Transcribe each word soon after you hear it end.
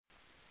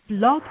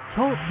Blog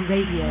Talk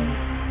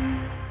Radio.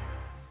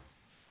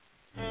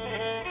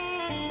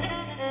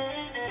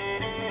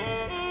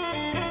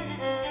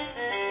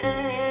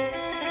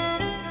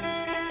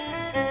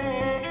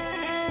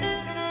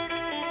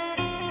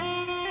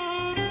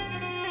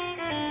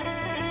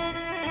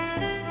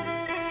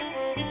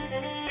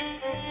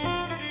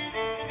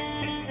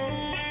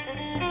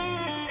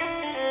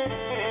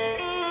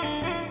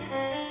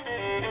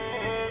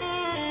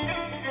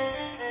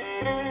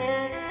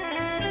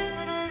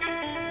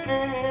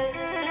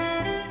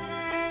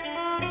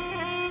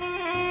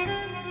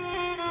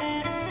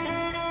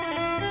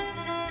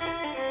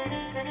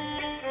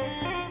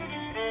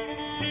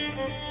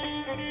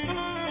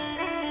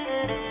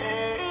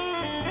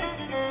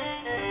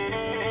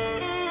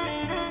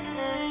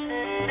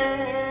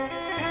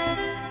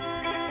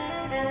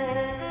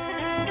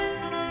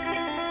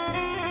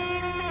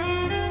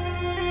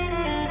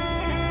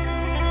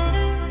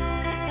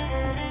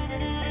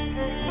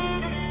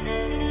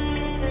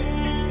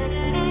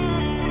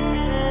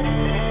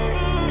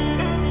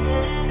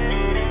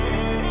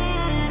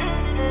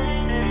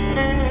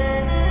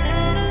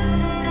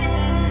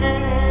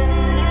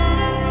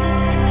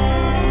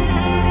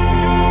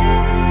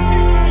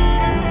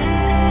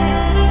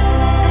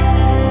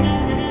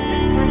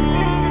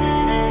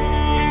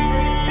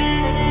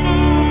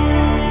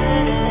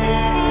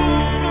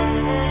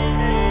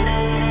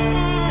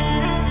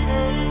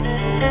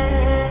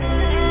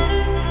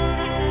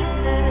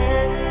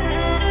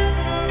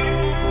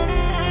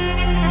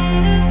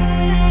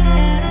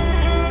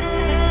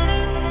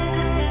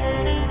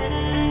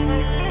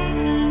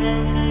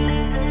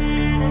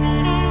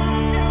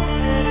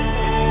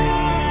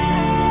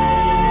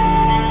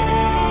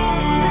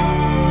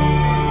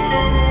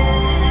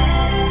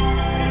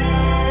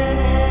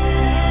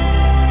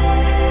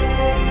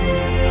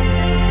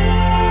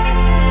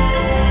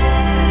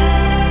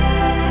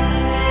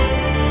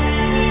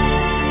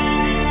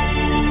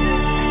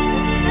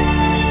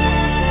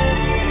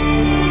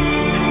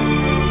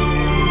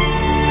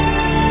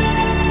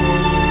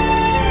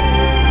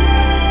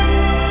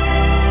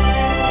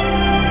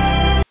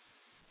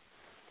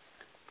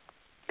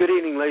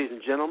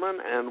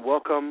 And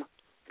welcome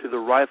to the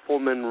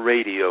Rifleman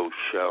Radio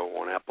Show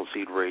on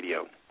Appleseed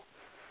Radio.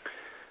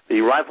 The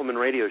Rifleman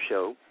Radio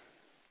Show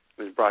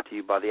is brought to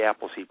you by the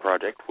Appleseed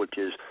Project, which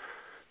is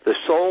the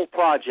sole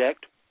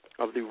project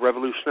of the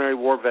Revolutionary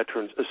War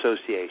Veterans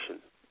Association.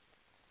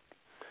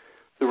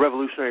 The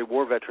Revolutionary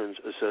War Veterans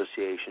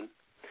Association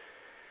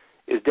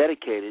is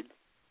dedicated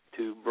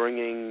to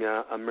bringing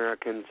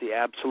Americans the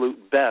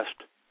absolute best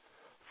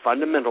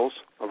fundamentals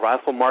of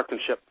rifle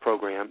marksmanship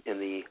program in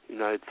the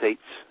United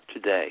States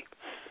today.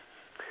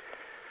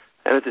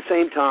 And at the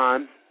same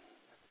time,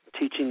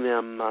 teaching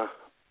them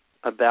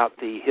about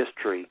the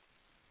history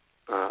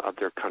of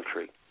their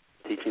country,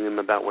 teaching them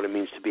about what it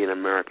means to be an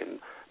American,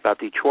 about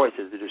the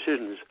choices, the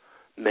decisions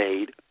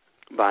made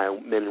by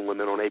men and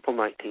women on April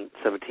 19,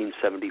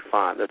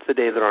 1775. That's the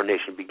day that our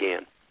nation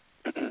began.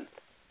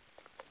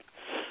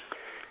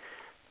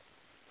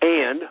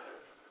 And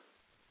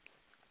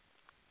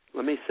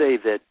let me say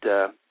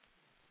that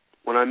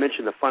when I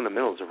mention the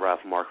fundamentals of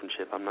rifle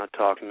marksmanship, I'm not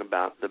talking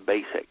about the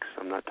basics.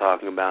 I'm not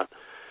talking about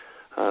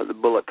the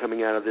bullet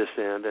coming out of this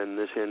end and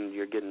this end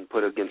you're getting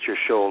put against your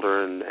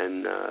shoulder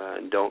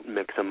and don't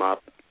mix them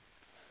up.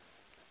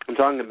 I'm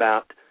talking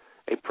about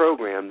a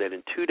program that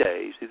in 2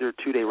 days, these are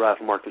 2-day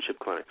rifle marksmanship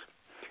clinics,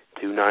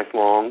 2 nice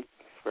long,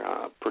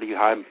 pretty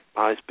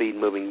high-speed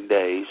moving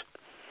days.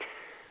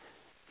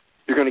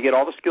 You're going to get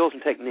all the skills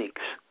and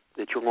techniques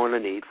that you're going to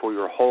need for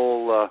your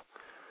whole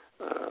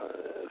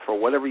for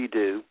whatever you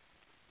do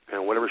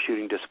and whatever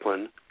shooting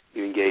discipline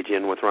you engage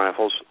in with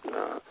rifles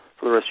for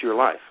the rest of your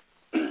life.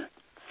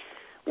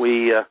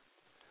 We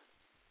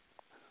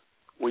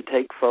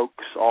take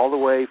folks all the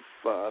way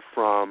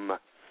from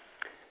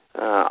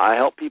I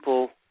help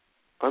people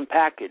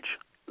unpackage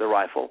the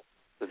rifle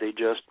that they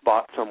just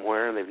bought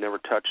somewhere and they've never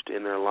touched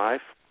in their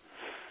life,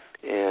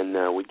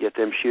 and we get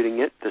them shooting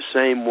it the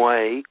same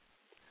way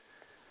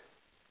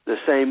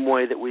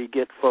that we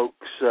get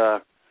folks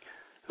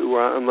who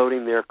are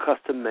unloading their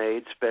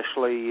custom-made,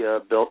 specially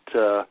built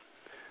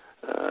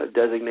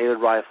designated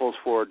rifles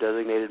for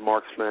designated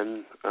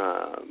marksmen,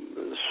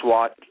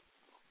 SWAT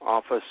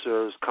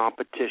officers,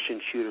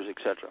 competition shooters,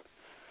 etc.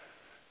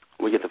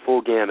 We get the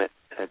full gamut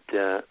at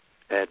the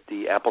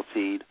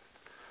Appleseed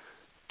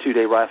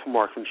 2-day rifle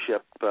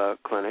marksmanship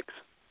clinics,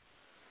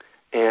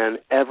 and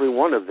every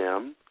one of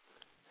them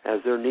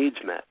has their needs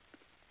met.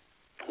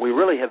 We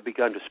really have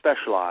begun to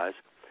specialize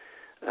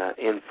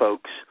in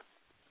folks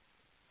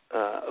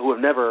who have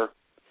never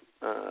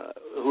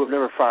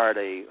fired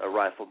a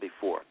rifle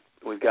before.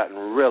 We've gotten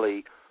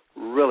really,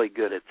 really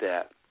good at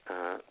that,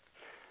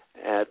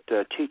 at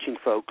teaching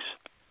folks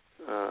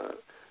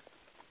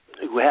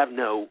who have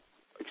no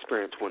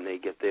experience when they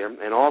get there,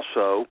 and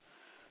also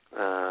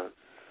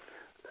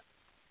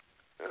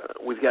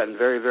we've gotten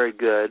very, very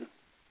good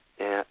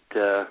at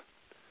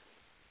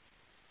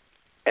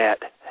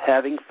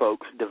having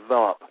folks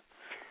develop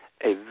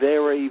a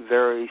very,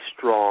 very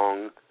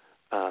strong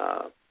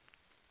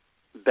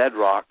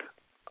bedrock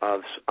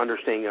of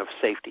understanding of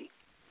safety.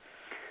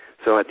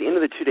 So at the end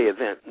of the 2-day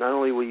event, not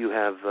only will you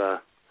have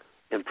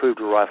improved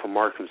your rifle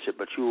marksmanship,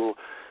 but you'll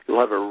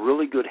have a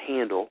really good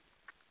handle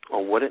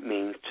on what it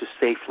means to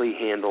safely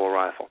handle a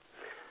rifle,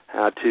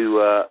 how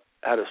to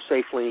have a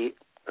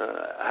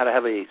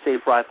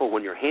safe rifle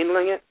when you're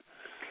handling it,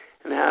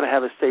 and how to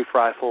have a safe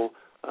rifle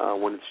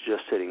when it's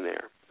just sitting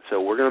there.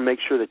 So we're going to make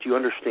sure that you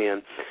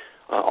understand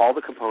all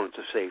the components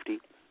of safety.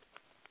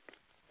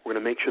 We're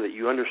going to make sure that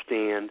you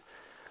understand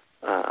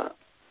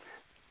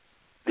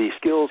the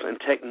skills and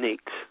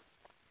techniques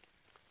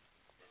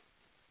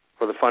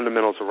for the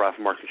fundamentals of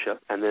rifle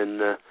marksmanship, and then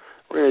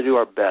we're going to do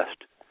our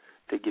best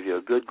to give you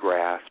a good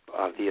grasp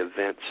of the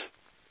events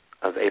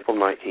of April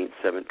 19th,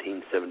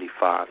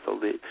 1775. So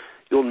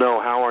you'll know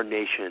how our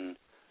nation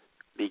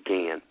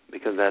began,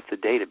 because that's the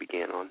date it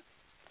began on.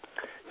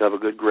 You'll have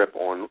a good grip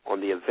on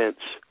the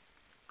events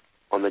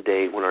on the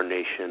day when our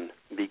nation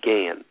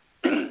began.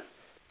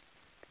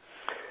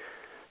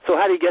 So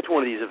how do you get to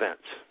one of these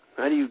events?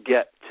 How do you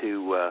get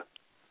to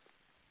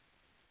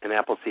an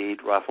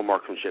Appleseed Rifle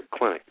Marksmanship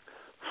Clinic?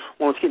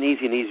 Well, it's getting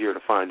easier and easier to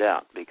find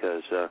out,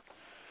 because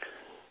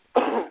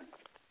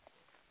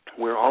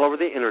we're all over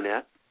the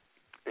internet,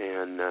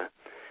 and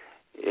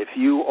if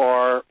you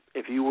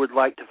would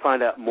like to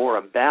find out more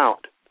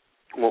about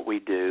what we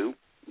do,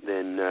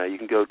 then you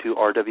can go to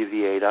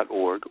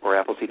rwva.org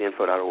or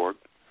appleseedinfo.org,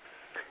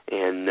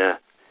 and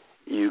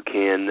you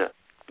can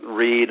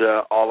read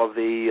all of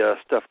the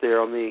stuff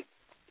there on the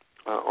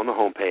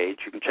homepage.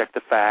 You can check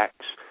the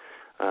facts.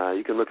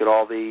 You can look at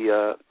all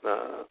the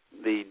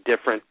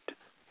different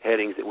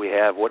headings that we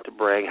have, what to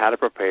bring, how to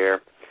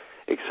prepare,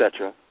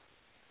 etc.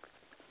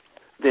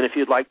 Then if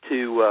you'd like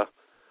to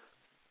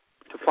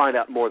find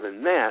out more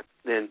than that,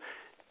 then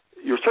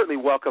you're certainly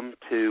welcome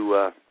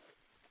to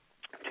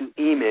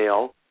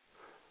email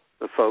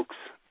the folks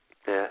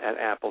at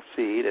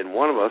Appleseed, and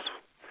one of us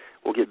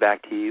will get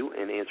back to you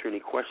and answer any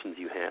questions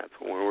you have.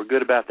 We're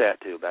good about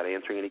that, too, about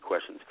answering any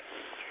questions.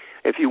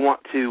 If you want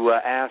to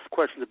ask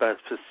questions about a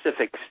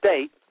specific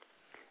state,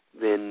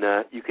 then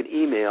you can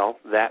email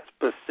that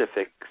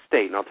specific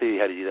state, and I'll tell you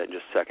how to do that in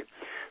just a second.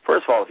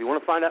 First of all, if you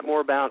want to find out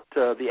more about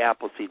the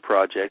Appleseed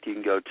Project, you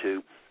can go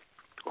to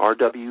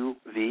rwva.org,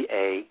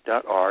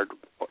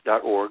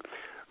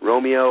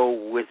 Romeo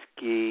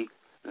Whiskey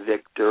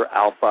Victor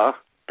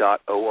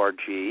Alpha.org,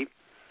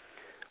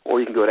 or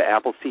you can go to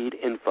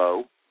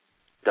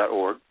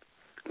appleseedinfo.org,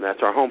 and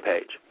that's our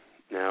homepage.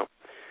 Now,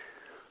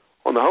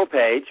 on the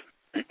homepage,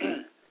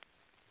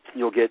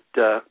 you'll get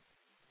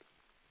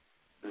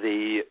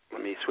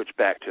let me switch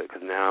back to it,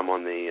 because now I'm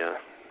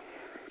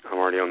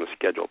already on the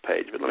schedule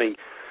page. But let me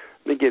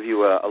give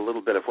you a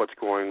little bit of what's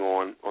going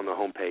on the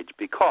homepage,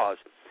 because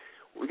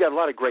we've got a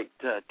lot of great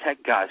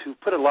tech guys who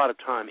put a lot of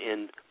time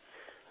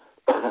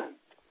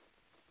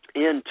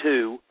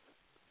into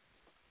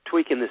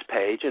tweaking this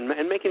page and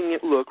making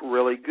it look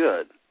really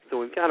good. So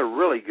we've got a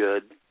really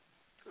good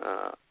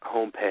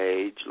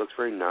homepage. Looks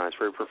very nice,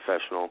 very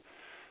professional,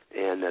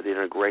 and they did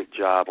a great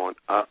job on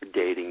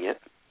updating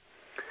it.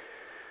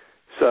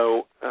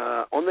 So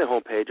on the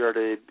homepage,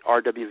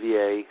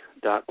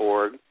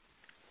 rwva.org,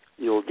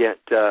 you'll get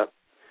a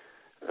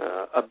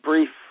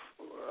brief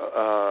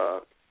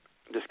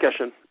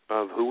discussion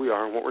of who we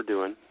are and what we're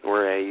doing.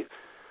 We're a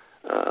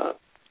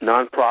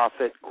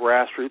nonprofit,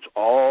 grassroots,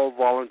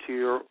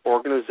 all-volunteer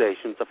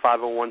organization. It's a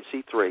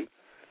 501c3,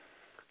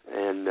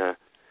 and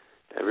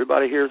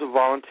everybody here is a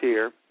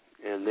volunteer,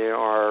 and there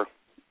are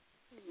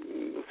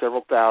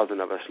several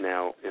thousand of us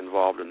now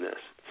involved in this.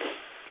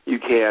 You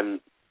can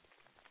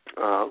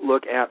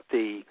look at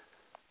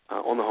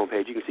on the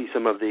homepage. You can see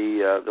some of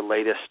the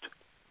latest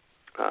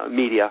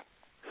media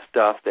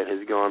stuff that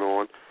has gone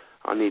on.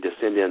 I'll need to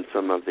send in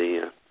some of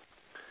the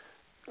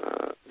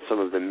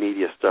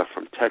media stuff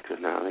from Texas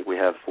now. I think we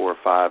have 4 or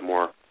 5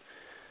 more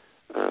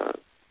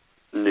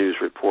news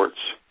reports,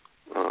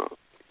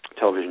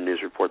 television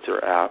news reports that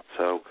are out,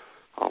 so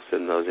I'll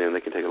send those in.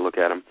 They can take a look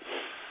at them.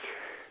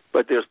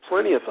 But there's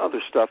plenty of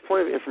other stuff,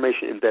 plenty of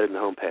information embedded in the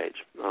homepage.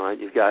 All right,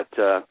 you've got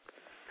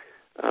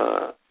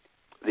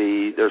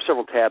there are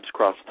several tabs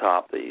across the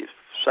top. The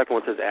second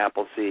one says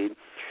Appleseed.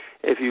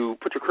 If you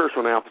put your cursor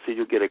on Appleseed,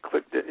 you'll get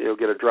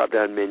a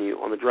drop-down menu.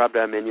 On the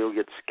drop-down menu, you'll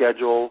get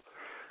schedule,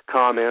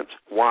 comments,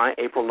 why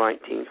April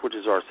 19th, which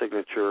is our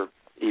signature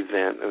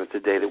event, and it's the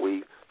day that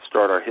we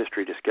start our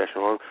history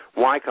discussion on.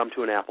 Why come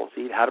to an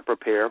Appleseed, how to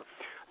prepare,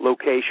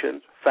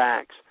 location,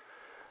 facts,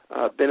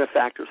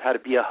 benefactors, how to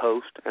be a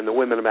host, and the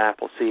women of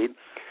Appleseed. You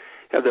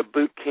have the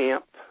boot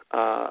camp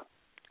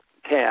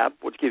tab,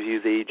 which gives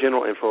you the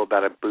general info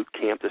about a boot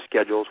camp, the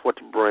schedules, what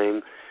to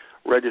bring,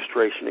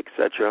 registration,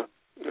 etc.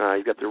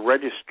 You've got the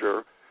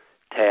register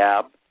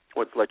tab,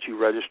 which lets you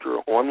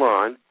register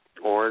online,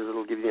 or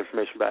it'll give you the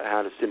information about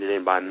how to send it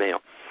in by mail.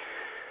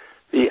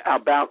 The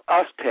About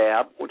Us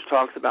tab, which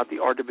talks about the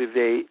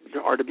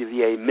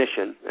RWVA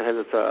mission and has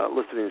its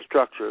list of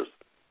instructors.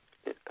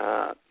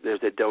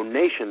 There's a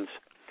donations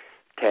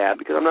tab,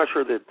 because I'm not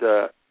sure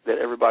that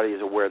everybody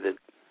is aware that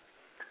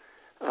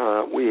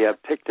we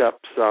have picked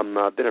up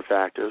some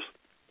benefactors,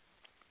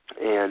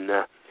 and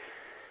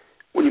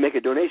when you make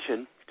a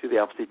donation to the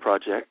Appleseed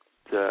Project,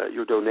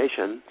 your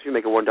donation, if you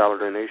make a $1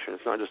 donation,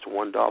 it's not just a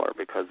 $1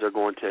 because they're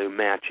going to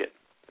match it.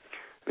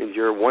 It means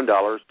your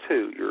 $1 is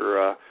 $2,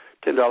 your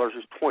 $10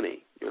 is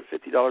 $20, your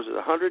 $50 is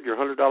 $100, your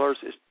 $100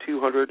 is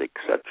 $200,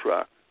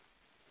 etc.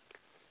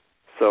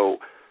 So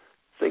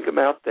think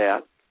about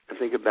that and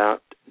think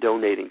about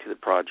donating to the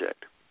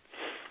project.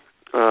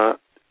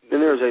 Then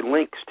there's a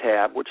links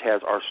tab which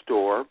has our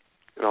store.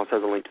 It also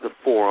has a link to the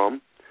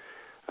forum,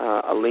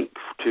 a link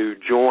to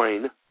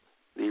join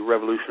the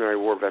Revolutionary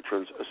War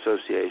Veterans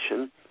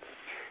Association.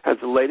 Has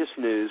the latest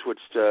news, which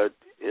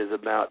is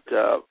about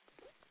the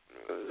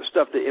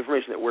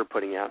information that we're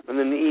putting out, and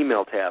then the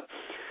email tab.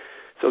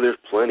 So there's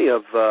plenty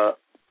of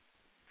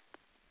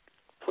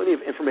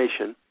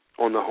information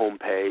on the home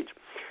page.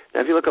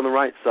 Now, if you look on the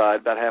right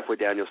side, about halfway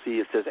down, you'll see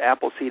it says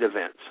Appleseed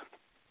Events.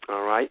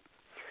 All right?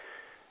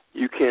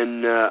 You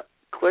can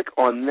click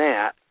on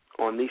that,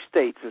 on these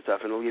states and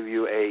stuff, and it'll give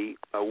you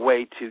a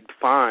way to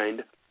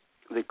find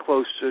the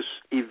closest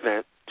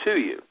event to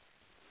you.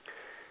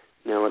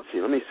 Now, let's see.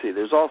 Let me see.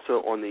 There's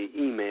also on the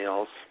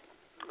emails,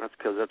 that's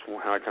because that's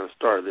how I kind of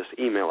started this,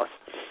 email us.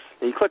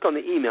 And you click on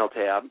the email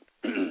tab,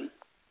 and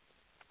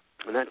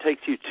that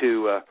takes you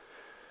to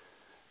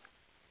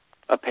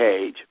a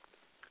page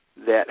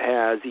that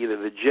has either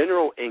the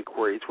general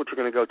inquiries, which are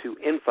going to go to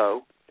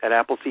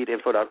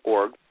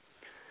info@appleseedinfo.org,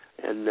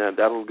 and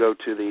that'll go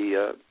to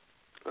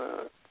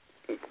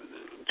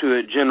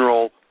a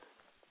general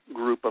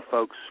group of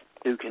folks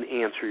who can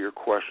answer your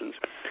questions.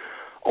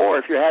 Or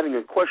if you're having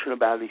a question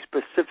about a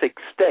specific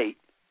state,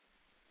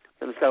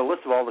 then it's got a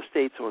list of all the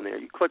states on there.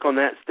 You click on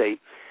that state,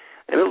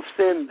 and it'll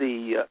send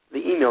the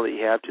email that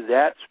you have to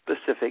that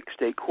specific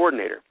state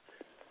coordinator.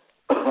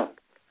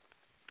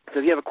 So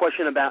if you have a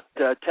question about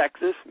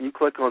Texas, you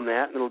click on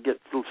that, and it'll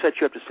set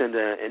you up to send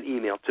an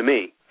email to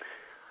me,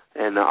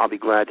 and I'll be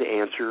glad to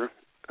answer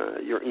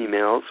your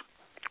emails.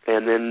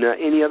 And then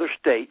any other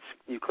states,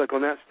 you click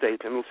on that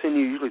state, and it'll send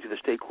you usually to the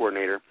state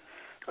coordinator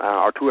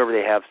or to whoever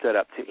they have set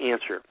up to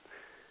answer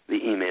the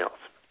emails.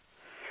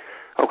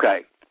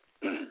 Okay.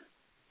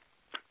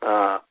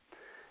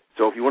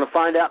 So if you want to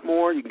find out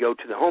more, you can go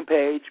to the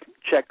homepage,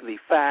 check the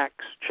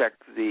facts, check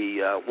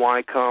the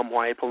why come,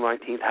 why April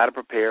 19th, how to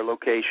prepare,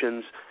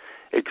 locations,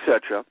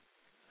 etc.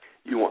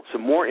 You want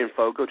some more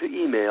info, go to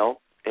email,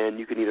 and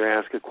you can either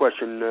ask a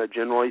question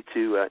generally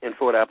to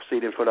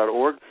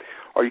info@appleseedinfo.org,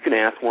 or you can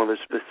ask one of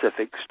the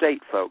specific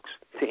state folks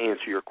to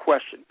answer your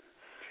question.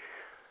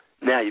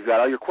 Now, you've got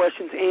all your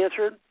questions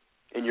answered,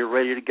 and you're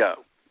ready to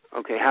go.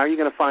 Okay, how are you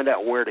going to find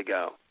out where to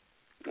go?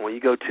 Well, you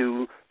go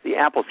to the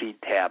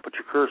Appleseed tab. Put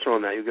your cursor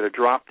on that. You get a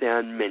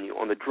drop-down menu.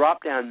 On the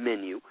drop-down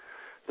menu,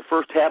 the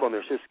first tab on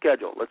there says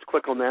Schedule. Let's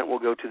click on that. We'll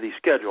go to the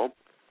Schedule,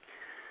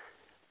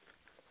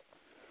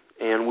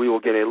 and we will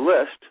get a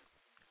list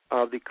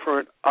of the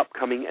current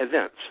upcoming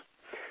events.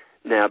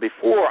 Now,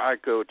 before I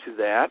go to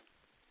that,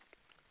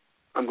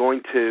 I'm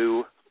going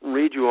to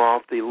read you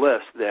off the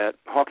list that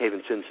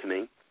Hawkhaven sends to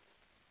me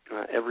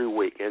every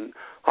week. And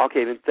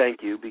Hawkhaven,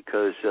 thank you,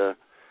 because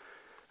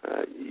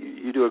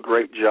you do a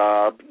great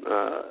job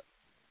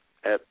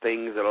at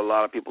things that a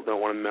lot of people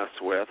don't want to mess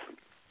with,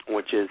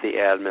 which is the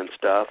admin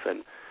stuff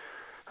and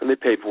the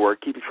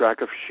paperwork, keeping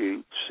track of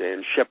shoots,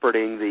 and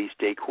shepherding the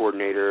state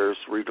coordinators,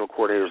 regional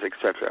coordinators,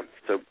 etc.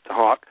 So,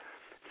 Hawk,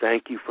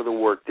 thank you for the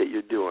work that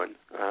you're doing.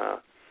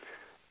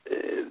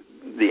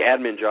 The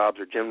admin jobs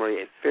are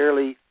generally a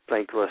fairly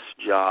thankless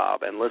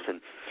job. And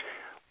listen,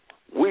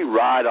 we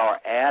ride our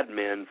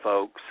admin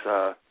folks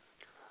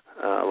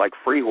like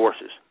free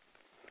horses.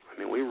 I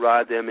mean, we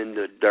ride them in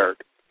the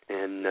dirt,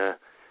 and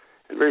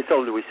very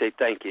seldom do we say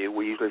thank you.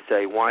 We usually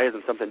say, why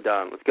isn't something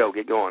done? Let's go,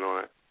 get going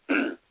on it.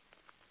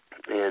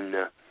 And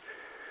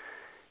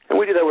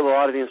we do that with a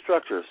lot of the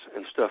instructors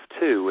and stuff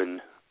too.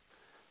 And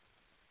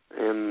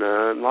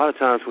a lot of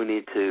times we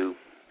need to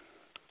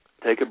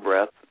take a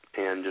breath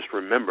and just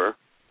remember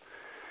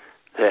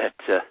that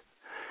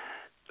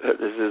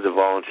this is a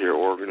volunteer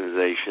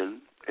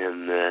organization,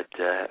 and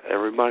that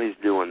everybody's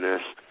doing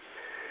this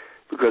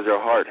because their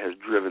heart has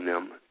driven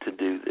them to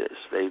do this.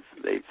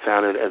 They've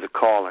found it as a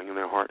calling, and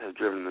their heart has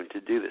driven them to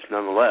do this.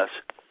 Nonetheless,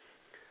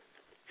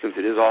 since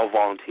it is all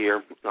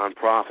volunteer,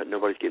 nonprofit,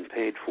 nobody's getting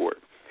paid for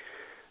it.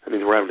 I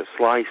mean, we're having to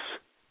slice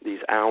these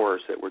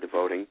hours that we're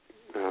devoting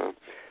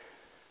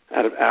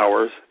out of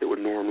hours that would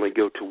normally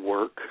go to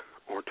work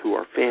or to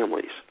our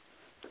families.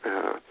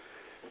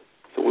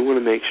 So we want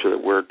to make sure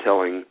that we're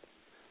telling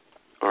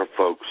our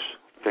folks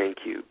thank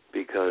you,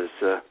 because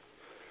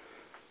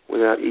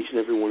without each and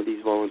every one of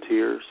these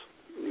volunteers,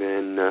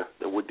 then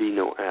there would be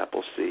no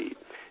Appleseed.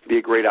 It'd be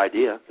a great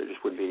idea. There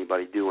just wouldn't be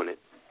anybody doing it.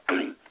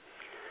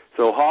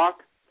 So,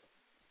 Hawk,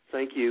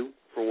 thank you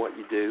for what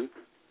you do.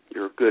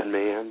 You're a good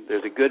man.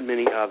 There's a good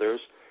many others.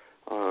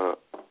 I'll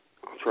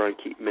try and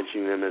keep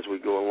mentioning them as we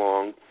go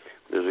along.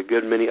 There's a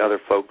good many other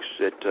folks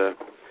that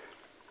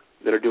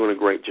are doing a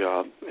great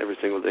job every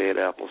single day at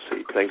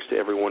Appleseed. Thanks to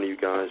every one of you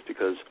guys,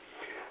 because,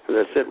 as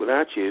I said,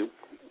 without you,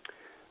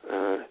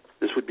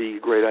 this would be a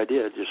great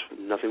idea. Just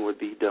nothing would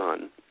be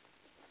done.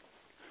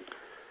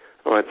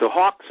 All right, so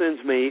Hawk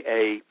sends me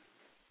a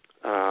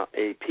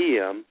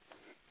PM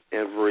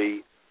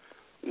every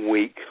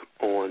week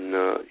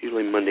on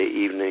usually Monday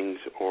evenings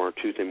or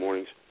Tuesday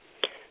mornings.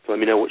 So let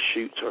me know what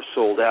shoots are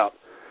sold out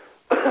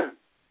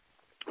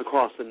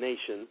across the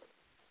nation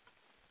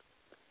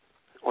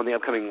on the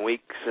upcoming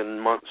weeks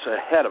and months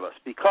ahead of us,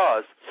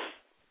 because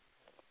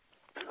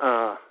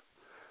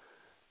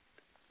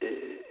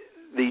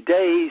the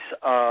days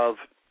of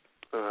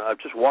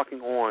just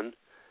walking on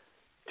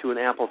to an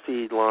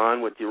Appleseed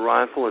line with your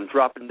rifle and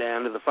dropping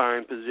down to the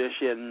firing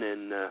position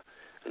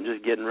and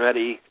just getting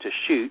ready to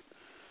shoot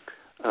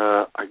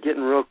are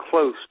getting real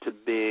close to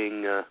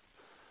being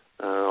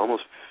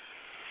almost,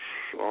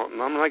 I'm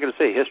not going to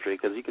say history,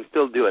 because you can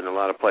still do it in a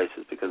lot of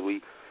places, because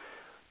we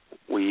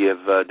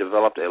have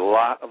developed a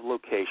lot of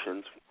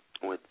locations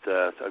with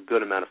a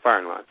good amount of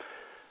firing line.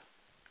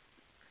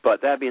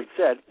 But that being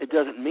said, it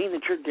doesn't mean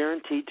that you're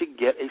guaranteed to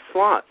get a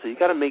slot. So you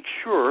got to make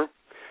sure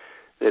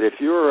that if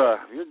you're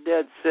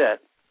dead set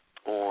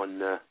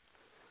on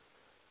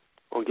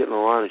getting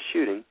a line of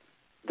shooting,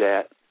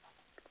 that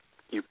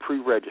you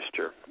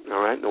pre-register.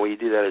 All right. And the way you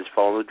do that is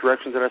follow the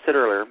directions that I said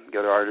earlier.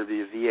 Go to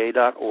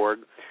rwva.org.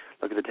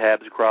 Look at the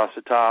tabs across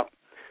the top.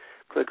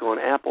 Click on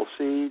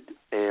Appleseed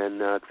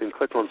and then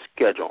click on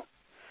Schedule.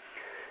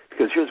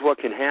 Because here's what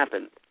can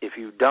happen if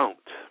you don't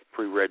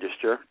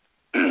pre-register.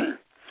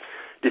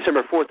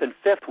 December 4th and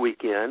 5th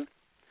weekend,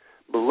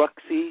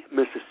 Biloxi,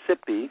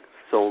 Mississippi,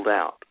 sold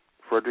out.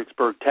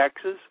 Fredericksburg,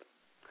 Texas,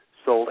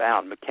 sold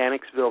out.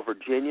 Mechanicsville,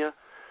 Virginia,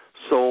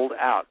 sold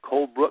out.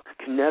 Colebrook,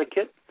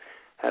 Connecticut,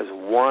 has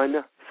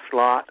one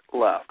slot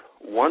left.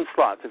 One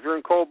slot. So if you're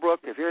in Colebrook,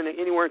 if you're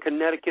anywhere in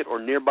Connecticut or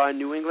nearby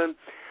New England,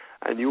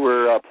 and you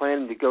were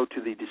planning to go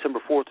to the December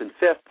 4th and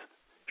 5th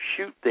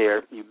shoot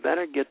there, you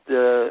better get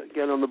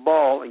on the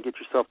ball and get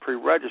yourself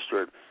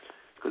pre-registered,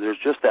 because there's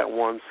just that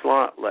one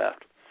slot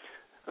left.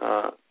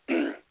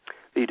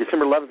 The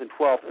December 11th and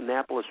 12th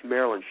Annapolis,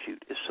 Maryland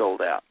shoot is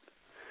sold out.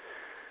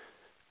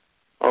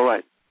 All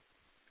right.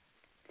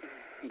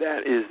 That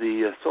is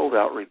the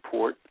sold-out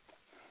report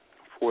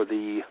for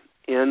the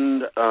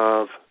end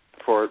of,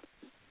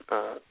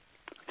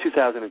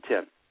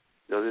 2010.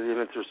 Those are the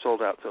events that are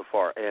sold out so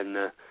far. And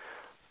I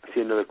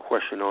see another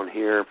question on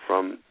here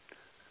from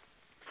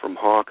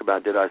Hawk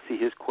about did I see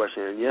his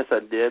question. And yes, I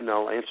did, and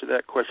I'll answer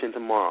that question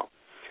tomorrow.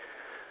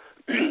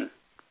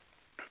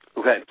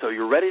 Okay, so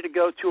you're ready to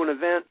go to an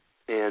event,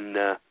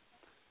 and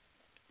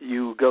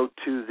you go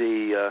to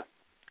the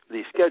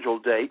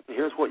scheduled date.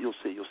 Here's what you'll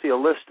see. You'll see a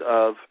list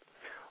of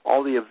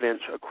all the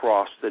events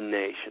across the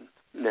nation.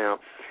 Now,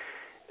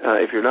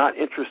 if you're not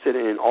interested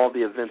in all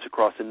the events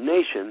across the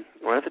nation,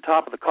 right at the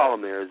top of the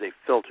column there is a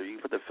filter. You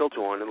can put the filter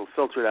on. It'll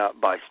filter it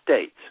out by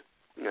states.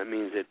 And that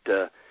means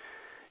that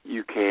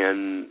you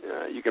can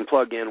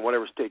plug in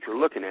whatever state you're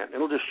looking at.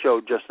 It'll just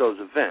show just those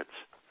events.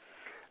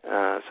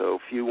 So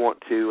if you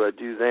want to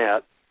do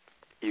that,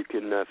 you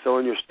can fill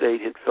in your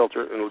state, hit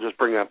filter, and it'll just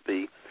bring up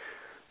the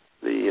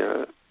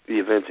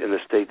events in the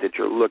state that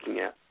you're looking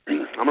at.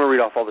 I'm going to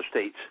read off all the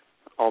states,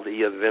 all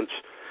the events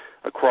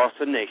across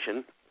the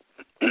nation,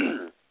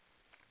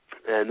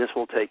 and this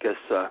will take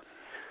us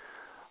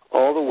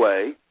all the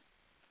way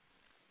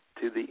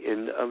to the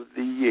end of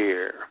the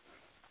year,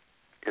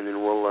 and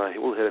then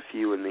we'll hit a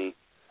few in the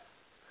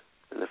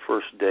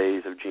first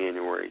days of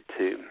January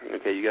too.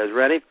 Okay, you guys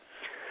ready?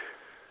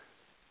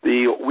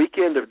 The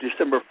weekend of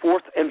December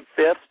 4th and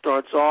 5th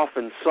starts off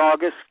in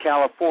Saugus,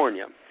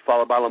 California,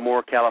 followed by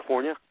Lemoore,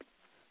 California,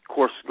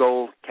 Coarse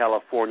Gold,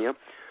 California,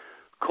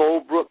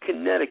 Colebrook,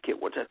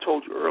 Connecticut, which I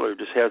told you earlier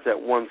just has that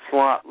one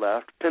slot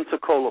left,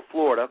 Pensacola,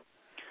 Florida,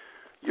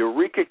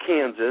 Eureka,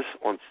 Kansas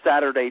on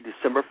Saturday,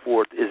 December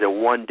 4th is a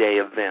one-day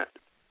event.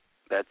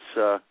 That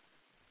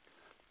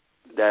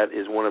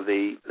is one of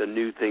the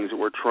new things that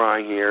we're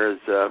trying here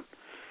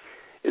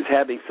is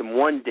having some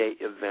one-day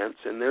events,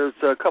 and there's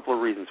a couple of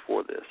reasons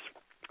for this.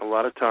 A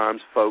lot of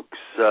times folks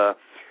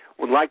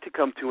would like to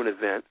come to an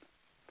event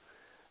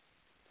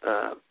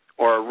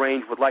or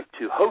would like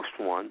to host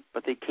one,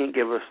 but they can't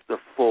give us the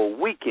full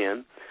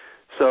weekend.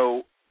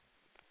 So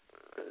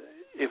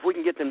if we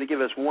can get them to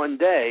give us one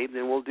day,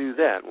 then we'll do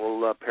that.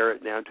 We'll pare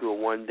it down to a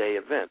one-day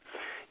event.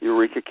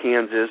 Eureka,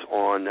 Kansas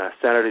on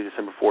Saturday,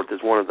 December 4th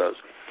is one of those.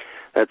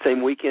 That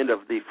same weekend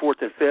of the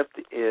 4th and 5th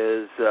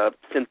is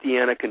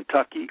Cynthiana,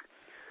 Kentucky,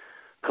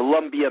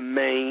 Columbia,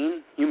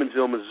 Maine,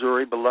 Humansville,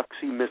 Missouri,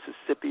 Biloxi,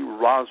 Mississippi,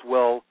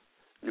 Roswell,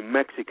 New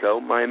Mexico,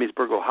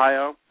 Miamisburg,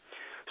 Ohio,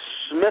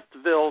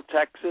 Smithville,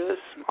 Texas.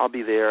 I'll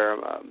be there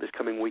this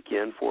coming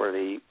weekend for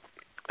the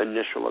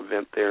initial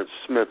event there in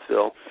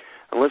Smithville.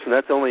 And listen,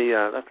 that's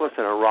less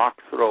than a rock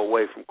throw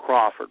away from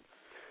Crawford.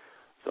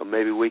 So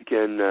maybe we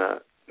can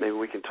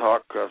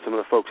talk some of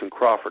the folks in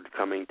Crawford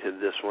coming to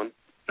this one.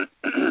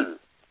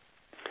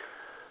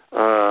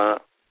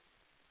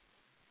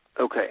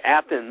 Okay,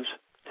 Athens,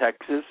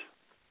 Texas,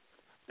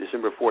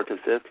 December 4th and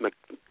 5th.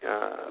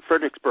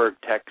 Fredericksburg,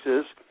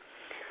 Texas.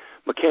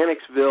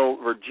 Mechanicsville,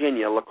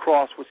 Virginia. La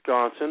Crosse,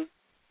 Wisconsin.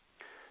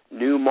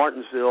 New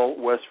Martinsville,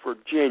 West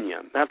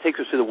Virginia. That takes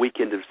us to the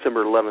weekend of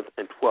December 11th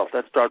and 12th.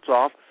 That starts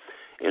off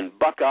in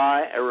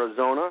Buckeye,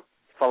 Arizona,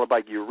 followed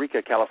by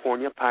Eureka,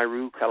 California,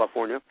 Piru,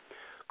 California,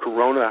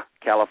 Corona,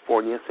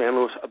 California, San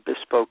Luis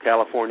Obispo,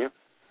 California,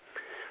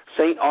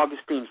 St.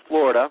 Augustine,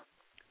 Florida,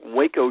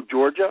 Waco,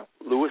 Georgia,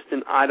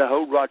 Lewiston,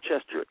 Idaho,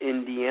 Rochester,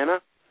 Indiana,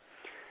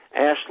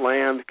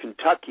 Ashland,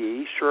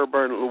 Kentucky,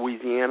 Sherburne,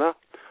 Louisiana,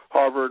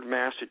 Harvard,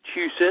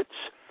 Massachusetts,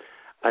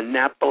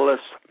 Annapolis,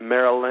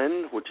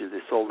 Maryland, which is the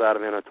sold-out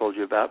event I told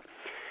you about,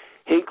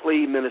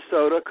 Hinckley,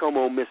 Minnesota,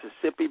 Como,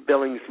 Mississippi,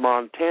 Billings,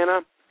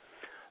 Montana,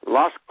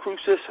 Las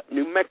Cruces,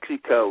 New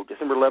Mexico,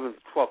 December 11th and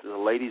 12th is a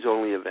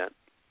ladies-only event.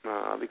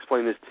 I've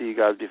explained this to you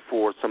guys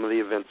before. Some of the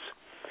events,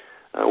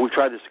 we've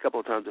tried this a couple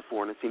of times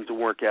before, and it seems to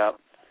work out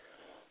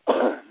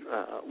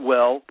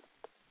well.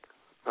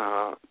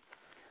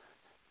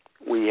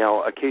 We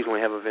occasionally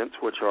have events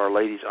which are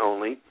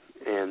ladies-only,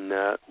 and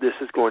this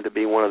is going to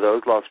be one of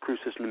those, Las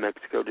Cruces, New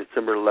Mexico,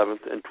 December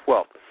 11th and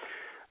 12th.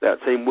 That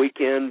same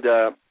weekend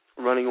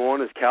running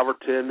on is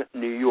Calverton,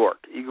 New York,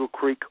 Eagle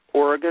Creek,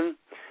 Oregon,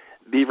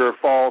 Beaver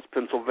Falls,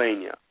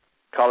 Pennsylvania,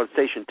 College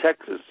Station,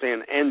 Texas,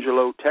 San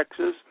Angelo,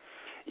 Texas,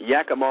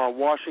 Yakima,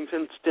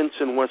 Washington,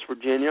 Stinson, West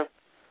Virginia.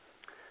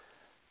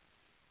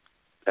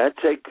 That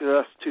takes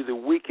us to the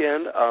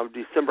weekend of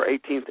December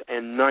 18th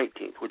and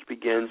 19th, which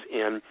begins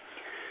in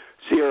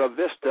Sierra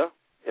Vista,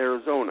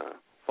 Arizona,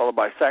 followed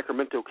by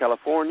Sacramento,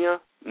 California,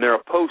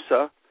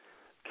 Mariposa,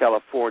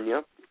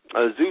 California,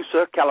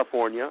 Azusa,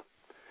 California,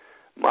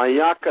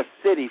 Mayaca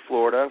City,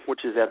 Florida,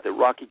 which is at the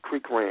Rocky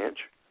Creek Ranch,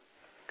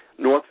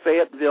 North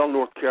Fayetteville,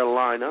 North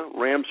Carolina,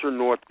 Ramseur,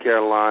 North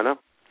Carolina,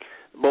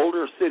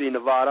 Boulder City,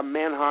 Nevada,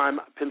 Manheim,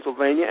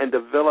 Pennsylvania, and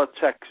Davila,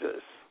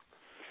 Texas.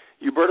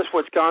 Hubertus,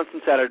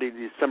 Wisconsin, Saturday,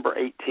 December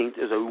 18th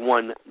is a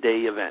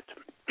one-day event.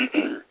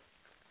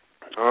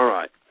 All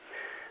right.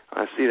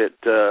 I see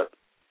that,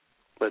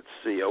 let's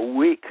see, a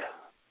week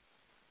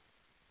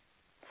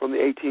from the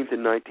 18th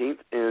and 19th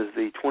is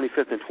the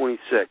 25th and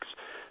 26th.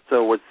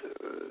 So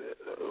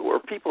were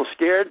people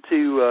scared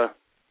to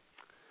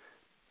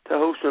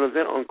host an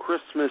event on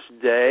Christmas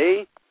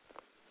Day?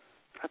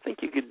 I think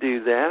you could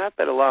do that. I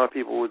bet a lot of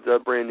people with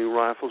brand new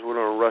rifles would want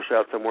to rush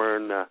out somewhere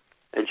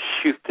and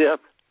shoot them.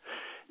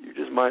 You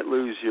just might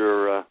lose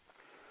your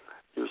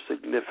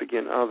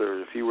significant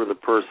other if you were the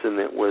person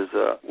that was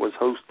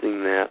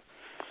hosting that.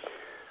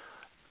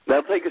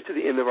 That'll take us to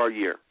the end of our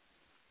year.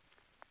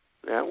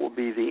 That will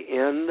be the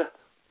end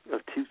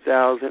of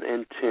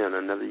 2010,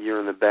 another year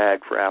in the bag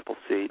for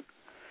Appleseed,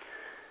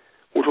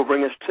 which will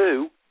bring us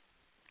to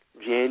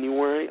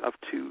January of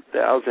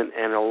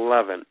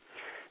 2011.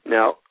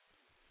 Now,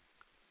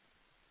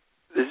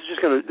 this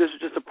is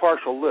just a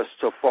partial list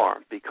so far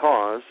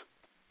because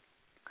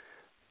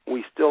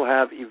we still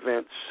have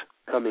events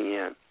coming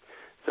in.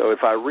 So if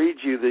I read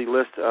you the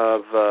list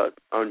of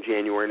on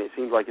January, and it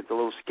seems like it's a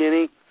little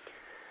skinny,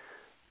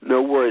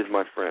 no worries,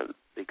 my friend,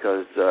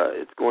 because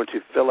it's going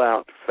to fill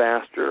out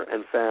faster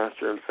and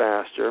faster and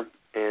faster.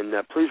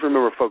 And please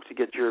remember, folks, to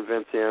get your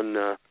events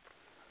in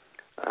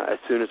as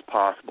soon as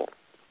possible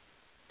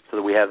so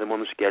that we have them on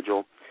the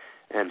schedule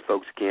and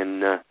folks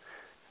can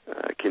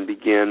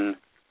begin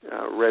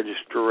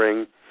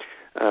registering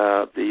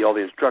all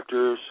the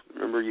instructors.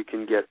 Remember, you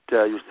can get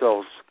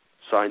yourselves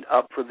signed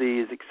up for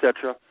these,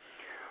 etc.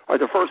 All right,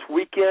 the first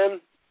weekend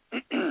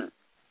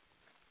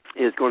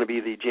is going to be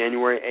the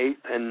January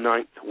 8th and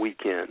 9th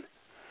weekend.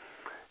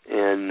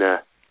 And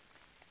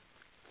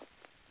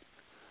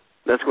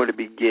that's going to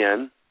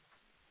begin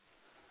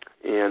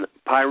in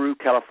Piru,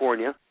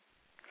 California,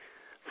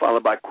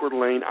 followed by Coeur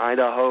d'Alene,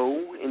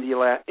 Idaho.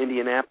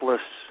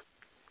 Indianapolis,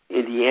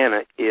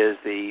 Indiana is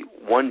the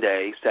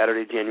one-day,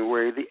 Saturday,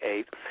 January the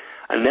 8th.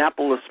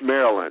 Annapolis,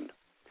 Maryland.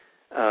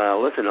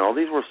 Listen, all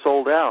these were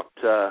sold out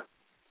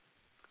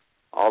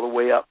all the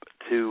way up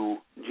to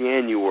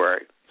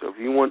January. So if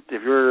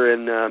you're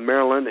in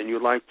Maryland and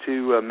you'd like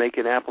to make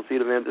an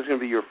Appleseed event, this is going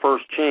to be your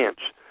first chance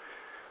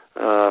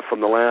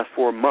from the last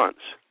 4 months.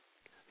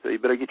 So you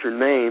better get your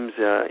names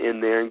in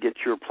there and get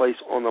your place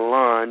on the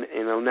line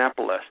in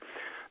Annapolis.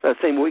 That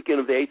same weekend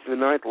of the 8th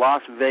and the 9th,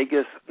 Las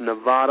Vegas,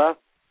 Nevada,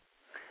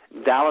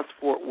 Dallas,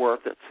 Fort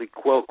Worth, that's the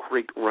Quail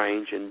Creek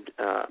Range in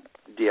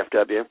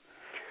DFW,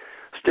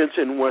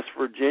 Stinson, West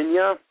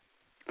Virginia.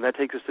 And that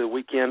takes us to the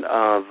weekend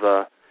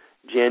of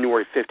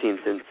January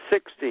 15th and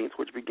 16th,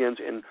 which begins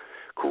in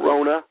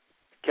Corona,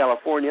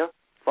 California,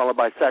 followed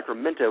by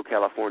Sacramento,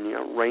 California,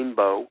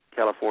 Rainbow,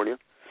 California,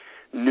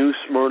 New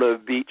Smyrna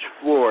Beach,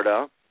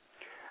 Florida,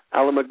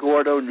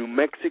 Alamogordo, New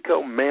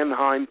Mexico,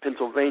 Manheim,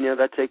 Pennsylvania.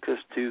 That takes us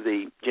to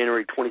the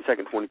January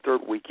 22nd,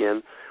 23rd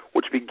weekend,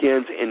 which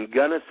begins in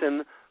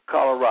Gunnison,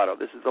 Colorado.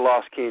 This is the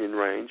Lost Canyon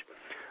Range,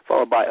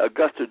 followed by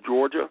Augusta,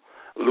 Georgia,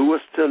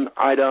 Lewiston,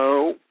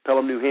 Idaho,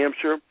 Pelham, New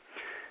Hampshire,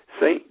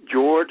 St.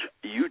 George,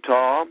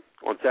 Utah,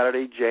 on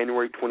Saturday,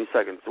 January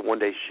 22nd. It's a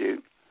one-day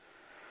shoot.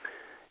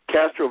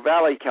 Castro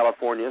Valley,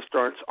 California,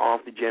 starts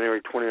off the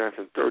January 29th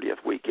and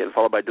 30th weekend,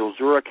 followed by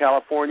Dulzura,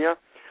 California,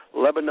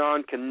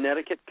 Lebanon,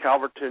 Connecticut,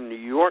 Calverton, New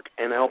York,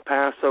 and El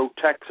Paso,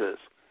 Texas.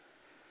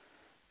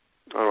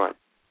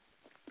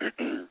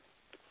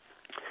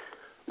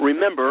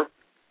 remember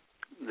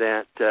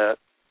that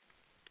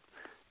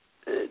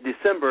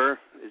December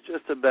is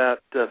just about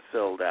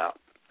filled out.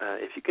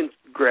 If you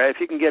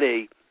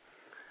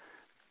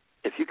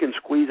can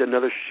squeeze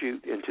another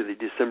shoot into the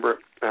December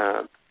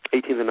 18th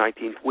and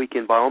 19th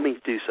weekend, by all means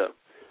do so.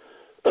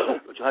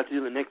 But you'll have to do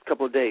in the next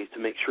couple of days to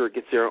make sure it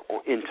gets there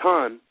in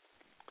time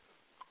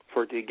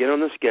for it to get on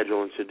the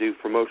schedule and to do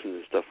promotions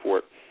and stuff for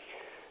it.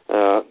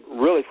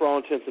 Really, for all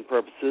intents and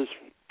purposes,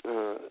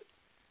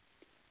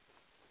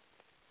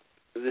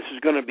 this is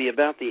going to be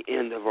about the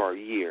end of our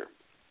year.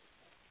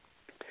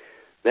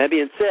 That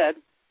being said,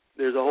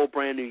 there's a whole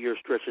brand new year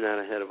stretching out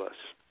ahead of us.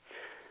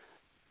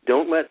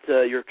 Don't let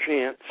your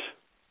chance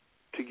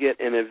to get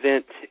an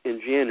event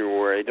in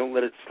January, don't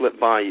let it slip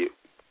by you.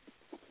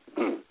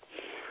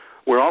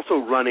 We're also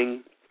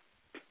running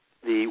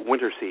the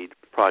Winterseed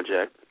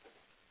project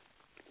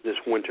this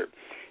winter.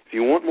 If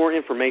you want more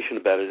information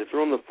about it, if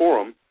you're on the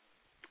forum,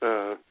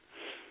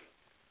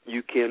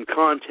 you can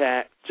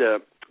contact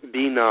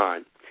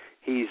B9.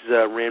 He's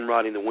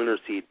ramrodding the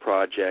Winterseed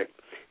project.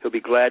 He'll be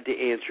glad to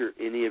answer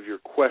any of your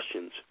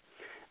questions.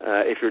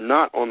 If you're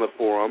not on the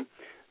forum,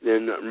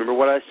 then remember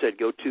what I said.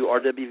 Go to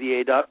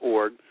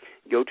rwva.org,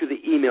 go to the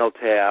email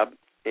tab,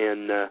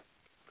 and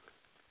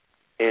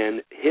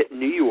hit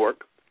New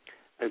York,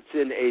 and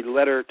send a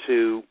letter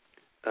to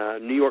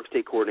New York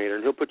State Coordinator,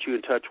 and he'll put you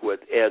in touch with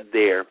Ed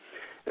there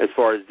as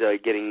far as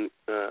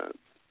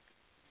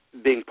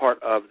being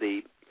part of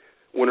the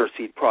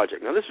Winterseed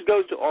project. Now, this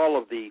goes to all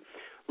of the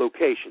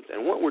locations,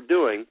 and what we're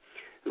doing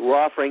is we're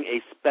offering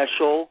a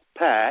special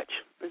patch.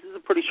 This is a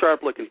pretty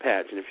sharp-looking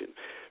patch, and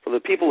for the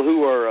people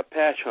who are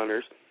patch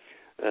hunters,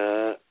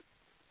 the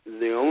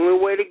only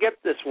way to get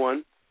this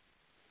one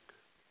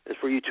is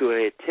for you to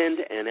attend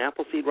an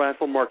Appleseed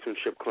Rifle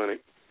Marksmanship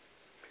Clinic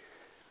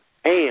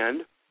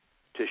and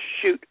to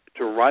shoot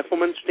to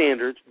rifleman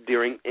standards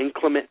during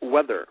inclement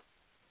weather.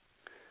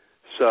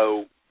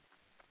 So,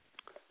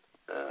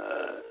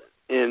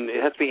 and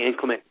it has to be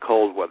inclement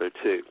cold weather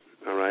too.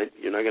 All right,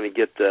 you're not going to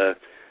get the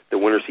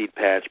Winterseed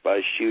patch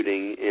by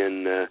shooting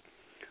in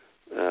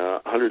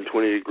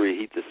 120-degree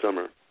heat this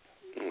summer.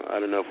 I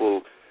don't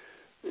know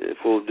if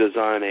we'll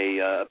design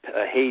a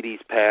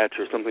Hades patch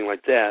or something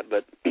like that,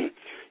 but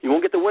you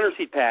won't get the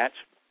Winterseed patch.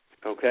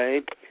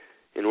 Okay,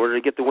 in order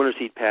to get the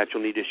Winterseed patch,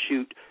 you'll need to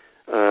shoot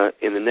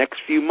in the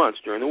next few months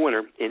during the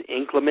winter in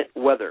inclement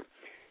weather.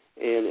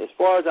 And as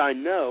far as I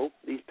know,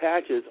 these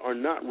patches are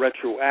not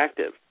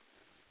retroactive.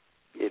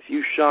 If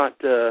you shot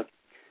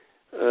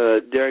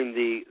during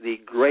the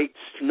great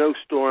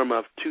snowstorm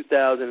of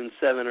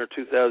 2007 or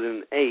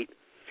 2008,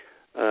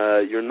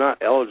 you're not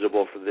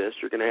eligible for this.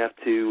 You're going to have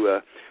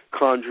to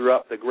conjure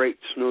up the great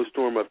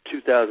snowstorm of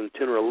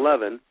 2010 or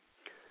 11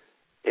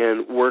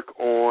 and work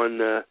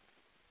on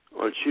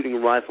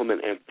shooting riflemen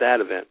at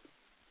that event.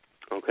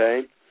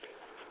 Okay?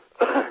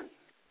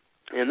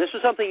 And this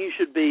is something you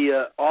should be,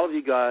 all of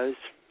you guys,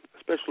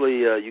 especially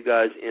you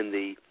guys in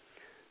the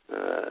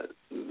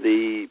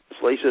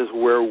places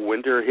where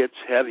winter hits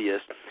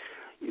heaviest,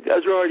 you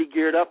guys are already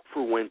geared up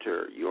for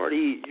winter. You're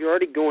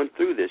already going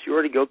through this. You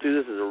already go through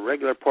this as a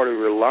regular part of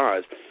your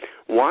lives.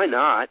 Why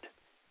not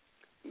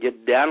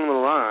get down on the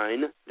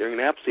line during an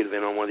Appleseed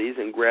event on one of these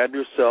and grab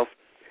yourself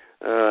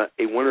a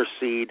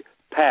Winterseed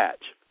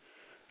patch?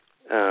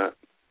 Now,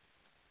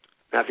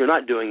 if you're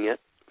not doing it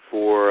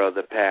for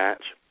the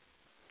patch,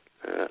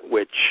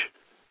 which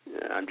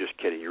I'm just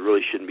kidding. You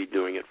really shouldn't be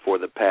doing it for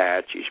the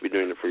patch. You should be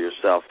doing it for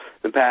yourself.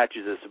 The patch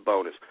is just a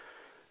bonus.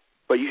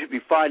 But you should be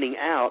finding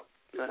out.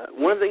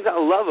 One of the things I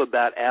love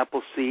about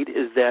Appleseed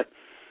is that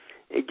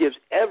it gives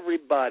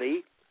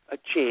everybody a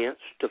chance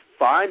to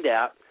find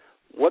out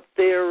what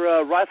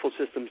their rifle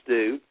systems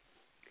do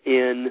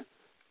in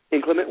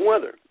inclement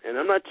weather. And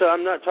I'm not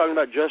talking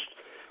about just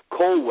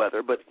cold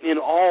weather, but in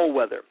all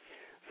weather.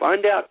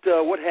 Find out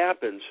what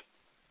happens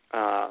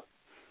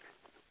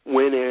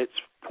when it's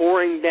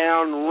pouring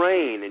down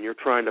rain and you're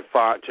trying to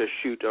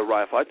shoot a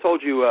rifle. I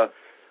told you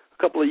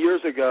several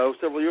years ago,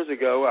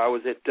 I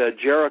was at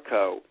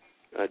Jericho,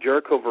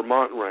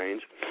 Vermont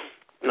range,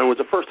 and it was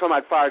the first time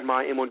I'd fired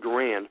my M1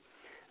 Garand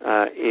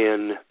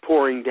in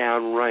pouring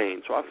down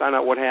rain. So I found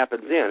out what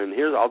happens then, and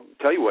I'll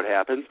tell you what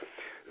happens.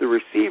 The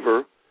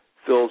receiver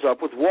fills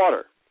up with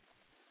water.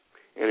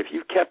 And if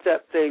you've kept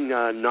that thing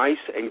nice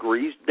and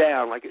greased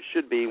down like it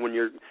should be when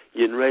you're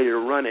getting ready to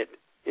run it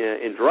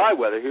in dry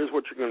weather, here's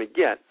what you're going to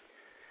get.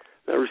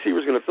 The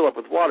receiver's going to fill up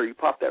with water. You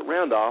pop that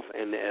round off,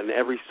 and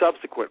every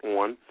subsequent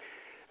one,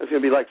 it's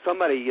going to be like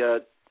somebody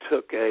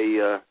took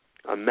a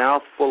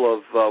mouthful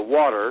of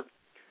water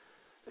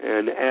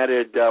and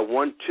added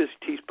 1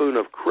 teaspoon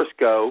of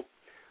Crisco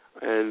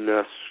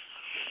and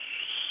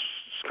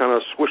kind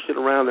of swished it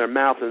around their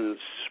mouth and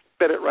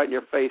spit it right in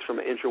your face from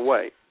an inch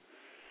away.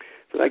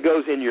 So that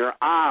goes in your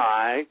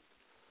eye,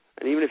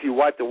 and even if you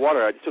wipe the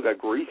water out, you still got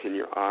grease in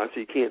your eye, so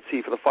you can't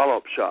see for the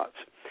follow-up shots.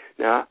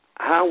 Now,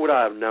 how would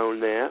I have known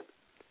that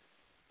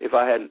if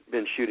I hadn't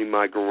been shooting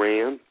my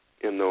Garand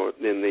in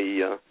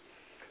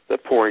the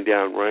pouring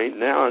down rain?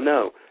 Now I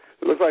know.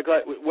 It looks like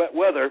wet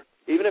weather.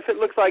 Even if it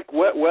looks like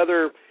wet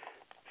weather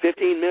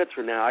 15 minutes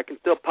from now, I can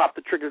still pop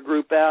the trigger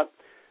group out,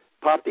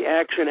 pop the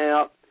action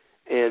out,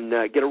 and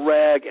get a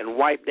rag and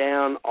wipe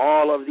down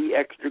all of the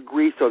extra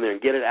grease on there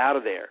and get it out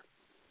of there.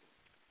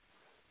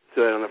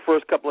 So on the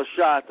first couple of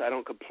shots, I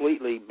don't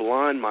completely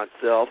blind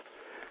myself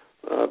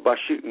by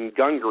shooting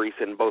gun grease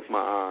in both my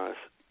eyes.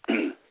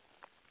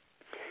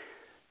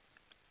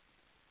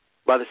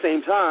 By the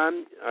same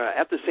time,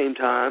 at the same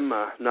time,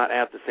 not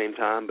at the same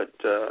time, but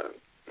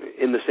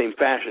in the same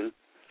fashion,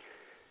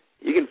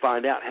 you can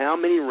find out how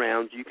many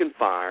rounds you can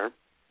fire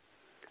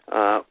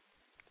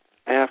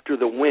after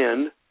the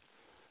wind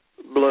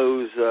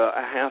blows a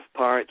half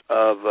pint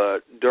of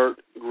dirt,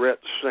 grit,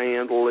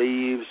 sand,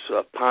 leaves,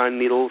 pine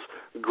needles,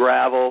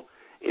 gravel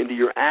into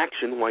your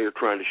action while you're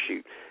trying to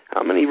shoot.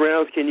 How many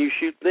rounds can you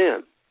shoot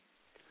then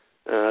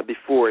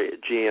before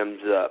it jams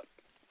up?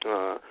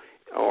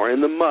 Or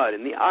in the mud,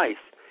 in the ice.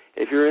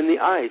 If you're in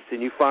the ice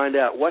and you find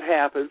out what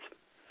happens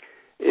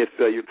if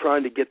you're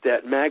trying to get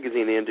that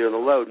magazine in during the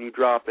load and you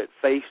drop it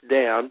face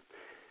down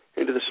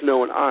into the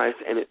snow and ice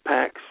and it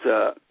packs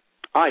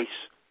ice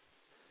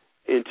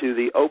into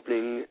the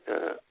opening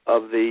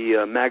of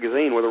the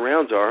magazine where the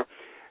rounds are,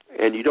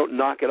 and you don't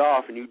knock it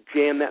off and you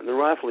jam that in the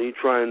rifle and you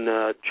try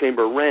and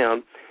chamber a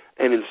round,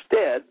 and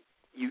instead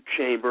you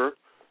chamber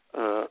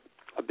a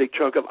big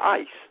chunk of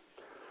ice.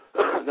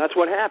 That's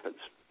what happens.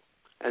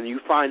 And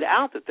you find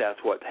out that that's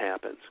what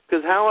happens.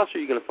 Because how else are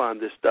you going to find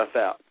this stuff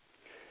out?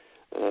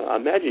 I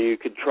imagine you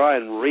could try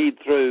and read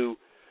through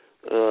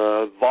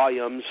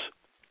volumes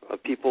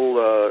of people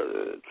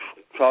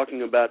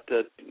talking about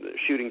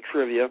shooting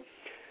trivia,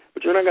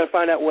 but you're not going to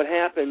find out what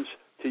happens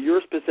to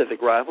your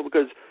specific rifle,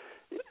 because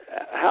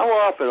how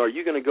often are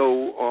you going to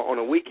go on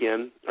a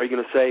weekend, are you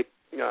going to say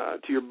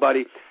to your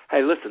buddy,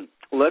 hey, listen,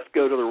 let's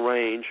go to the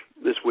range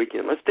this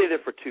weekend. Let's stay there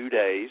for 2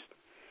 days,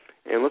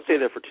 and let's stay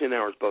there for 10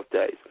 hours both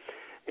days.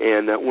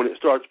 And when it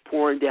starts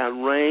pouring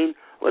down rain,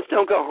 let's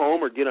don't go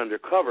home or get under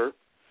cover.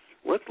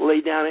 Let's lay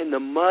down in the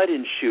mud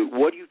and shoot.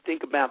 What do you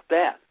think about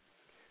that?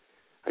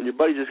 And your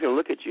buddy's just going to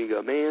look at you and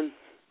go, man,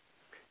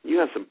 you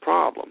have some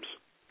problems.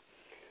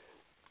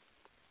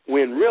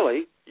 When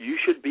really, you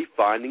should be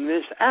finding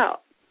this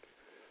out.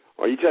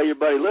 Or you tell your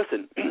buddy,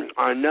 listen,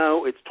 I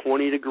know it's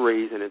 20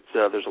 degrees and it's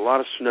there's a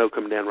lot of snow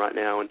coming down right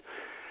now, and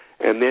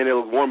then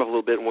it'll warm up a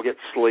little bit and we'll get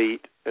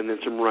sleet and then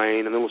some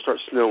rain and then we'll start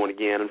snowing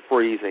again and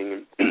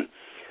freezing.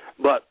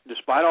 But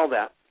despite all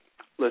that,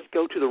 let's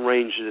go to the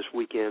range this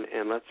weekend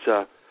and let's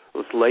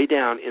lay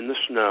down in the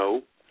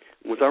snow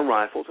with our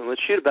rifles and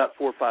let's shoot about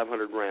 400 or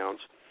 500 rounds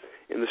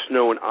in the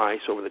snow and ice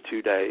over the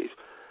 2 days.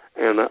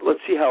 And let's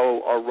see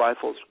how our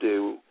rifles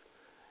do.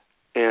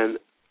 And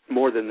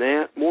more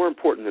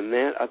important than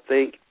that, I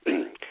think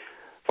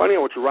finding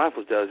out what your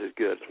rifles does is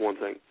good. It's one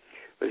thing.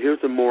 But here's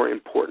the more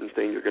important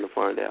thing you're going to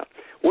find out.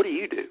 What do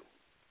you do?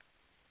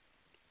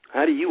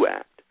 How do you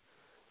act?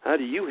 How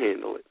do you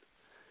handle it?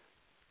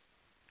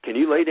 Can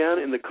you lay down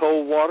in the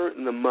cold water,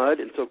 in the mud,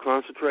 and still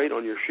concentrate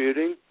on your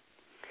shooting?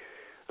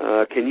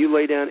 Can you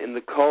lay down in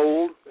the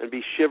cold and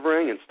be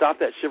shivering and stop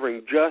that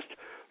shivering just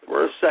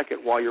for a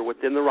second while you're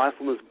within the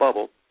rifleman's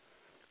bubble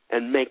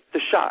and make the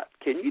shot?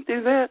 Can you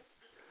do that?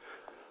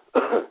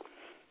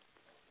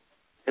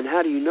 And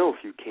how do you know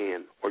if you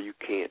can or you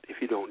can't if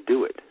you don't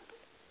do it?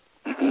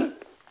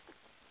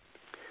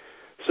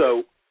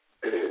 So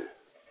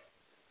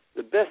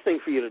the best thing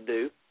for you to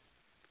do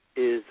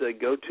is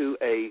go to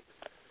a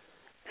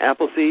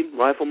Appleseed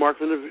rifle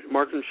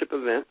marksmanship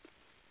event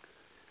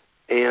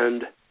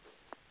and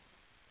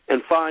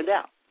find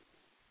out.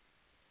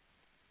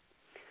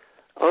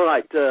 All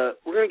right,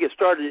 we're going to get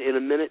started in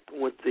a minute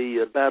with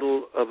the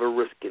Battle of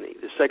Oriskany,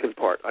 the second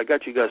part. I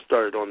got you guys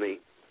started on the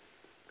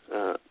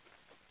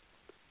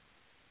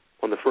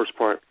first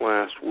part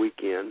last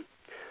weekend,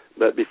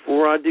 but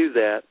before I do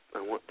that,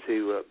 I want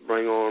to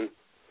bring on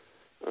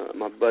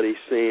my buddy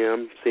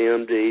Sam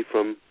D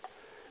from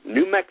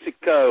New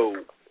Mexico,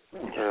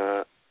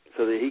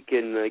 so that he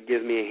can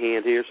give me a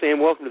hand here. Sam,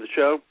 welcome to the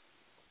show.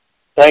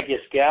 Thank you,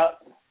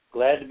 Scout.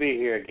 Glad to be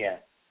here again.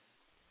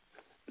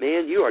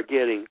 Man, you are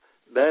getting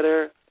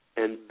better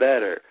and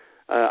better.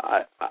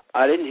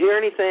 I didn't hear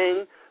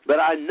anything, but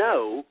I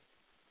know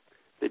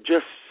that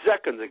just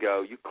seconds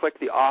ago you clicked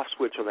the off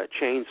switch on that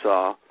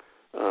chainsaw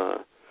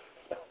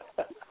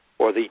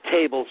or the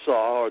table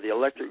saw or the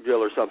electric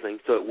drill or something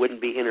so it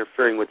wouldn't be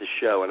interfering with the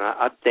show, and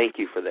I thank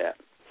you for that.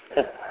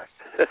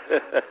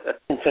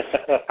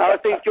 How are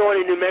things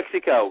going in New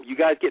Mexico? You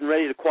guys getting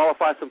ready to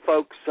qualify some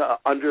folks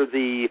under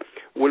the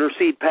winter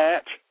seed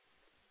patch?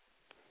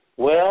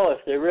 Well,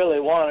 if they really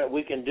want it,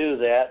 we can do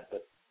that,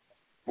 but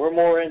we're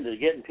more into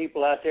getting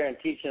people out there and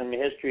teaching them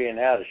history and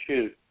how to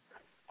shoot.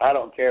 I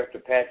don't care if the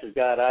patch has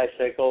got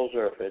icicles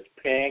or if it's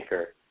pink,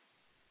 or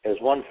as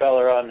one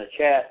feller on the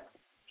chat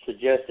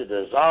suggested,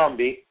 a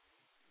zombie,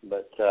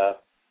 but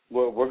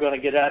we're going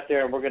to get out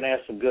there and we're going to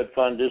have some good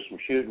fun, do some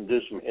shooting, do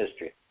some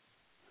history.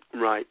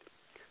 Right,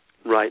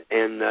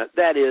 and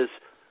that is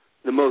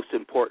the most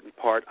important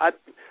part. I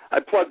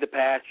plug the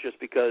patch just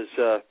because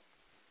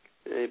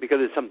because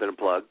it's something to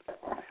plug.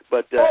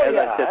 But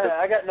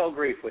I got no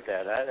grief with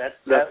that.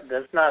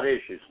 That's not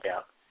issue,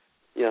 Scout.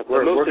 Yeah,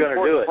 we're going to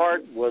do it.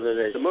 Part,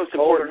 whether it's the most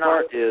cold important or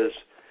not. part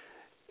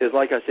is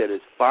like I said,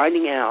 is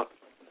finding out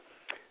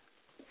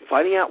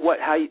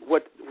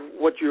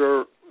what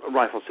your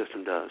rifle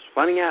system does.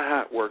 Finding out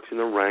how it works in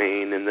the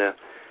rain and the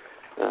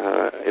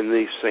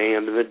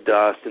sand and the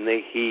dust and the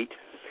heat,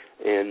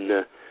 and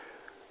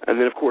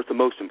then of course the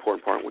most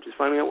important part, which is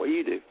finding out what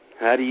you do.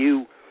 How do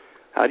you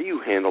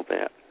handle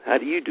that? How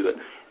do you do it?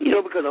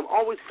 Because I'm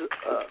always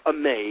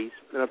amazed,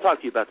 and I've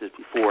talked to you about this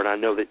before, and I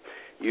know that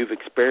you've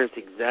experienced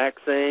the exact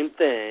same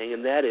thing,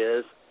 and that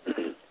is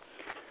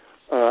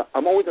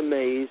I'm always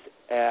amazed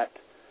at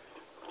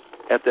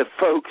the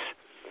folks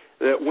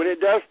that when it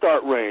does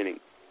start raining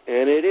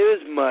and it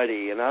is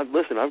muddy, and I've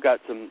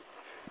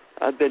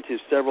been to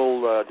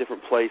several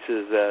different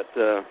places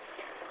that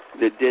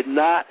did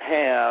not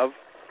have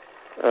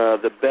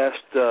the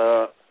best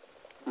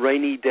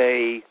rainy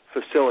day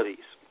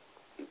facilities.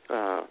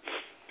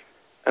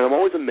 And I'm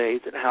always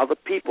amazed at how the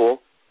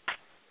people,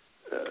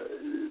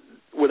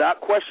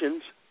 without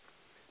questions,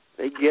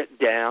 they get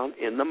down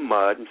in the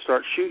mud and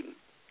start shooting.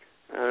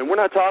 And we're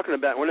not talking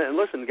about, and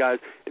listen, guys,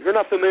 if you're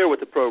not familiar with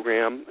the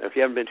program, if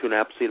you haven't been to an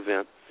Appleseed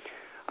event,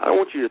 I don't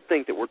want you to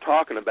think that we're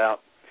talking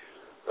about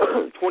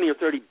 20 or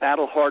 30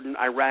 battle-hardened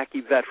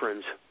Iraqi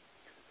veterans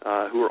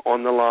who are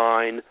on the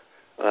line,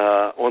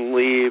 on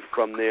leave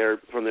from their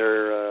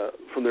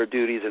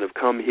duties, and have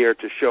come here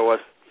to show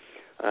us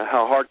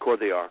how hardcore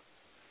they are.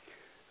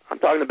 I'm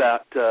talking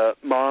about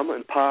mom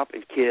and pop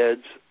and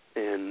kids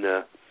and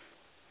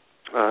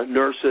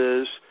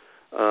nurses,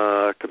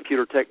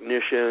 computer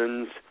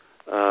technicians,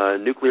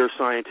 nuclear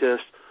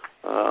scientists,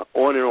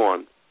 on and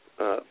on,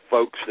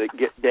 folks that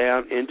get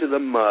down into the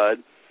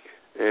mud.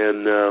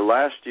 And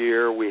last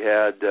year we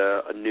had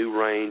a new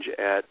range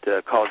at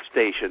College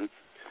Station.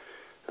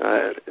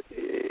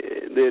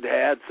 It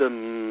had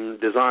some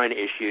design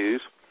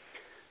issues,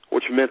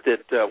 which meant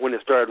that when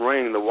it started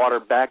raining, the water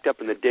backed up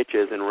in the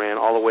ditches and ran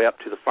all the way up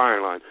to the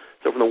firing line.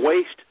 So from the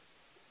waist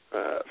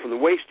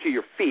to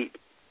your feet,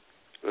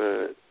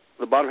 the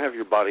bottom half of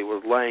your body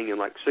was laying in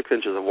like 6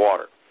 inches of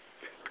water.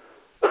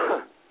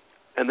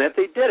 And that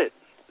they did it.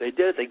 They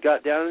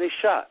got down and they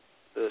shot.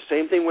 The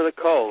same thing with a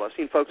coal. I've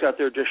seen folks out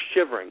there just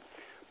shivering,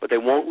 but they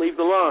won't leave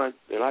the line.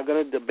 They're not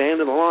going to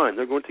abandon the line.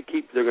 They're going to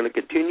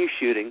continue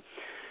shooting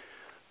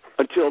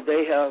until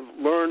they have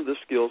learned the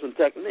skills and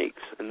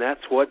techniques. And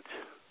that's what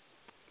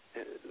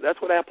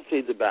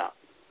Appleseed's about.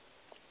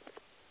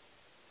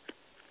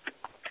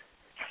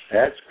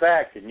 That's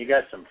fact. And you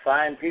got some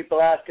fine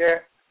people out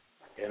there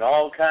in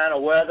all kind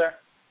of weather,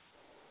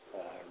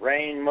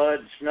 rain, mud,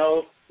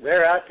 snow.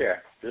 They're out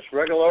there. Just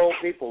regular old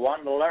people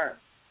wanting to learn.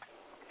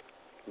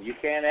 You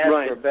can't ask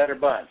for a better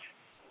bunch.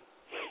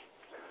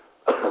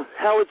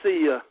 How's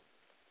the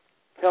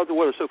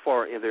weather so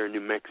far there in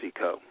New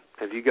Mexico?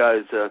 Have you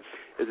guys?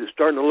 Is it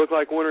starting to look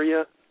like winter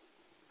yet?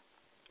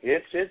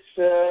 It's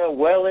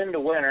well into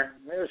winter.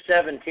 It was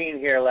 17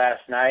 here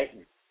last night,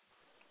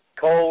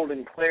 cold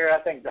and clear. I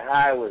think the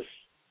high was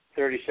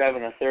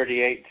 37 or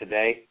 38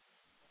 today.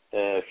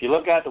 If you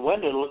look out the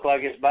window, it'll look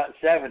like it's about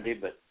 70,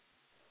 but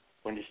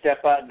when you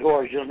step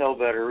outdoors, you'll know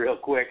better real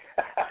quick.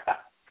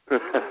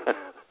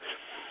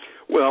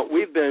 Well,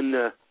 we've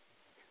been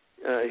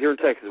here in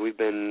Texas. We've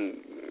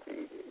been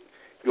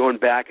going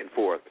back and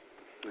forth.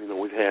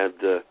 We've had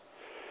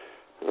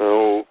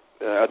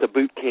at the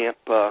boot camp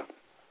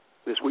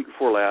this week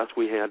before last.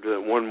 We had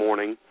one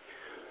morning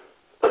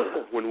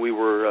when we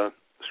were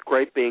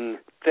scraping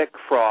thick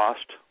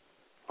frost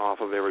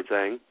off of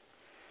everything,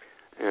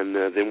 and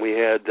then we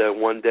had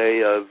one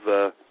day of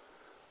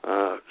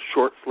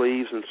short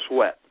sleeves and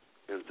sweat.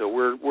 And so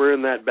we're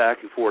in that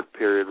back and forth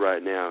period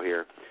right now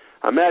here.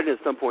 I imagine at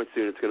some point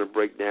soon it's going to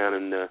break down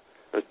and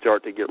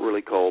start to get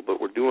really cold. But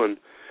we're in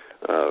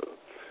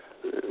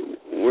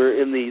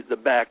the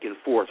back and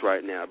forth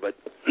right now. But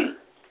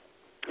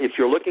if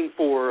you're looking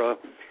for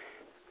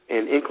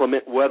an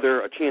inclement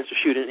weather, a chance to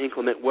shoot in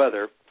inclement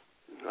weather,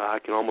 I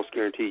can almost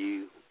guarantee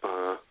you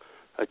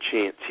a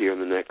chance here in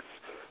the next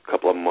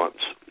couple of months.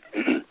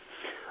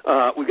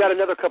 We've got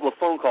another couple of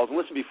phone calls. And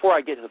listen, before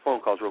I get to the phone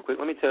calls real quick,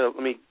 let me tell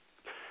the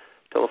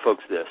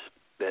folks this,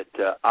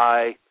 that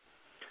I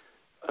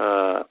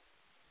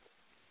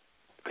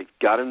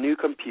got a new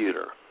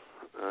computer,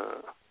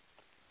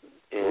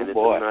 and it's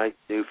a nice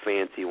new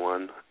fancy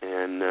one,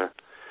 and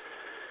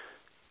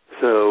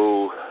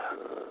so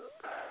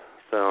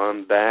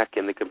I'm back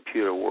in the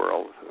computer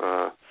world.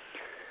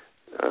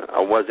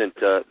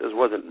 This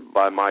wasn't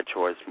by my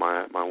choice.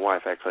 My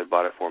wife actually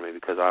bought it for me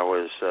because I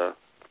was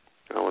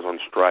on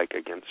strike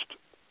against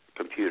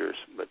computers,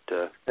 but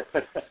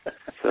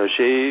so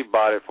she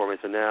bought it for me.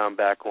 So now I'm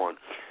back on.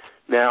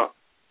 Now,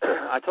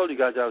 I told you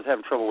guys I was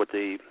having trouble with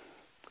the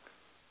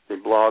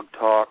Blog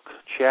Talk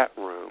chat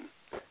room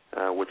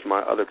with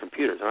my other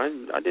computers.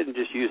 I didn't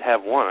just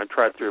have one. I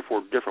tried 3 or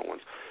 4 different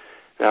ones.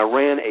 Now, I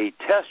ran a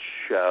test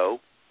show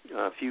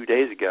a few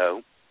days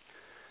ago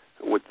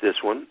with this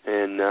one,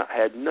 and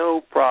had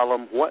no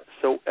problem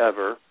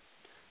whatsoever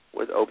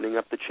with opening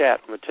up the chat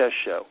on the test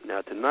show.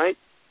 Now, tonight,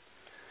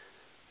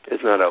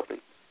 it's not open.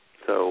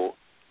 So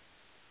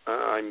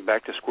I'm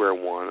back to square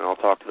one, and I'll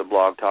talk to the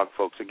Blog Talk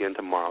folks again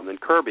tomorrow. And then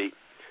Kirby,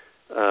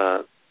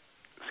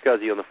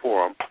 Scuzzy on the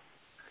forum,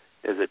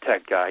 is a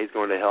tech guy. He's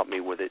going to help me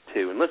with it,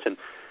 too. And listen,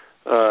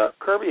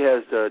 Kirby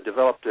has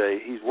developed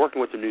he's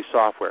working with some new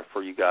software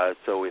for you guys.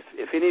 So if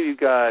any of you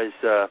guys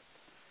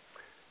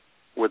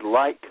would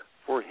like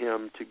for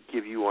him to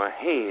give you a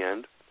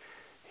hand,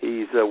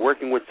 he's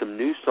working with some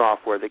new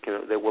software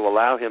that will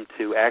allow him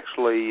to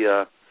actually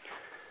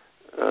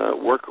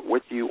work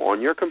with you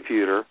on your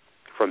computer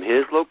from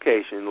his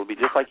location. It'll be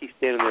just like he's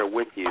standing there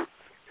with you.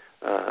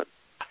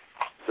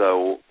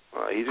 So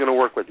he's going to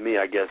work with me,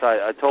 I guess.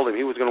 I told him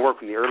he was going to work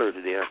with me earlier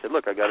today. I said,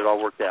 look, I got it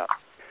all worked out.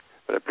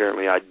 But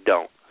apparently I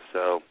don't.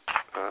 So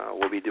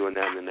we'll be doing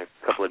that in the next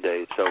couple of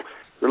days. So if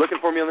you're looking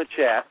for me on the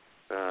chat,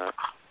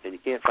 and you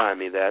can't find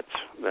me, that's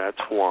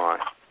why.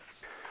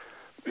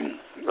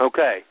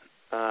 Okay.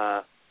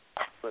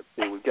 Let's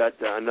see. We've got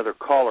another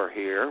caller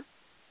here.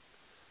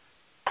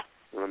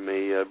 Let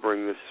me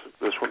bring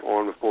this one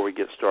on before we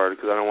get started,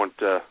 because I don't want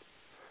the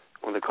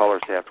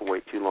callers to have to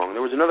wait too long.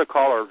 There was another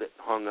caller that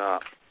hung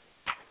up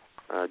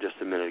just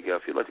a minute ago.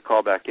 If you'd like to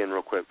call back in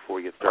real quick before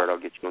we get started, I'll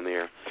get you on the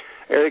air.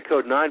 Area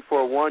code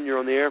 941, you're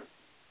on the air.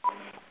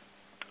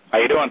 How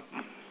you doing?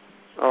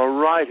 All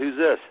right. Who's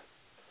this?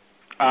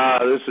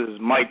 This is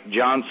Mike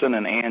Johnson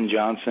and Ann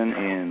Johnson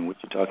in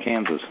Wichita,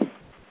 Kansas.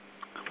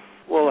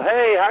 Well,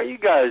 hey, how are you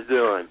guys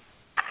doing?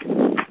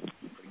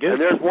 Good. And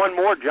there's one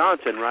more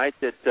Johnson, right,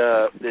 that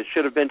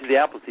should have been to the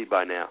Appleseed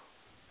by now.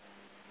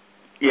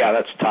 Yeah,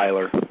 that's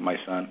Tyler, my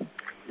son.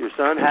 Your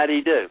son? How'd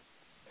he do?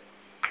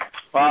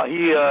 Well,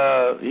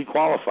 he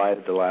qualified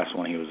at the last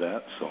one he was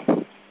at,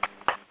 so.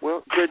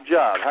 Well, good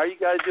job. How are you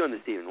guys doing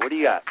this evening? What do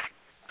you got?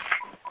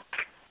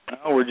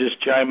 Well, we're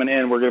just chiming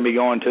in. We're going to be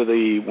going to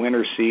the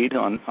Winter Seed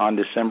on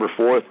December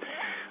 4th.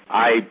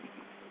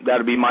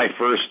 That'll be my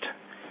first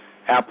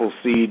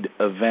Appleseed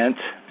event,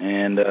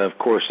 and, of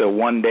course, a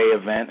one-day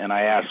event. And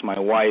I asked my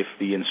wife,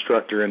 the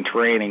instructor in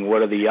training,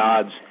 what are the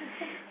odds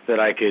that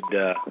I could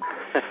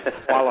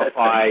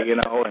qualify, and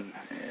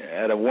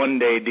at a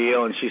one-day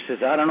deal. And she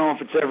says, I don't know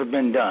if it's ever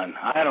been done.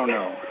 I don't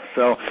know.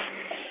 So,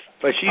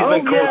 but she's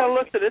been cool. Yeah,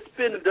 listen, it's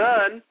been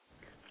done.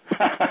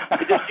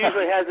 It just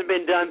usually hasn't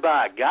been done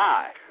by a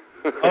guy.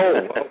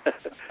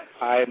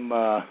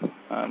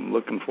 I'm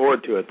looking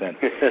forward to it then.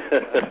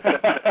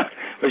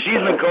 But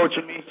she's been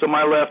coaching me, so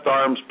my left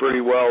arm's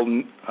pretty well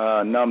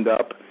numbed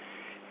up,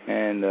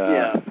 and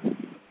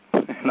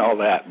and all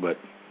that. But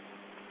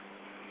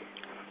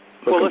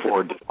looking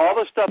forward to it. All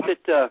the stuff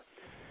that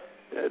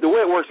the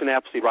way it works in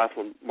Appleseed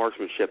Rifle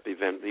Marksmanship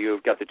event,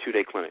 you've got the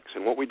 2-day clinics,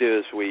 and what we do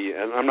is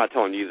and I'm not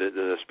telling you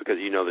this because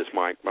you know this,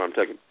 Mike, but I'm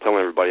telling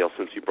everybody else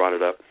since you brought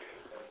it up,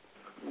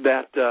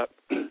 that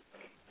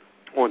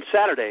on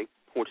Saturday,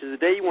 which is the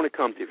day you want to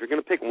come to, if you're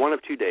going to pick one of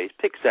 2 days,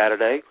 pick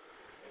Saturday,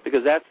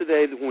 because that's the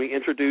day that when we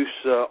introduce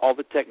all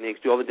the techniques,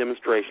 do all the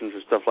demonstrations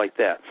and stuff like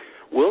that.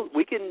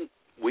 We can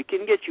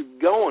get you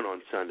going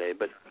on Sunday,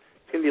 but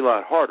it's going to be a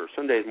lot harder.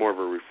 Sunday is more of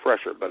a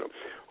refresher. But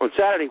on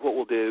Saturday, what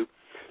we'll do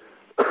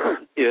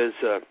is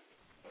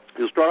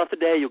you'll start off the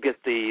day, you'll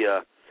get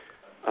the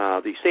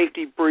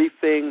safety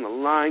briefing, the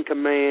line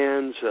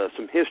commands,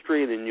 some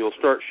history, and then you'll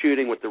start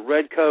shooting with the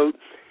red coat,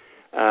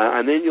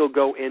 and then you'll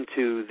go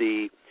into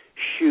the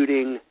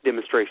shooting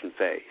demonstration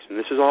phase. And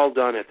this is all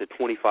done at the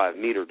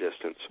 25-meter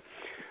distance.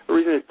 The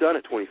reason it's done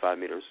at 25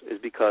 meters is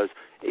because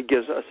it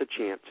gives us a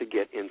chance to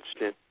get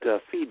instant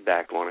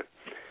feedback on it.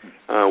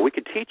 We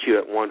could teach you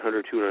at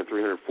 100, 200,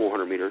 300,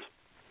 400 meters,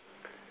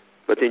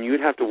 but then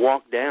you'd have to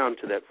walk down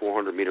to that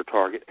 400-meter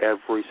target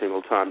every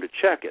single time to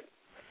check it.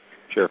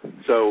 Sure.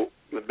 So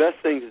the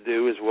best thing to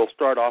do is we'll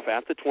start off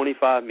at the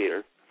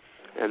 25-meter,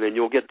 and then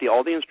you'll get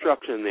all the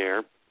instruction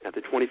there at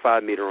the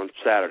 25-meter on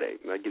Saturday.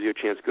 That gives you a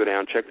chance to go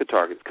down, check the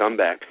targets, come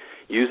back,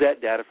 use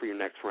that data for your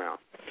next round.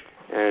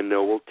 And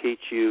we'll teach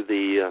you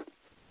the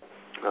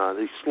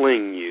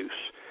sling use,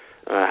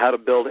 how to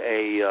build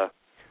a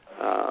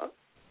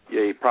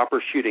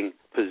proper shooting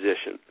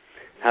position,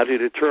 how to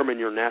determine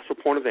your natural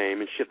point of aim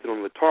and shift it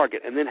on the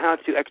target, and then how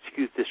to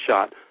execute this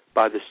shot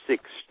by the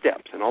 6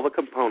 steps and all the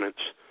components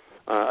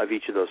of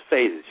each of those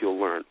phases you'll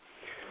learn.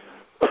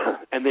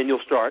 And then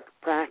you'll start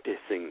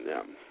practicing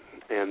them.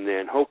 And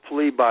then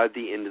hopefully by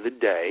the end of the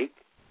day,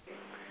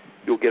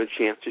 you'll get a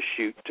chance to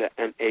shoot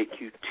an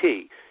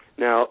AQT.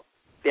 Now,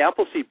 the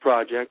Appleseed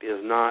Project is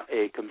not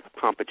a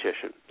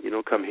competition. You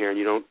don't come here and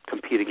you don't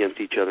compete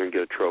against each other and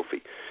get a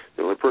trophy.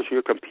 The only person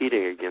you're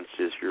competing against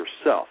is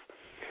yourself.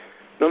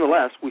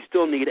 Nonetheless, we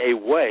still need a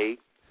way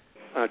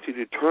to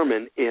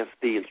determine if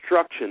the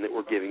instruction that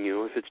we're giving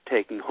you, if it's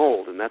taking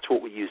hold, and that's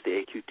what we use the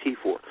AQT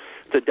for.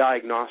 It's a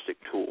diagnostic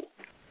tool.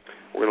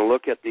 We're going to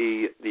look at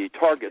the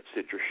targets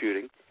that you're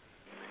shooting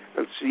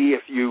and see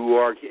if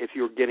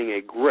you're getting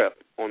a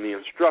grip on the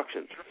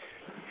instructions.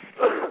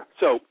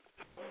 So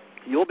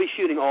you'll be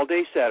shooting all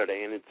day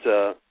Saturday, and it's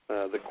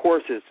the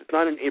course it's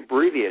not an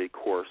abbreviated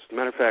course. As a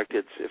matter of fact,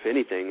 if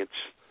anything,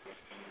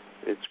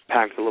 it's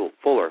packed a little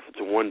fuller if it's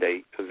a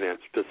one-day event,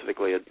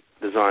 specifically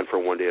designed for a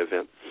one-day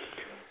event.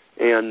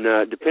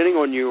 And depending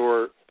on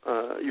your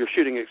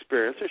shooting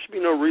experience, there should be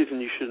no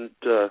reason you shouldn't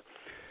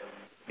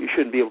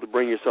be able to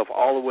bring yourself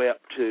all the way up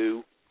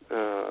to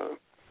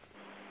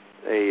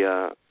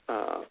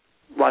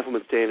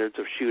rifleman standards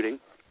of shooting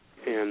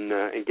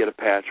and get a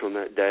patch on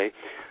that day.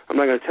 I'm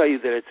not going to tell you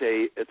that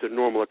it's a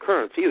normal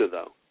occurrence either,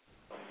 though.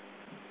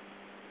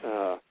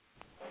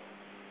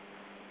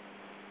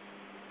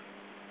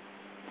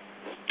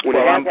 When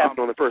it happens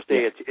on the first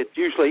day, it's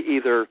usually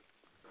either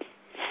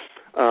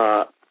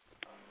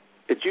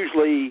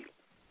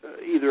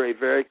a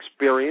very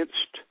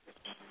experienced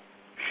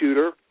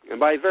shooter, and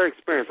by very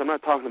experienced, I'm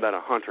not talking about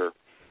a hunter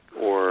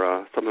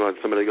or something like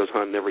somebody that goes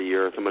hunting every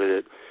year, or somebody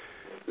that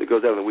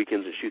goes out on the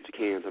weekends and shoots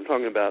cans. I'm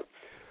talking about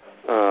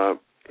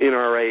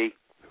NRA,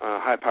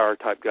 high-power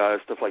type guys,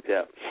 stuff like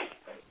that,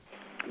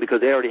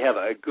 because they already have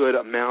a good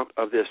amount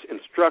of this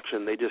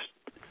instruction. They've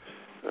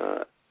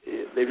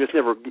just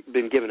never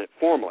been given it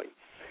formally.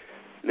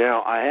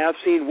 Now, I have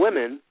seen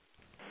women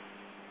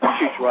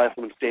shoot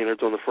rifleman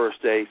standards on the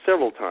first day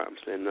several times,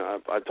 and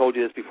I told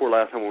you this before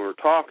last time we were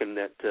talking,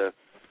 that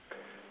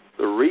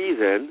the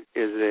reason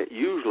is that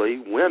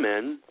usually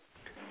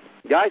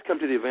guys come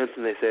to the events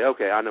and they say,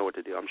 okay, I know what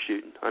to do. I'm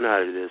shooting. I know how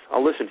to do this.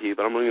 I'll listen to you,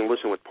 but I'm only going to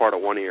listen with part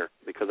of one ear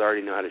because I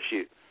already know how to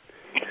shoot.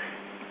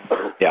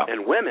 Yeah.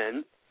 And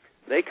women,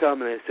 they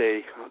come and they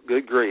say,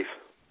 good grief,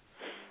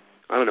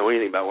 I don't know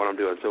anything about what I'm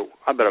doing, so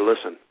I better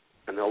listen.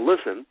 And they'll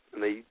listen,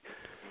 and they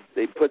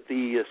put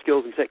the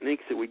skills and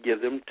techniques that we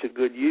give them to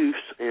good use,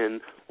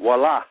 and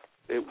voila,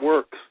 it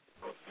works.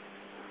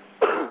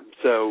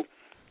 So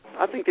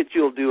I think that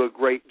you'll do a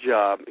great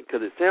job,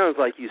 because it sounds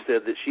like you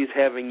said that she's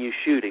having you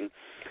shooting.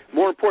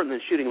 More important than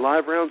shooting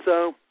live rounds,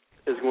 though,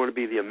 is going to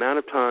be the amount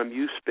of time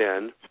you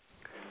spend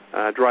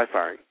dry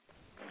firing.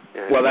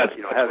 And, well, that's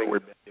what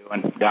we've been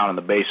doing down in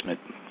the basement.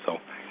 So,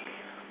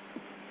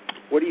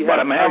 what do you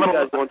have?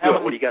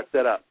 What do you got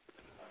set up?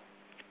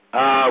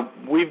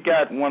 We've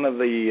got one of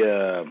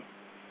the.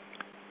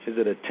 Is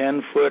it a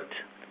 10-foot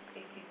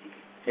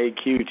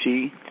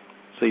AQT?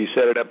 So you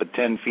set it up at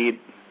 10 feet.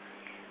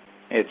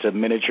 It's a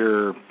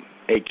miniature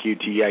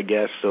AQT, I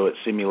guess, so it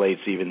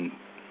simulates the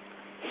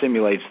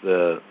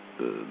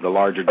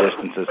larger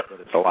distances,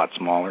 but it's a lot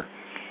smaller.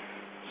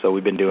 So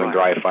we've been doing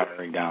dry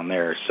firing down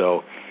there.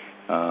 So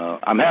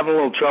I'm having a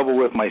little trouble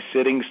with my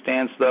sitting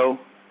stance, though,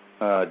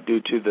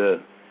 due to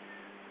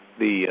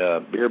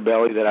the beer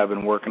belly that I've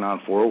been working on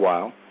for a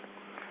while.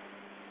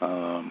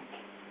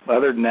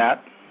 Other than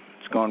that,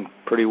 it's going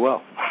pretty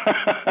well.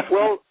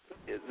 Well,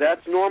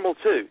 that's normal,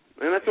 too.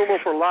 And that's normal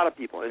for a lot of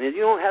people. And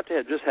you don't have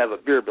to just have a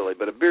beer belly,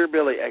 but a beer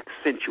belly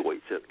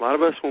accentuates it. A lot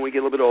of us, when we get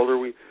a little bit older,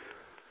 we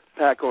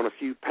pack on a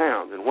few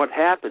pounds. And what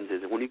happens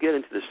is that when you get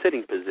into the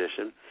sitting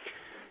position,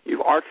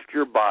 you've arched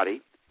your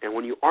body. And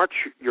when you arch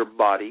your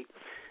body,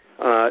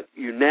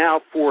 you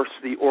now force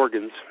the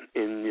organs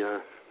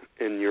in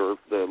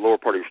the lower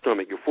part of your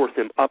stomach. You force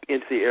them up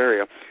into the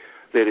area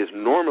that is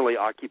normally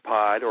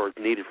occupied or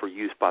needed for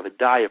use by the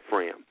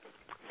diaphragm.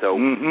 So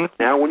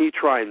now when you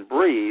try and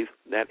breathe,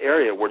 that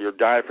area where your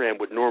diaphragm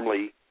would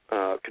normally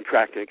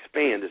contract and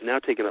expand is now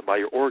taken up by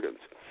your organs.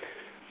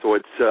 So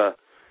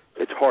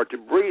it's hard to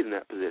breathe in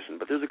that position.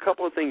 But there's a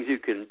couple of things you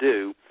can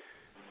do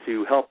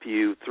to help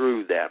you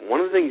through that.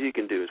 One of the things you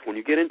can do is when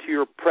you get into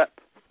your prep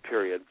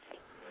period,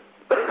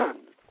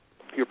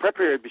 your prep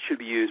period should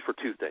be used for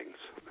two things.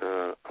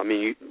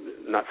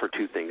 Not for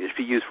two things. It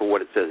should be used for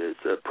what it says.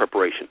 It's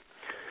preparation.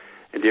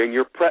 And during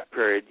your prep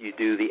period, you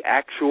do the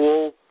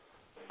actual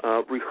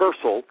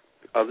rehearsal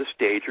of the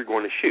stage you're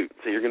going to shoot.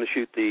 So you're going to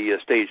shoot the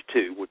stage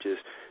 2, which is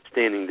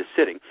standing to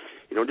sitting.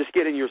 You don't just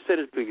get in your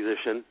sitting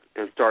position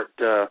and start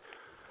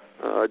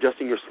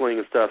adjusting your sling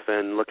and stuff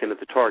and looking at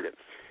the target.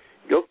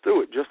 Go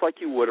through it just like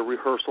you would a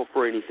rehearsal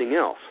for anything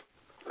else.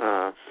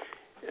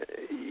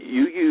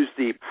 You use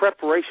the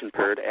preparation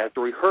period as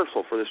the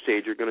rehearsal for the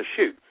stage you're going to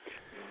shoot.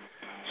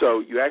 So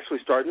you actually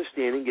start in the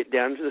standing, get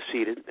down to the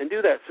seated, and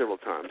do that several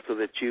times so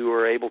that you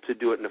are able to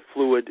do it in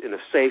a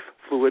safe,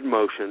 fluid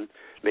motion,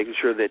 making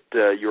sure that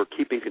you're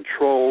keeping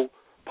control,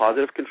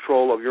 positive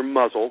control of your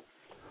muzzle.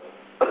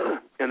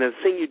 And the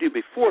thing you do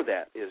before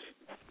that is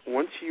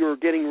once you're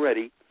getting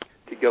ready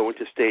to go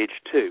into stage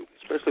 2,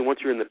 especially once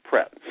you're in the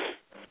prep,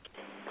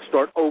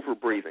 start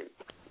over-breathing.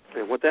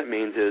 And what that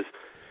means is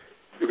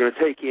you're going to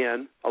take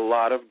in a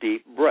lot of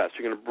deep breaths.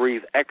 You're going to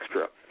breathe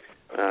extra.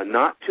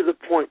 Not to the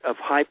point of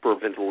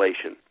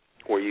hyperventilation,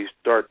 where you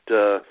start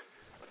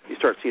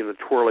seeing the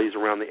twirlies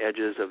around the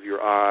edges of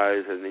your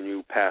eyes, and then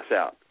you pass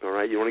out. All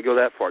right, you want to go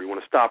that far. You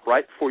want to stop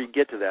right before you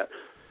get to that,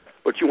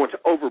 but you want to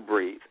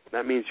overbreathe.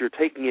 That means you're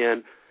taking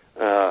in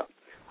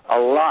a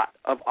lot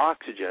of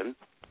oxygen,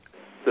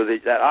 so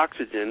that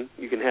oxygen,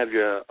 you can have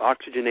your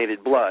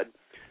oxygenated blood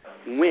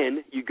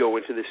when you go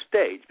into this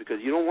stage,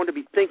 because you don't want to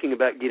be thinking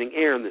about getting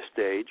air in this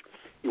stage.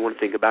 You want to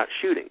think about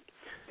shooting.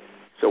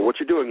 So what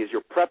you're doing is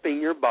you're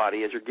prepping your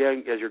body as you're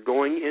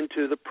going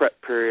into the prep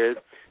period.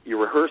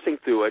 You're rehearsing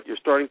through it. You're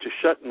starting to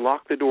shut and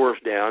lock the doors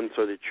down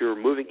so that you're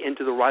moving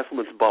into the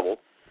rifleman's bubble,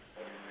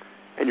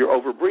 and you're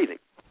over-breathing.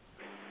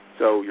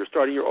 So you're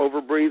starting your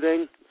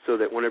over-breathing so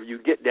that whenever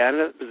you get down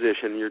in that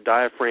position, your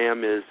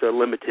diaphragm is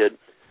limited.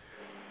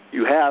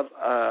 You have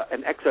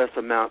an excess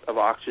amount of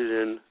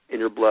oxygen in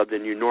your blood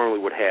than you normally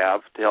would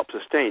have to help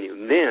sustain you.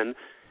 And then,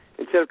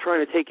 instead of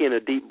trying to take in a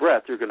deep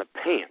breath, you're going to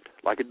pant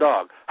like a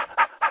dog.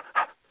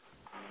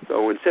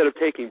 So instead of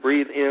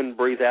breathe in,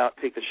 breathe out,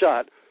 take the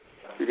shot,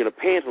 you're going to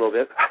pant a little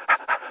bit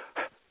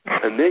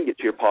and then get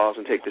to your pause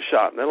and take the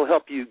shot. And that'll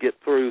help you get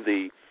through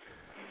the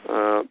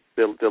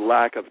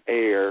lack of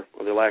air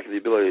or the lack of the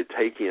ability to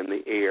take in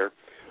the air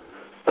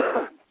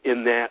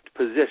in that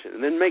position.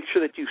 And then make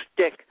sure that you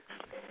stick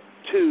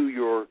to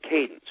your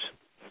cadence.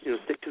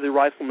 Stick to the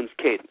rifleman's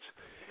cadence.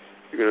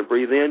 You're going to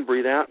breathe in,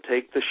 breathe out,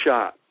 take the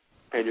shot,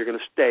 and you're going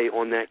to stay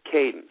on that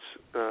cadence.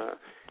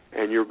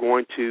 And you're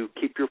going to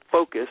keep your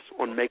focus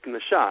on making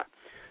the shot.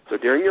 So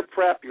during your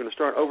prep, you're going to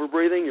start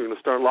over-breathing. You're going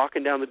to start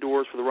locking down the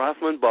doors for the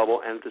rifleman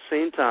bubble, and at the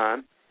same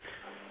time,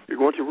 you're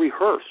going to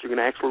rehearse. You're going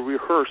to actually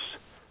rehearse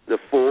the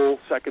full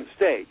second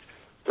stage.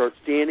 Start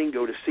standing,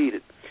 go to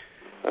seated.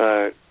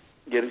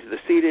 Get into the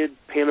seated,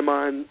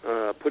 pantomime,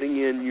 putting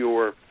in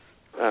your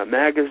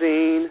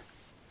magazine,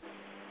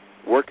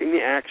 working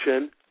the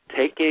action,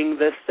 taking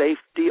the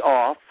safety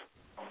off,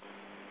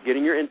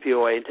 getting your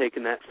NPOA, and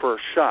taking that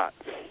first shot.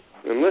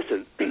 And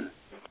listen,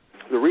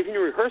 the reason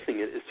you're rehearsing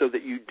it is so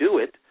that you do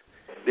it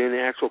in the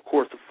actual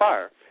course of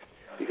fire.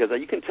 Because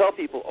you can tell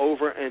people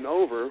over and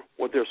over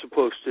what they're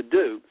supposed to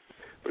do,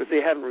 but if they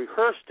haven't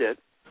rehearsed it,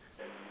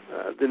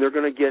 then they're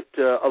going to get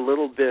a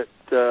little bit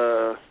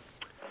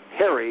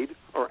harried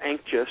or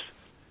anxious,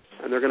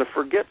 and they're going to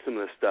forget some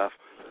of this stuff.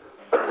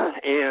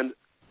 And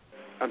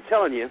I'm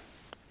telling you,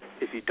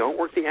 if you don't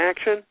work the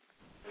action,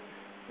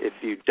 if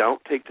you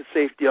don't take the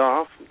safety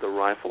off, the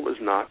rifle is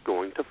not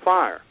going to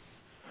fire.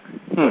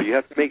 So you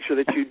have to make sure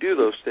that you do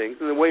those things,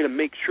 and the way to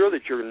make sure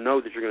that you know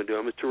that you're going to do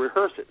them is to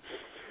rehearse it.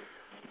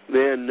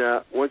 Then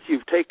once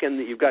you've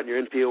gotten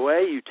your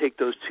NPOA, you take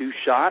those 2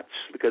 shots,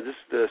 because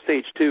the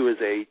stage 2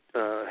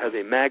 has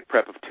a mag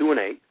prep of 2 and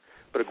 8,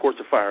 but a course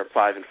of fire of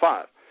 5 and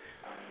 5.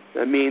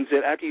 That means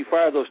that after you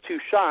fire those 2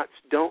 shots,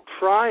 don't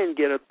try and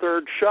get a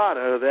third shot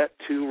out of that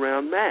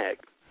 2-round mag.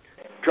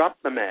 Drop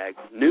the mag,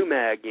 new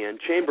mag in,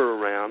 chamber a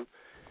round,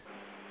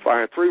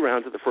 fire 3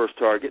 rounds at the first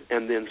target,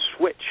 and then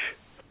switch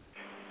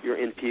your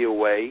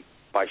NPOA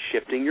by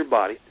shifting your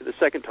body to the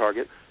second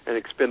target and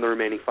expend the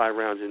remaining 5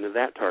 rounds into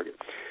that target.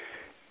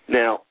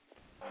 Now,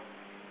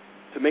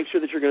 to make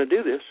sure that you're going to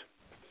do this,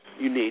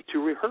 you need to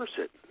rehearse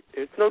it.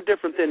 It's no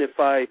different than if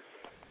I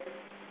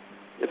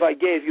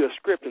gave you a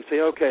script and say,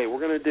 okay, we're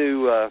going to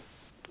do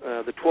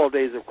the 12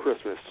 Days of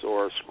Christmas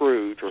or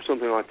Scrooge or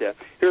something like that.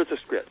 Here's the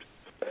script.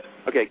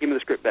 Okay, give me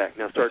the script back.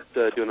 Now start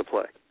doing the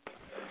play.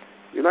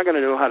 You're not going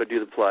to know how to do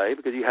the play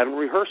because you haven't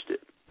rehearsed it.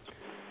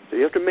 So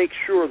you have to make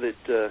sure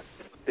that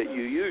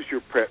you use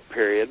your prep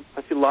period.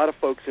 I see a lot of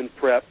folks in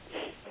prep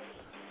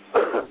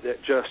that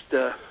just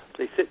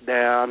they sit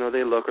down or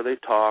they look or they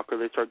talk or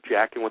they start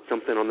jacking with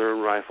something on their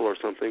rifle or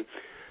something,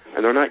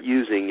 and they're not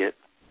using it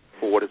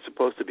for what it's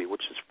supposed to be,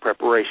 which is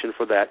preparation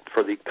for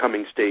the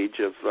coming stage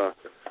of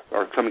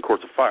or coming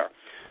course of fire.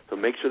 So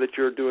make sure that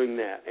you're doing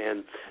that,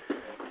 and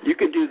you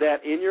can do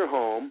that in your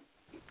home.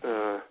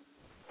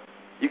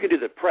 You can do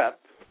the prep.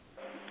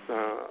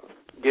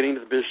 Getting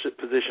to the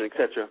position,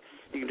 etc.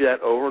 You can do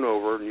that over and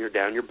over, and you're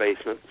down in your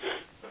basement,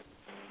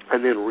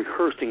 and then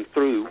rehearsing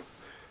through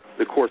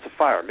the course of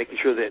fire, making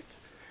sure that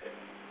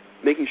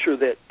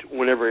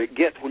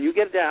when you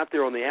get it out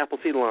there on the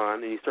Appleseed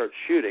line and you start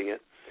shooting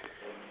it,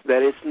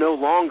 that it's no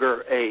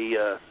longer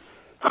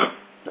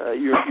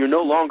you're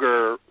no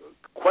longer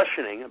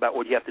questioning about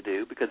what you have to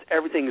do, because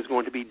everything is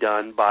going to be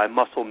done by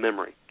muscle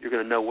memory. You're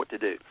going to know what to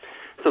do,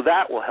 so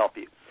that will help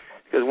you.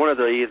 Because one of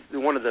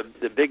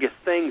the biggest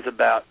things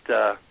about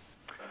the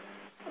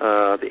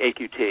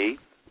AQT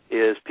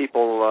is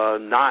people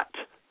not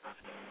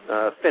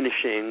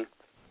finishing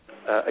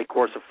a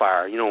course of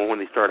fire. When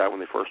they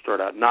first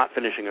start out, not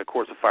finishing a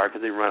course of fire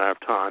because they run out of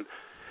time,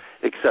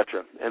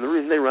 etc. And the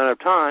reason they run out of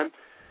time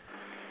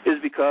is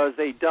because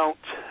they don't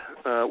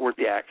work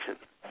the action,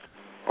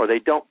 or they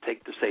don't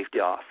take the safety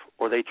off,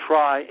 or they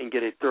try and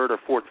get a third or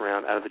fourth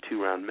round out of a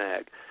 2-round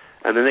mag,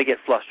 and then they get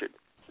flustered,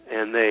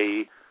 and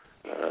they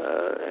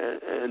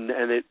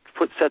and it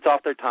sets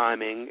off their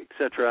timing,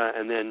 etc.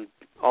 And then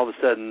all of a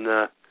sudden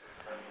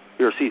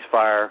you're a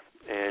ceasefire,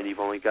 and you've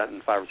only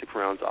gotten 5 or 6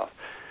 rounds off.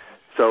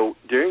 So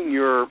during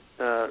your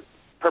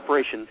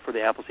preparation for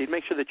the Appleseed,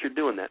 make sure that you're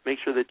doing that. Make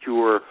sure that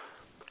you're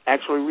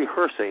actually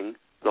rehearsing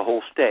the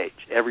whole stage,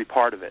 every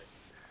part of it,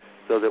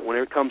 so that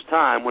whenever it comes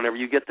time, whenever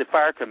you get the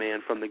fire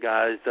command from the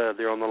guys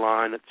there on the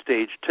line at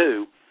stage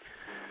 2,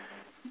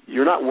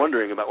 you're not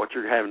wondering about what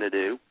you're having to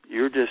do.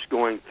 You're just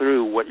going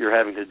through what you're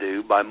having to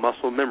do by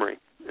muscle memory,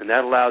 and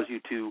that allows you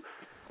to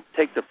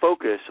take the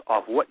focus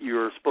off what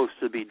you're supposed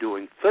to be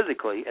doing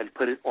physically and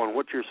put it on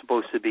what you're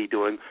supposed to be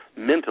doing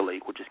mentally,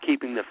 which is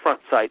keeping the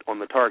front sight on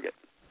the target.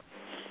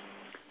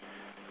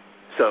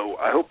 So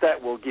I hope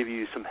that will give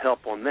you some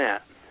help on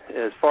that.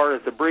 As far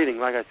as the breathing,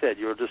 like I said,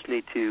 you'll just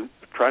need to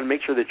try to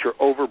make sure that you're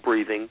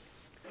over-breathing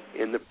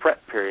in the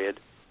prep period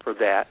for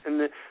that. And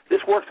this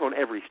works on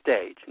every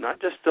stage,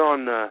 not just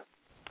on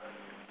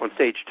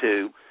stage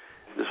 2.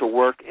 This will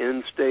work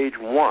in stage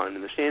 1,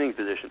 in the standing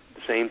position.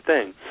 The same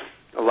thing.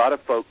 A lot of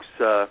folks,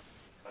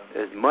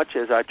 as much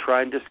as I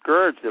try and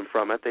discourage them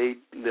from it,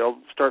 they'll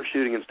start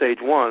shooting in stage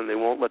 1 and they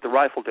won't let the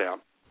rifle down.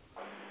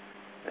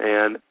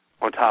 And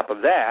on top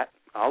of that,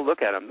 I'll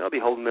look at them. They'll be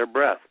holding their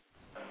breath.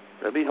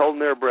 They'll be holding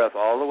their breath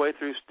all the way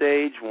through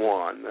stage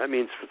 1. That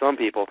means for some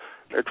people,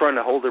 they're trying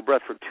to hold their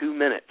breath for 2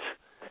 minutes.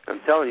 I'm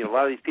telling you, a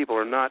lot of these people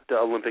are not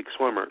Olympic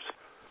swimmers.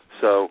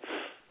 So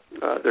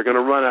they're going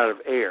to run out of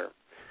air.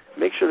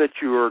 Make sure that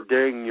you are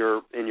in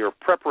your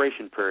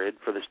preparation period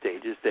for the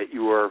stages that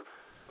you're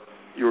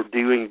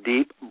doing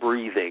deep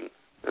breathing,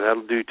 and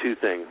that'll do 2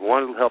 things.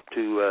 One, it'll help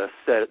to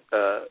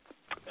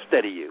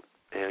steady you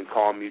and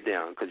calm you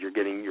down because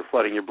you're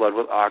flooding your blood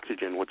with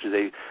oxygen, which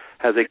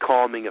has a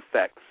calming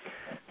effect.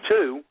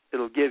 2,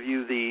 it'll give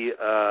you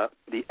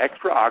the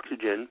extra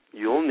oxygen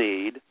you'll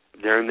need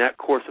during that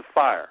course of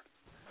fire.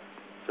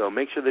 So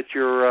make sure that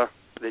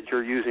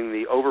you're using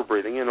the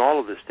overbreathing in all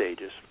of the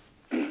stages.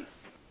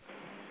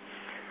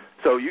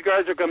 So you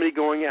guys are going to be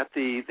going at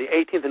the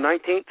 18th and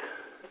 19th?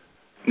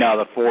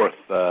 No, the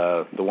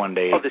 4th, the one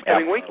day. Oh, this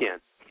coming weekend.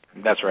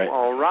 That's right.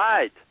 All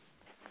right.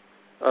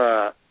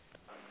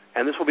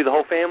 And this will be the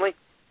whole family?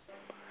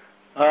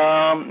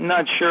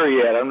 Not sure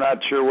yet. I'm not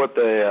sure what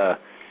the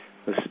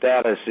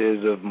status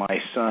is of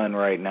my son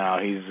right now.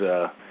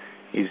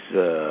 He's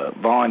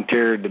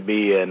volunteered to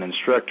be an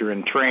instructor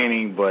in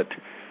training, but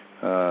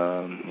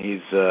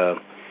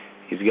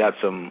he's got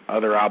some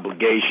other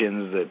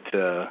obligations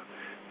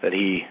that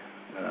he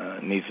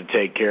needs to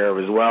take care of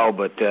as well.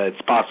 But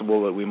it's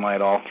possible that we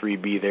might all 3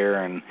 be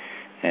there, and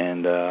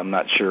I'm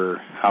not sure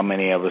how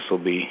many of us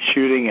will be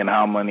shooting and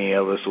how many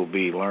of us will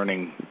be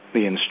learning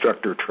the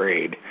instructor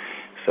trade.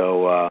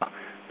 So,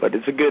 but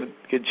it's a good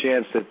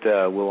chance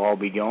that we'll all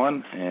be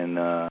going,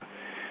 and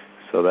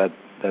so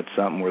that's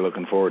something we're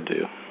looking forward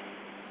to.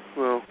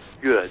 Well,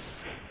 good.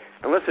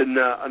 And listen,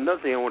 another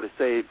thing I want to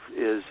say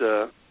is,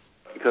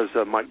 because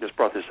Mike just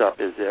brought this up,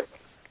 is that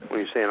when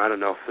you're saying, I don't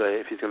know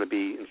if he's going to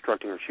be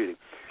instructing or shooting,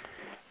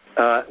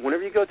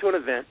 whenever you go to an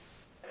event,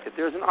 if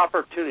there's an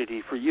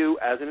opportunity for you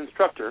as an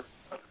instructor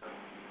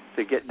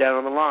to get down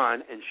on the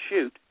line and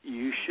shoot,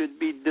 you should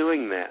be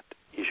doing that.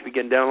 You should be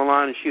getting down on the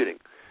line and shooting,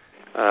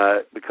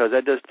 because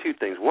that does 2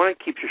 things. One, it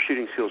keeps your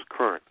shooting skills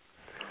current,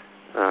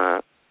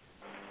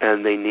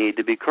 and they need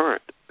to be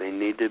current. They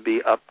need to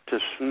be up to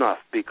snuff,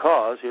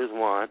 because here's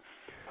why.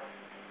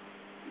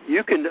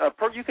 You can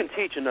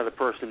teach another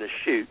person to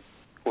shoot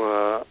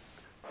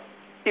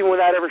even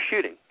without ever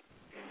shooting.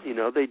 You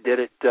know, they did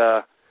it.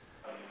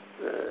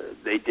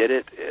 They did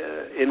it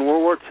in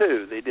World War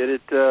II. They did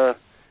it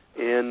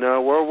in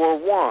World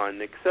War I,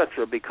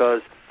 etc.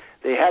 Because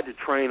they had to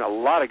train a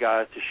lot of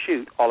guys to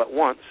shoot all at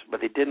once,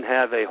 but they didn't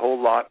have a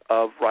whole lot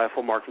of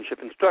rifle marksmanship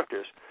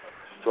instructors.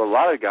 So a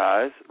lot of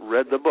guys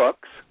read the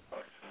books,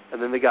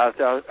 and then the guys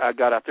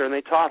got out there and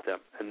they taught them.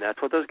 And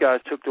that's what those guys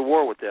took to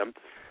war with them,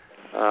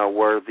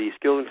 were the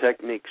skills and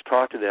techniques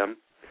taught to them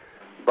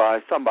by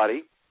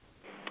somebody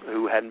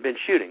who hadn't been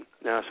shooting.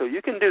 Now, so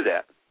you can do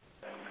that.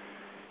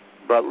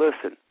 But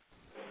listen,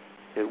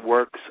 it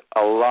works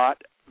a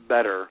lot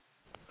better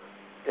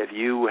if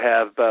you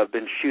have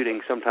been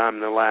shooting sometime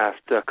in the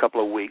last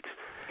couple of weeks,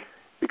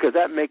 because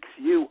that makes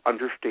you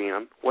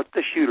understand what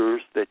the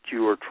shooters that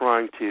you are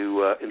trying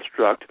to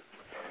instruct,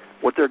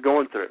 what they're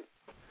going through,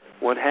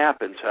 what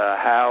happens,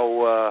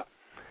 how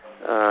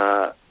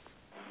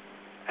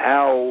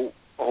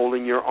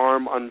holding your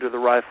arm under the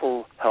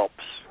rifle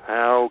helps,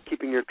 how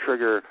keeping your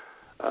trigger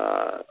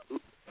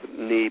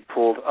knee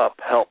pulled up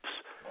helps,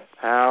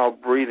 how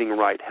breathing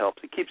right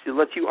helps. It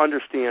lets you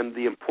understand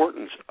the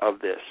importance of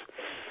this.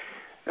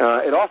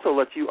 It also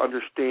lets you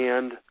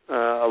understand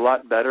a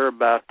lot better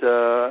about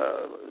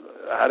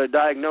how to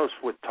diagnose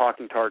with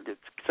talking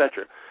targets,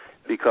 etc.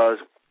 Because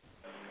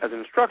as an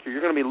instructor,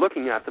 you're going to be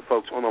looking at the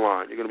folks on the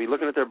line. You're going to be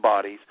looking at their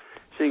bodies,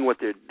 seeing what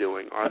they're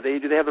doing.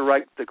 Do they have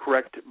the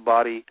correct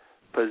body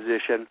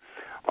position?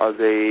 Are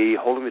they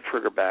holding the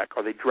trigger back?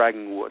 Are they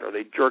dragging wood? Are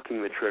they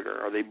jerking the trigger?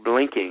 Are they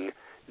blinking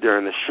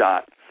during the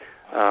shot?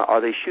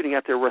 Are they shooting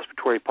at their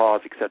respiratory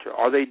pause, etc.?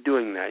 Are they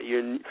doing that?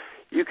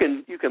 You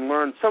can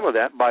learn some of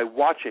that by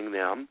watching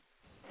them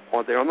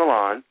while they're on the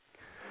line,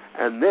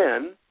 and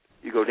then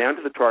you go down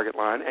to the target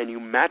line and you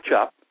match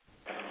up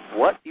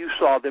what you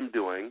saw them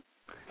doing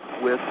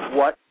with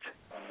what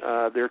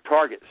their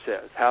target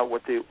says,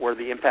 where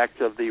the impact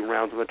of the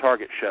rounds on the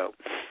target show.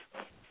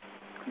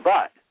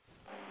 But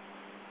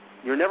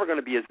you're never going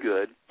to be as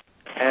good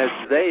as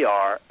they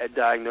are at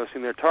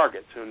diagnosing their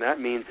targets, and that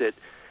means that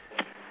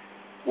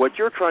what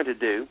you're trying to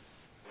do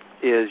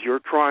is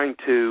you're trying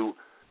to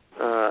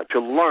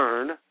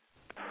learn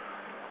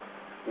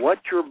what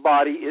your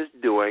body is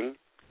doing,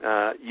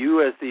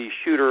 you as the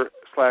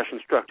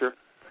shooter/instructor,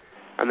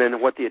 and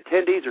then what the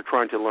attendees are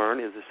trying to learn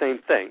is the same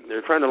thing.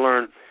 They're trying to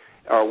learn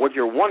what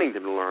you're wanting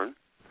them to learn.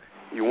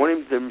 You're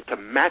wanting them to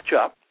match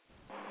up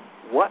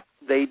what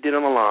they did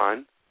on the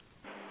line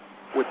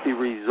with the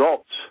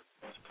results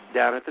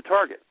down at the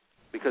target,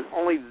 because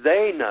only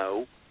they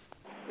know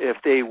if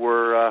they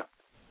were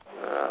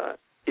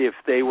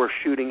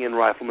shooting in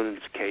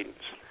rifleman's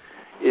cadence,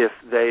 if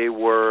they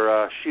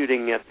were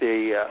shooting at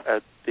the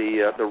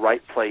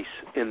right place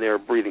in their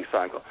breathing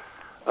cycle,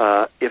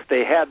 if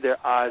they had their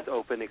eyes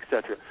open,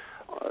 etc.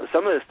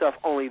 Some of this stuff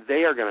only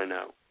they are going to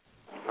know.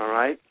 All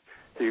right,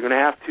 so you're going to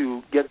have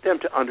to get them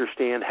to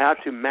understand how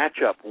to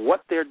match up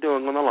what they're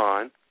doing on the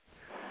line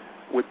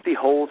with the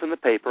holes in the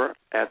paper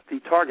at the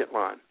target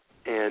line,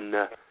 and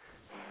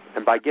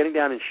by getting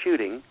down and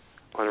shooting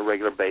on a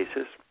regular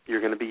basis, you're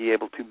going to be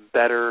able to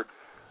better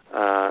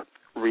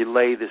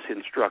relay this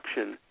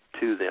instruction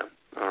to them.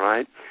 All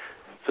right?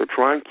 So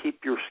try and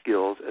keep your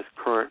skills as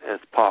current as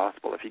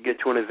possible. If you get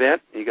to an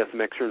event, you got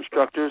some extra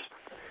instructors,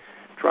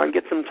 try and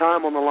get some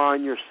time on the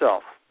line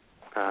yourself.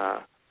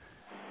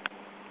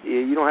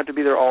 You don't have to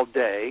be there all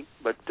day,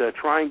 but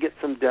try and get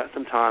some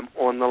time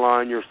on the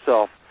line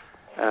yourself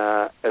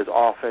as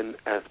often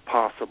as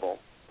possible,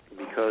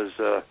 because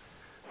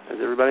as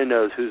everybody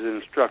knows who's an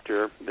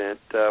instructor, that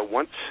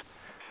once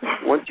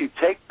you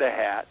take the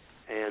hat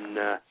and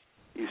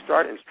you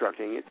start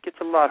instructing, it gets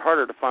a lot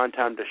harder to find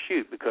time to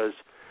shoot, because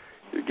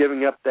you're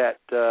giving up that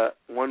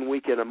 1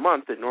 weekend a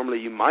month that normally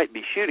you might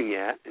be shooting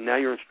at, and now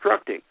you're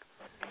instructing.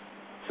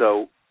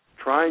 So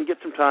try and get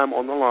some time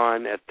on the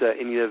line at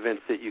any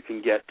events that you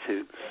can get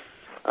to.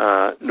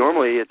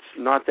 Normally it's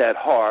not that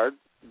hard,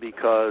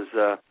 because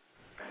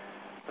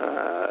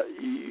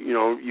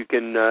you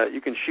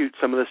can shoot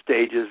some of the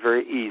stages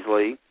very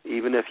easily,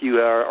 even if you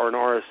are an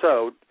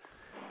RSO,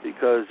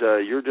 because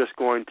you're just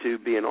going to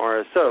be an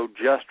RSO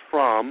just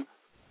from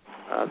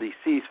the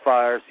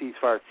ceasefire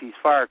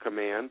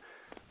command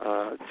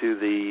to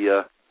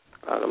the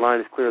line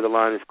is clear, the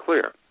line is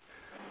clear.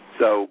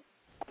 So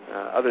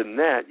other than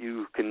that,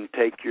 you can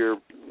take your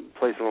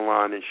place on the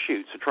line and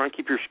shoot. So try and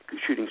keep your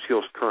shooting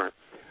skills current.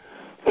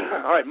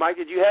 All right, Mike,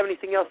 did you have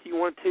anything else you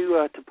want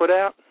to put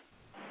out?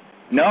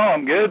 No,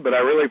 I'm good, but I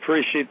really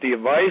appreciate the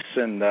advice,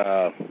 and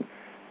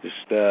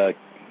just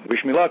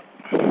wish me luck.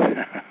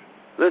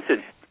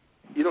 Listen,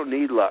 you don't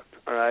need luck,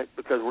 all right,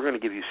 because we're going to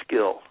give you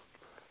skill,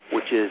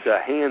 which is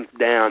hands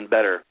down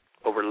better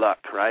over luck,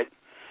 right?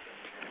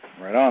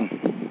 Right on.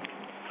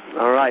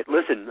 All right,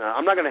 listen,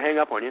 I'm not going to hang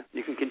up on you.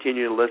 You can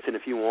continue to listen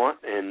if you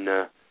want,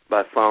 and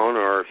by phone,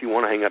 or if you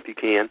want to hang up, you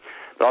can.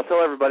 But I'll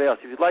tell everybody else,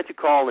 if you'd like to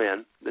call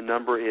in, the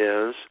number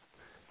is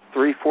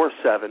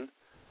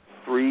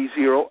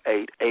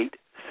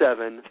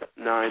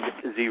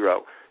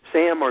 347-308-8790.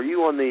 Sam, are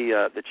you on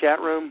the chat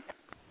room?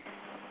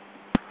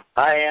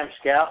 I am,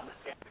 Scout.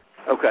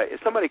 Okay,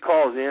 if somebody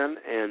calls in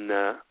and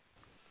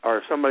or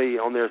if somebody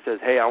on there says,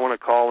 hey, I want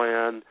to call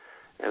in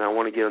and I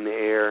want to get on the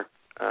air,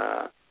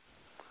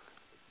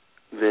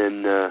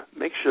 then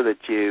make sure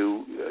that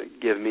you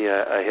give me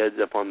a heads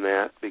up on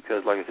that,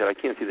 because, like I said, I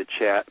can't see the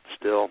chat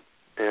still.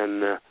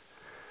 And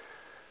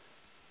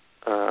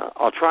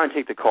I'll try and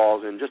take the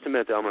calls in just a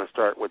minute, though. I'm going to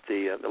start with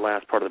the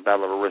last part of the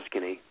Battle of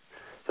Oriskany.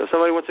 So if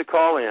somebody wants to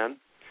call in,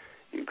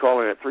 you can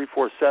call in at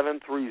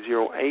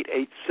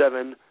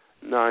 347-308-8790.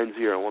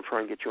 We'll try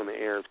and get you on the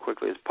air as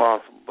quickly as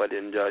possible. But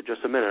in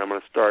just a minute, I'm going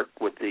to start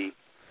with the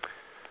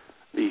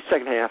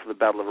second half of the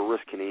Battle of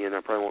Oriskany, and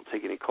I probably won't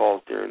take any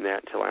calls during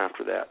that until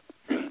after that.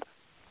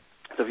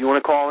 So if you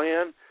want to call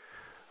in,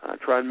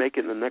 try and make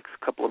it in the next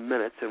couple of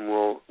minutes, and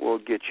we'll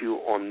get you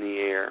on the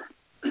air.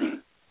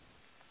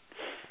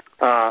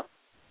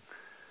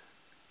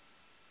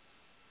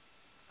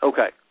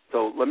 Okay,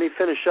 so let me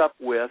finish up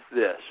with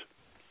this.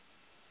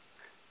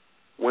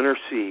 Winter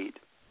Seed.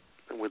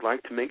 And we'd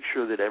like to make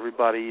sure that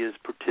everybody is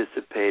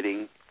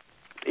participating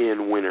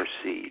in Winter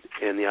Seed.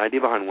 And the idea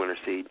behind Winter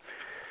Seed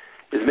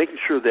is making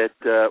sure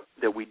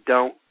that we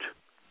don't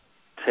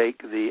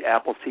take the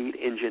Appleseed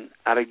engine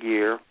out of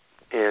gear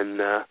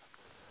and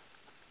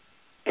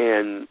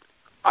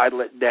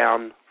idle it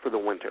down for the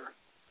winter.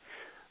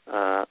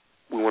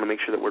 We want to make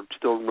sure that we're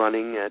still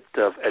running at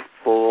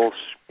full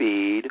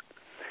speed,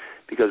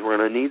 because we're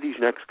going to need these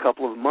next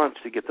couple of months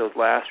to get those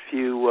last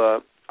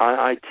few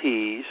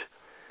IITs,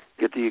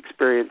 get the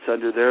experience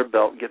under their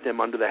belt, get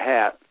them under the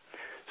hat,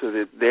 so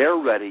that they're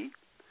ready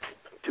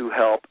to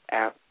help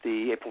at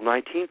the April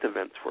 19th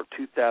events for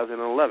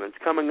 2011. It's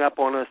coming up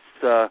on us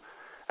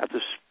at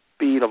the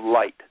speed of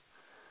light.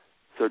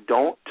 So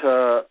don't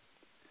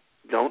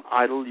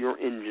idle your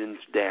engines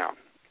down.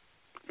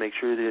 Make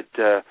sure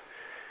that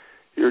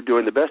you're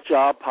doing the best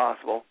job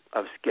possible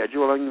of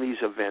scheduling these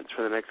events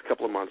for the next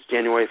couple of months,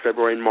 January,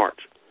 February, and March,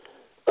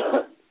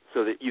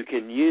 so that you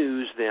can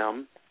use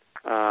them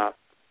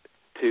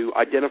to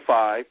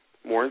identify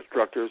more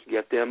instructors,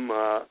 get them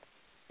up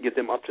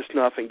to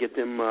snuff, and get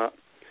them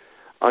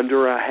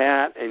under a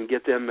hat, and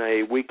get them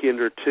a weekend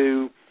or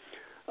two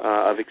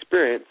of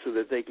experience so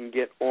that they can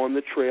get on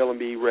the trail and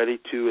be ready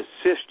to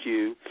assist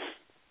you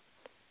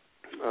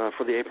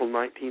for the April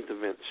 19th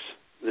events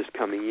this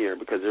coming year,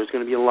 because there's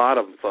going to be a lot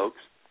of them, folks.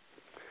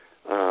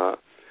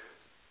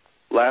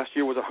 Last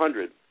year was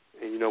 100,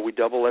 and, we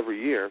double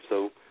every year.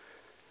 So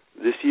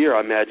this year,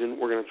 I imagine,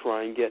 we're going to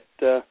try and get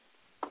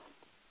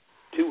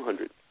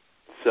 200.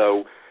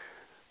 So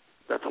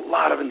that's a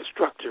lot of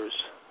instructors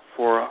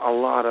for a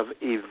lot of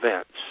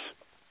events.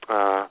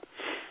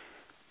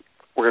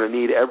 We're going to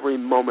need every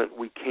moment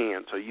we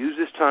can. So use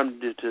this time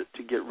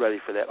to get ready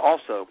for that.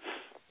 Also,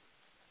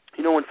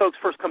 when folks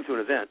first come to an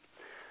event,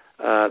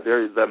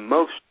 they're the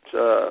most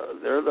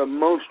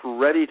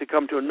ready to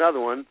come to another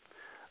one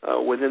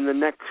within the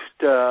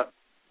next 30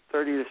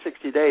 to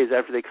 60 days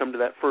after they come to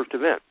that first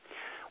event.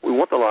 We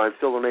want the line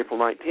filled on April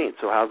 19th.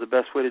 So how's the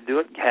best way to do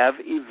it? Have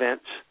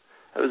events,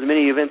 have as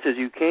many events as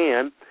you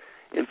can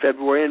in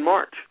February and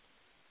March.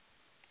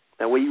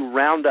 That way you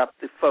round up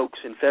the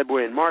folks in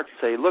February and March and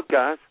say, look,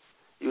 guys,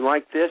 you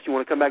like this? You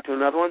want to come back to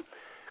another one?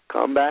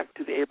 Come back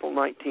to the April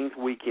 19th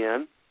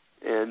weekend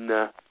and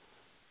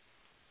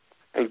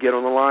get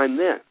on the line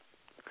then.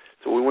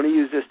 So we want to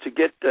use this to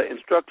get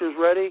instructors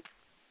ready,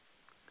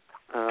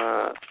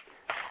 to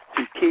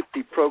keep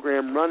the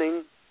program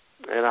running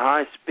at a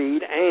high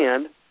speed,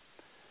 and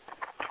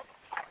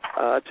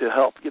to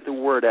help get the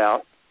word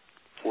out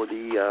for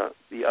the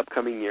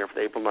upcoming year for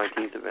the April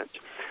 19th event.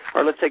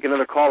 All right, let's take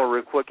another caller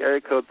real quick.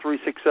 Area code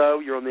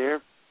 360, you're on the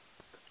air.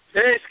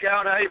 Hey,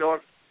 Scout, how you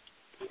doing?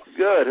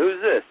 Good.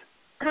 Who's this?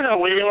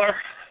 Wheeler.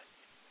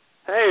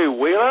 Hey,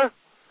 Wheeler.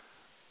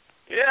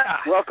 Yeah.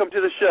 Welcome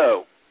to the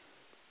show.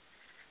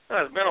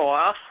 It's been a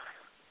while.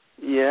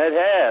 Yeah, it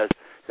has.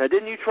 Now,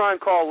 didn't you try and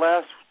call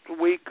last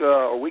week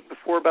or week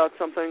before about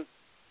something?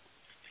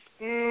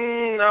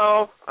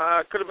 No.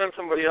 It could have been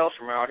somebody else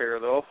from out here,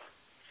 though.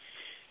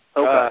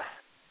 Okay.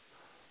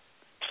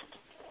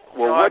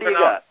 Well, what do you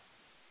got?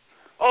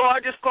 I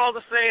just called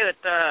to say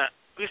that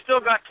we still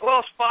got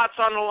 12 spots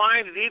on the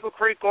line at Eagle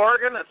Creek,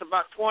 Oregon. That's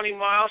about 20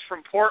 miles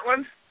from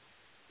Portland.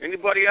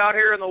 Anybody out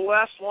here in the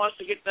West wants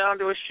to get down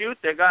to a shoot,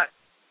 they got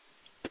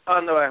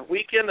on the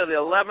weekend of the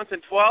 11th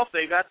and 12th,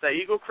 they got the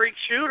Eagle Creek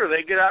shoot, or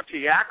they get out to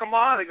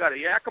Yakima, they got a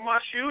Yakima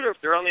shoot. Or if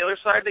they're on the other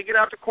side, they get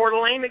out to Coeur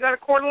d'Alene, they got a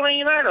Coeur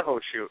d'Alene, Idaho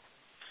shoot.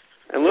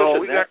 And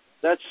listen,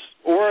 that's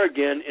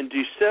Oregon in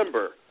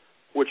December,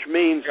 which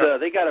means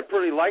they got a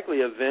pretty likely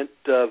event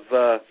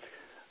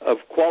of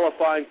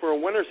qualifying for a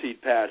winter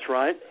seed patch,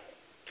 right?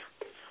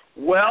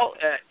 Well,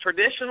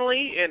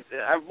 traditionally,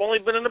 I've only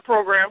been in the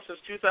program since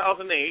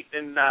 2008,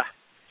 and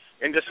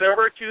in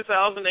December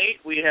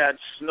 2008, we had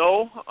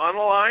snow on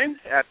the line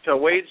at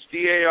Wade's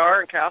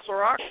DAR in Castle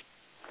Rock,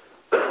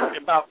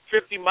 about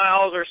 50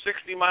 miles or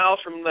 60 miles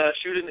from the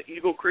shoot in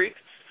Eagle Creek.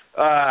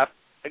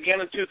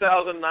 Again, in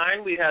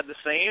 2009, we had the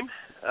same.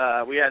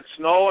 We had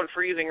snow and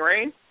freezing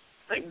rain.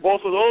 I think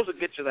both of those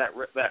would get you that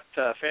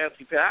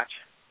fancy patch.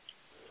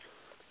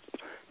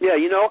 Yeah,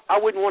 I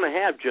wouldn't want to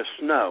have just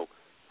snow.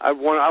 I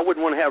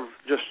wouldn't want to have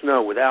just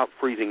snow without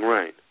freezing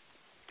rain.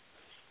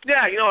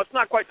 Yeah, it's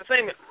not quite the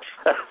same. If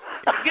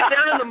you get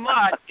down in the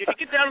mud,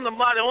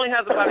 it only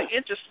has about an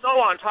inch of snow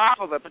on top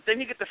of it, but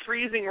then you get the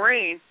freezing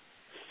rain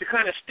to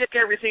kind of stick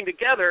everything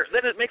together.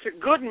 Then it makes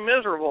it good and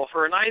miserable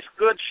for a nice,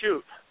 good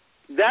shoot.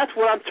 That's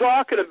what I'm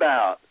talking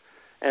about.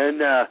 And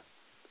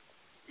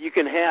you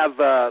can have,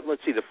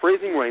 the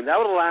freezing rain.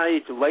 That would allow you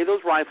to lay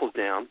those rifles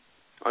down,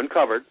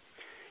 uncovered,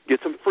 get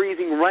some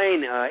freezing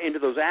rain into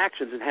those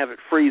actions and have it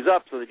freeze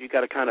up so that you got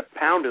to kind of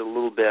pound it a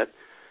little bit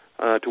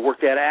to work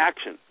that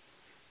action.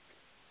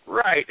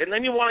 Right, and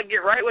then you want to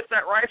get right with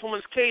that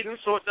rifleman's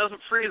cadence so it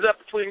doesn't freeze up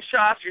between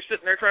shots. You're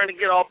sitting there trying to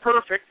get all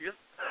perfect. Just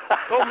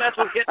don't mess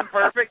with getting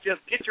perfect. Just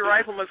get your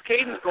rifleman's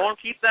cadence going,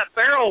 keep that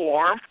barrel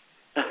warm,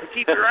 and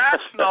keep your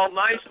action all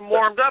nice and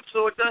warmed up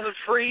so it doesn't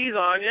freeze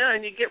on you,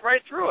 and you get right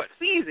through it.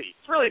 It's easy.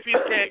 It's really a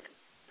piece of cake.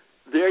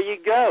 There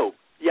you go.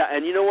 Yeah,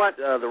 and you know what?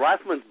 The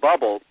rifleman's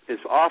bubble is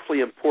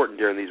awfully important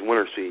during these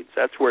winter seeds.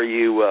 That's where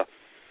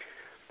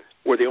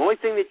where the only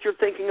thing that you're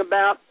thinking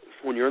about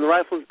when you're in the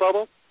rifleman's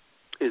bubble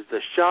is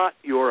the shot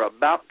you're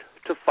about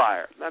to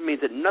fire. That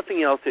means that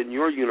nothing else in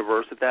your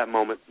universe at that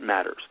moment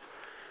matters.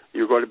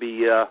 You're going to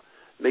be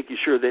making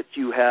sure that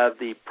you have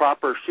the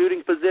proper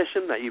shooting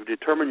position, that you've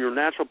determined your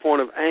natural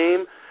point of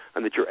aim,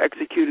 and that you're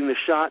executing the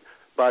shot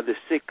by the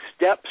 6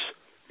 steps.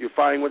 You're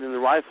firing within the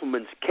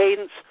rifleman's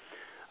cadence.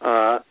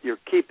 You're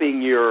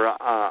keeping your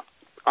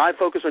eye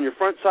focused on your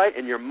front sight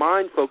and your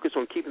mind focused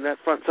on keeping that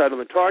front sight on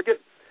the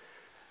target.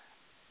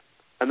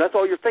 And that's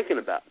all you're thinking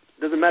about.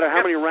 Doesn't matter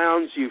how many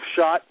rounds you've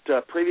shot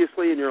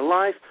previously in your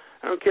life.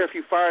 I don't care if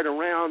you fired a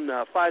round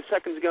 5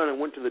 seconds ago and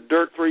it went to the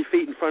dirt 3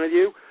 feet in front of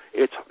you.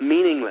 It's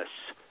meaningless.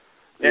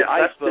 The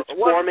ice that's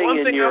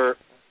forming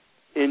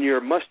in your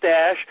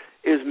mustache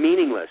is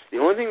meaningless. The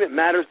only thing that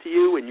matters to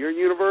you in your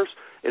universe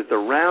is the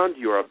round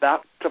you're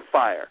about to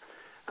fire.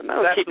 And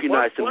that'll keep you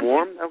nice and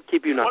warm. That'll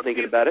keep you not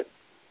thinking about it.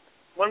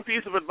 One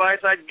piece of advice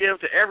I'd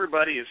give to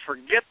everybody is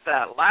forget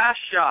that last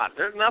shot.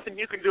 There's nothing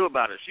you can do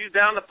about it. Shoot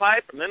down the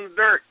pipe and then the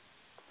dirt.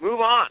 Move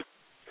on.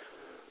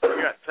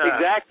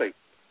 Exactly.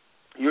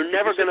 You're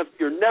never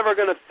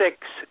gonna fix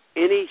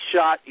any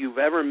shot you've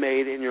ever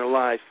made in your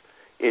life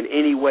in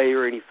any way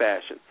or any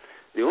fashion.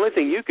 The only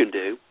thing you can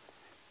do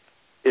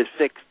is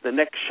fix the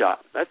next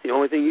shot. That's the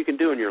only thing you can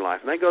do in your life,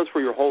 and that goes for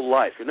your whole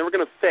life. You're never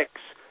going to fix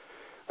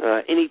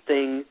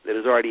anything that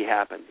has already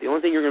happened. The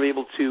only thing you're going to be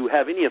able to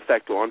have any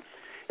effect on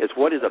is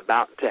what is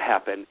about to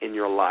happen in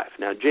your life.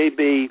 Now,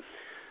 JB,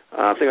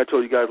 I think I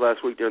told you guys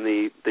last week during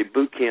the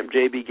boot camp,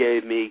 JB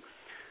gave me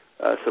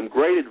some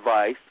great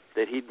advice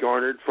that he'd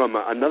garnered from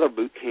another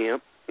boot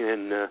camp,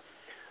 and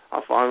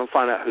I'll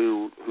find out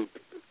who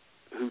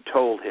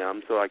told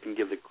him so I can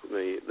give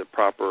the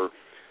proper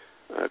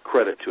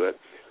credit to it.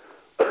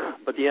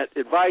 But the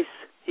advice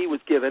he was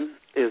given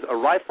is a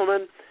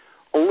rifleman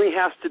only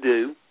has to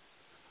do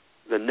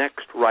the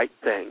next right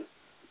thing.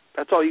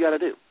 That's all you got to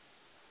do.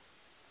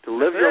 To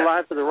live your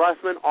life as a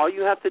rifleman, all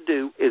you have to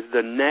do is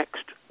the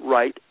next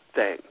right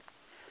thing.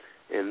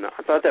 And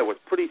I thought that was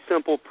pretty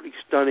simple, pretty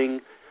stunning,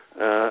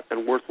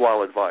 and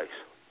worthwhile advice.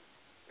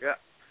 Yeah.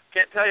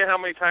 Can't tell you how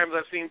many times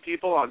I've seen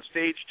people on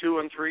stage 2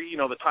 and 3,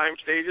 the time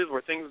stages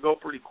where things go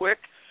pretty quick.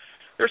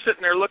 They're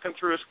sitting there looking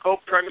through a scope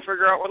trying to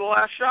figure out where the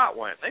last shot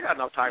went. They got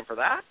no time for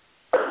that.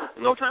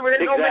 No time.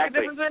 It don't make a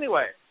difference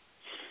anyway.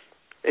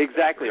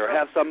 Exactly. Or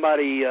have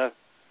somebody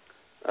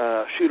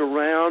shoot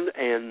around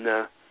and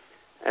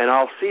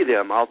I'll see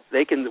them.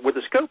 They can with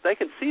the scope. They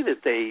can see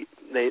that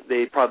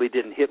they probably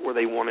didn't hit where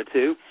they wanted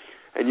to,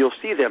 and you'll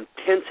see them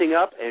tensing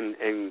up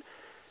and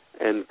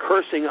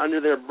cursing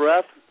under their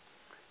breath.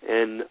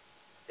 And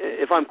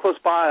if I'm close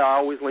by, I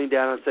always lean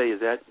down and say,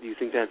 do you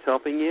think that's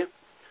helping you?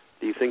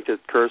 Do you think that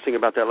cursing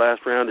about that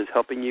last round is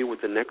helping you with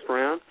the next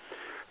round?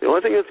 The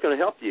only thing that's going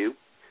to help you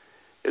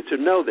is to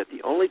know that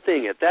the only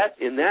thing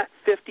in that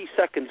 50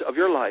 seconds of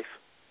your life,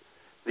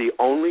 the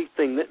only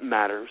thing that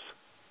matters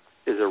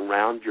is a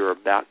round you're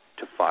about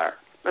to fire.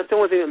 That's the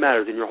only thing that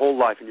matters in your whole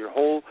life, in your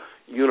whole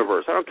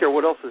universe. I don't care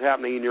what else is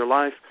happening in your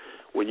life.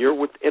 When you're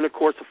within a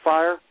course of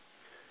fire,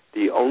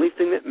 the only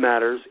thing that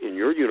matters in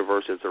your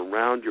universe is the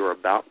round you're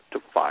about to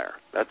fire.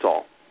 That's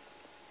all.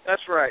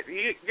 That's right.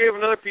 You gave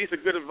another piece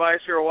of good advice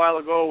here a while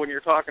ago when you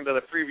were talking to the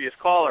previous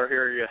caller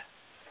here. You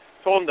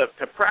told him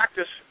to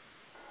practice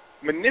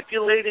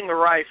manipulating the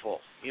rifle.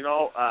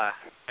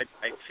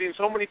 I've seen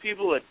so many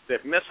people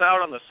that miss out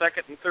on the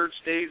second and third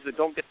stage that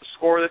don't get the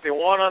score that they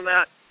want on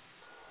that.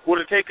 Would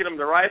have taken them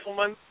to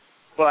rifleman,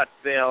 but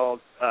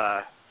they'll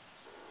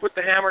put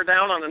the hammer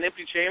down on an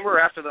empty chamber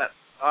after that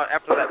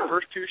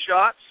first 2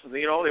 shots.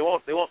 They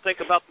won't think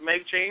about the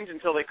mag change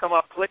until they come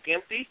up click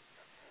empty.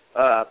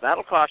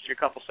 That'll cost you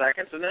a couple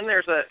seconds, and then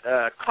there's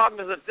a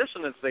cognizant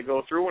dissonance they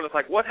go through, and it's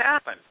like, what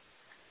happened?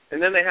 And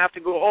then they have to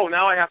go,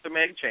 now I have to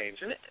mag change.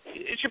 And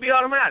it should be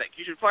automatic.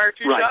 You should fire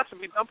 2 shots and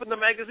be dumping the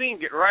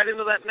magazine, get right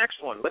into that next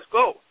one. Let's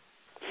go.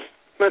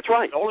 That's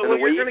right. The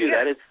way you do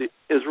that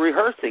is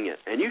rehearsing it.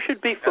 And you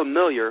should be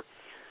familiar,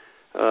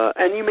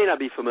 and you may not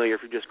be familiar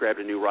if you just grabbed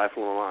a new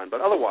rifle online, but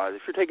otherwise,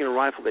 if you're taking a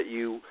rifle that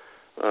you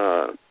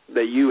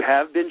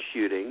have been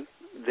shooting,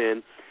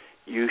 then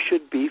you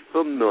should be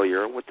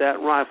familiar with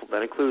that rifle.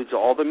 That includes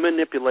all the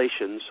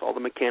manipulations, all the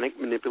mechanic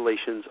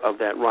manipulations of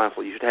that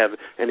rifle. You should have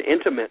an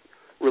intimate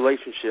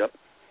relationship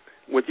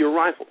with your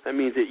rifle. That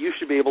means that you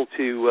should be able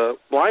to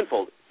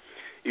blindfold it.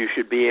 You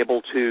should be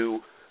able to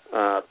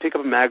pick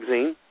up a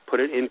magazine, put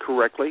it in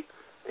correctly,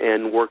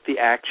 and work the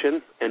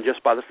action, and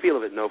just by the feel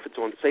of it, know if it's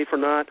on safe or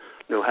not,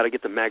 know how to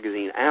get the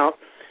magazine out.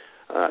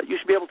 You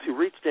should be able to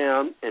reach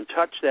down and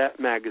touch that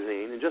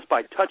magazine, and just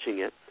by touching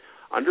it,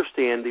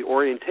 understand the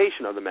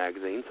orientation of the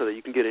magazine so that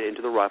you can get it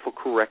into the rifle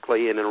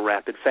correctly and in a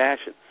rapid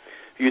fashion.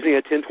 If you're using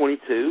a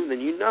 10-22, then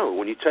you know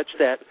when you touch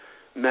that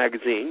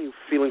magazine, you're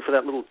feeling for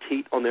that little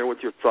teat on there with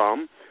your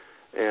thumb,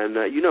 and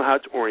you know how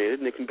it's oriented,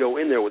 and it can go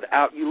in there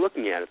without you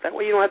looking at it. That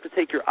way you don't have to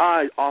take your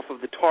eyes off of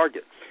the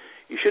target.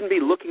 You shouldn't be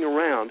looking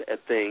around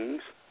at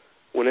things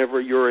whenever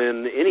you're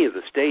in any of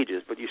the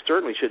stages, but you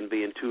certainly shouldn't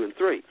be in 2 and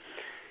 3.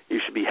 You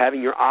should be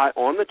having your eye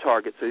on the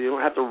target so you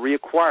don't have to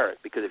reacquire it,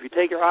 because if you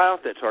take your eye off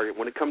that target,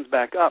 when it comes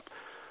back up,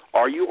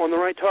 are you on the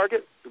right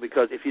target?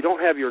 Because if you don't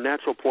have your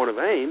natural point of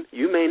aim,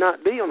 you may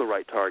not be on the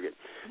right target.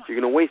 So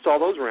you're going to waste all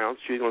those rounds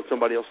shooting on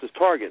somebody else's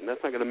target, and that's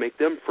not going to make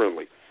them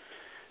friendly.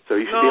 So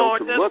you should be able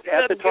to look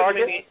at the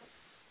target.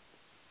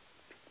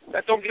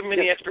 That don't give them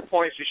any extra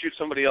points to shoot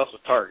somebody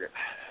else's target.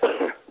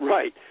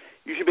 Right.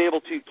 You should be able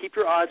to keep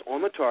your eyes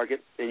on the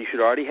target, and you should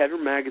already have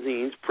your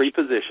magazines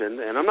pre-positioned.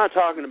 And I'm not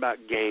talking about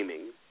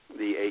gaming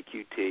the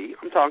AQT.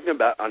 I'm talking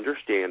about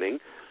understanding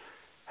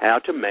how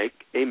to make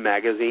a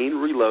magazine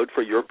reload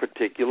for your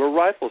particular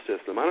rifle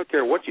system. I don't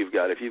care what you've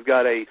got. If you've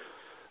got an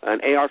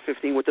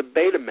AR-15 with a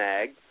beta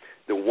mag,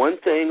 the one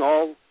thing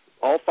all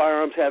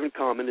firearms have in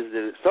common is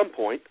that at some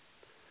point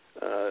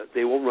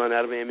they will run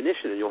out of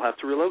ammunition and you'll have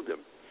to reload them.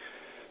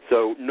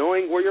 So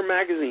knowing where your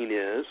magazine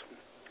is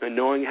and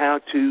knowing how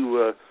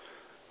to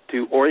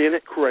orient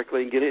it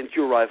correctly and get it into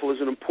your rifle is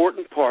an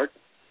important part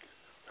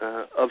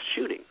of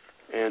shooting.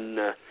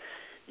 And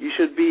you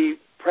should be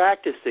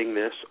practicing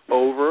this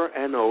over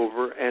and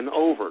over and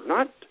over.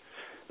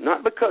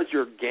 Not because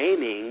you're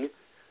gaming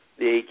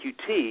the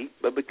AQT,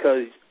 but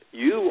because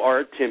you are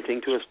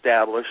attempting to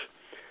establish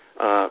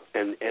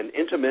an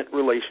intimate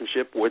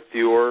relationship with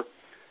your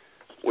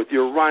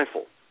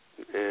rifle.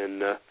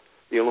 And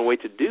the only way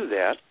to do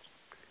that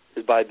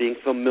is by being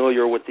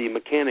familiar with the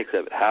mechanics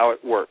of it, how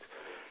it works,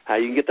 how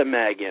you can get the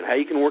mag in, how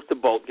you can work the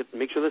bolt,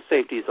 make sure the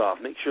safety is off,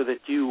 make sure that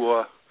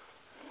you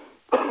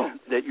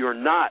that you're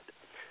not,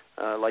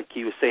 like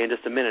he was saying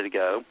just a minute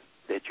ago,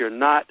 that you're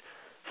not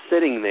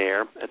sitting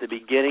there at the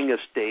beginning of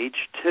stage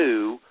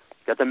 2,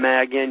 got the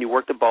mag in, you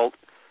work the bolt,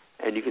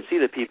 and you can see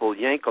the people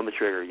yank on the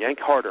trigger, yank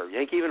harder,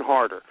 yank even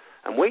harder.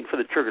 I'm waiting for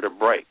the trigger to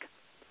break.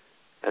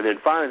 And then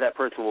finally that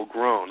person will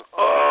groan,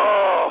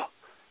 oh!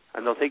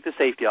 And they'll take the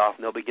safety off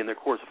and they'll begin their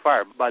course of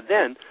fire. But by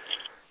then,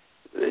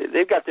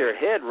 they've got their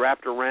head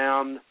wrapped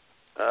around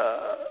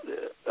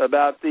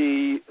about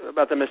the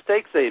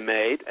mistakes they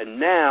made, and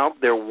now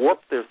they're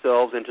warped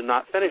themselves into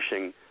not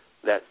finishing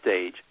that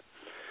stage.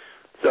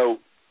 So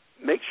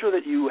make sure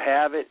that you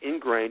have it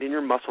ingrained in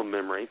your muscle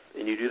memory,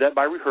 and you do that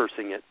by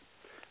rehearsing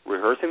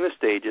the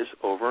stages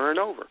over and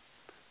over.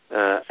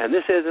 And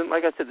this isn't,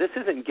 like I said, this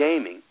isn't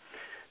gaming.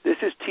 This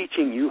is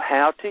teaching you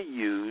how to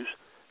use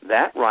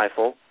that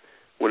rifle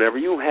whenever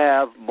you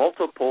have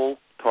multiple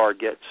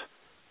targets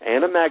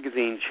and a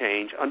magazine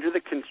change under the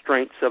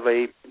constraints of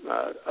a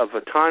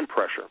time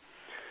pressure.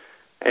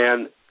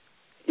 And,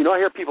 I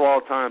hear people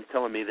all the time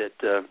telling me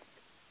that,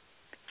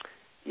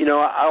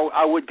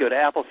 I would go to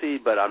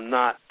Appleseed, but I'm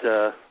not,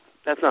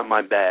 that's not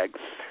my bag.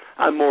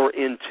 I'm more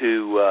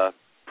into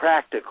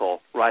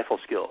practical rifle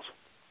skills.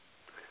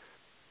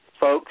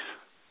 Folks,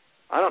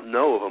 I don't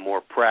know of a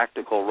more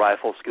practical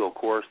rifle skill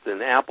course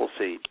than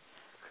Appleseed.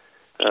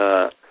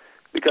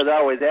 Because I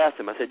always ask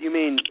them, I said, you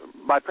mean,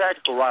 by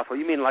practical rifle,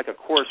 you mean like a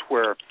course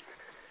where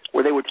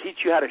they would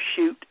teach you how to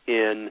shoot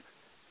in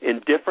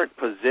different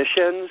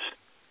positions,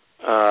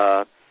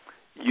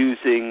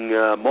 using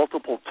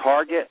multiple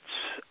targets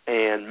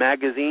and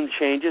magazine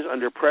changes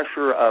under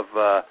pressure of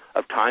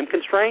time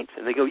constraints?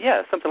 And they go,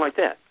 yeah, something like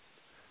that.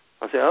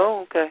 I say,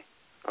 oh, okay,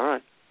 all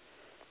right.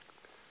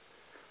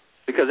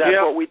 Because that's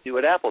what we do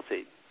at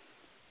Appleseed.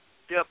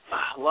 Yep,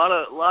 a lot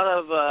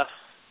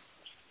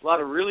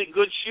of really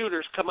good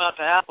shooters come out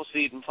to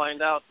Appleseed and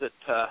find out that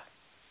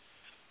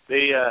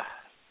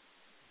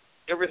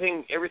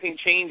everything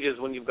changes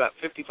when you've got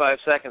 55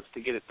 seconds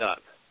to get it done.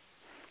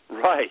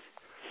 Right.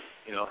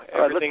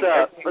 Everything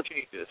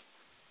changes.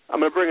 I'm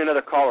going to bring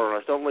another caller on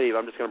us. Don't leave.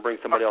 I'm just going to bring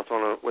somebody else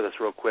on with us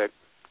real quick.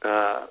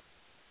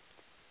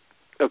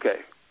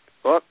 Okay.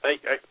 Well,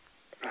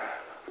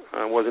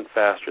 I wasn't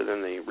faster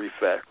than the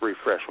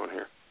refresh one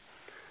here.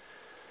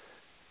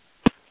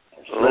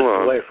 Slipped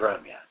away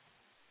from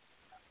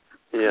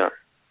you. Yeah.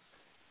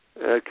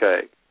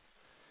 Okay.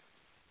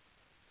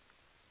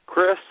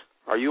 Chris,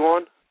 are you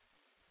on?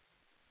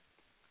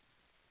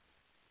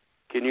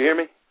 Can you hear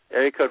me?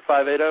 Area code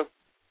 580.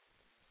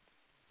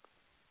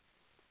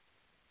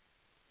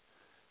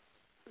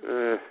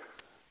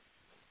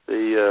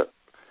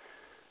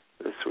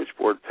 The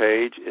switchboard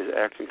page is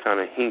acting kind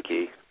of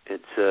hinky.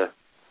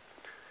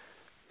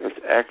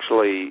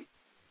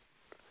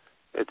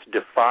 It's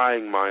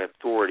defying my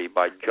authority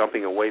by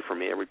jumping away from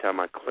me every time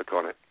I click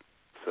on it.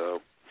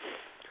 So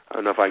I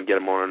don't know if I can get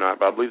him on or not,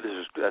 but I believe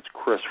that's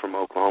Chris from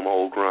Oklahoma,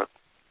 Old Grunt.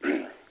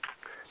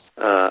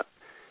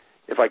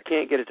 If I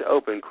can't get it to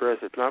open,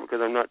 Chris, it's not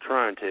because I'm not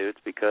trying to.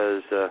 It's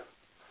because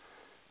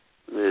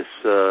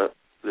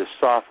this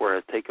software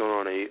has taken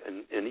on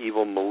an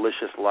evil,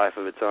 malicious life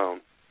of its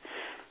own.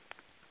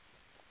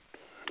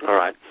 All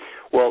right.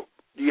 Well,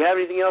 do you have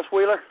anything else,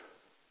 Wheeler?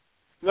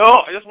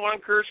 No, I just want to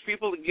encourage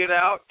people to get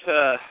out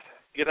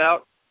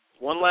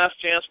one last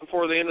chance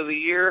before the end of the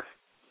year.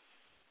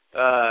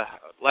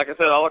 Like I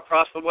said, all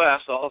across the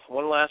West,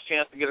 one last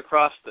chance to get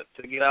across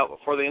to get out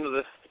before the end of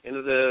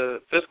the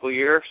fiscal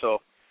year.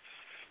 So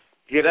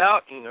get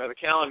out, or the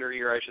calendar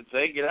year, I should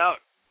say. Get out,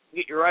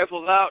 get your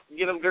rifles out,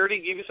 get them dirty,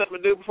 give you something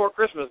to do before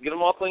Christmas, get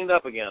them all cleaned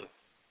up again.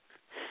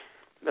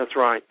 That's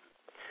right.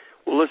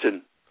 Well,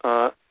 listen,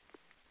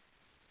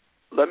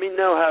 let me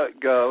know how it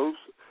goes.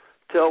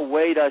 Tell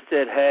Wade I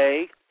said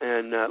hey,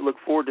 and look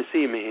forward to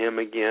seeing him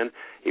again.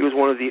 He was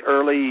one of the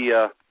early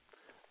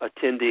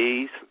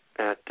attendees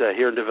at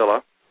here in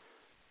Davila,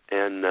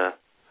 and I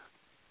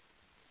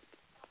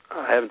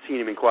haven't seen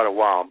him in quite a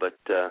while, but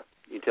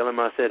you tell him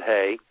I said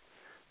hey,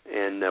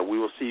 and we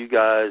will see you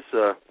guys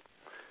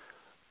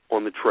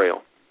on the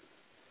trail.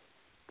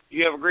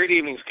 You have a great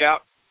evening,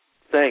 Scout.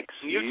 Thanks.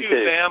 You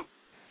too, Sam.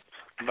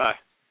 Bye.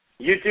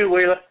 You too,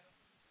 Wheeler.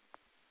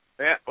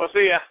 Yeah, we'll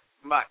see ya.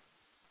 Bye.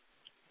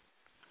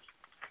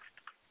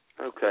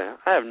 Okay.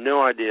 I have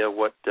no idea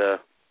what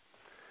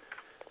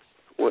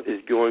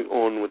is going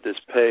on with this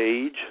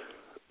page,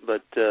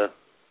 but I'm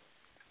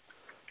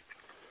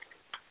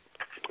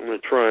going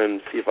to try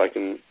and see if I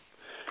can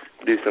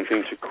do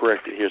something to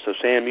correct it here. So,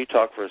 Sam, you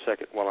talk for a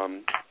second while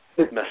I'm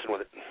messing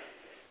with it.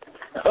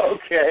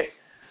 Okay.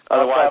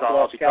 Otherwise,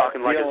 I'll be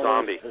talking like a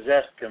zombie.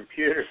 Possessed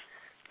computer.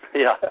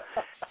 Yeah.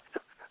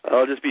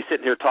 I'll just be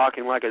sitting here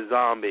talking like a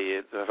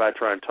zombie if I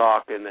try and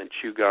talk and then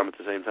chew gum at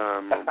the same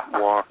time or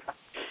walk.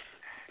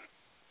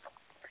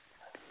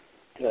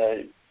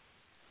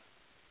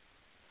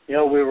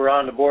 we were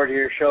on the board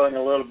here showing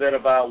a little bit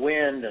about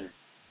wind, and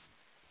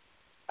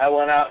I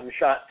went out and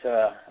shot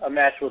a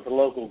match with the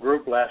local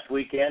group last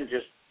weekend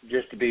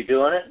just to be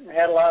doing it, and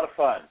had a lot of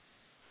fun.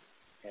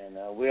 And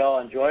we all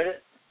enjoyed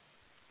it.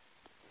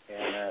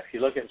 And if you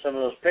look at some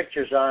of those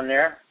pictures on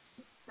there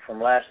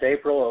from last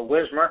April of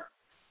Wismar,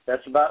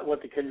 that's about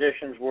what the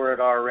conditions were at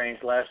our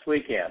range last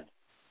weekend.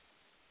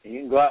 And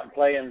you can go out and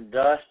play in the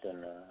dust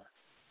and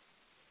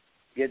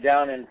get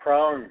down in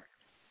prone,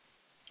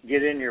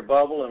 get in your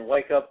bubble, and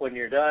wake up when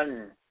you're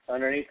done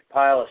underneath a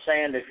pile of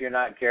sand if you're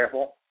not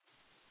careful.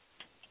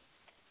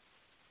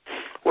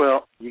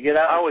 Well, you get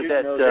out and shoot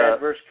in those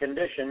adverse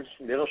conditions,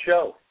 it'll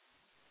show.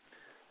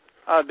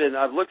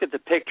 I've looked at the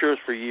pictures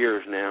for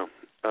years now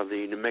of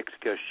the New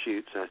Mexico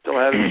shoots. I still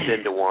haven't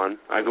been to one.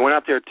 I went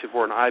out there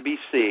for an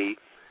IBC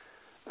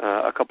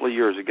a couple of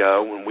years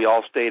ago when we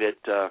all stayed at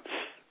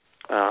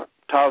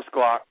Todd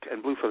Glock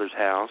and Bluefeather's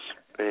house,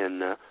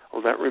 and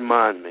that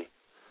reminds me.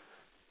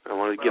 I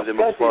wanted to give them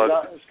a plug.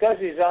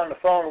 Scuzzy's on the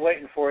phone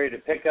waiting for you to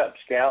pick up,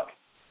 Scout.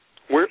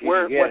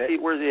 Where's he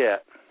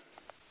at?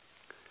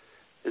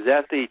 Is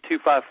that the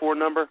 254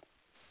 number?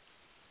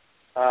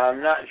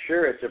 I'm not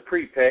sure. It's a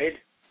prepaid.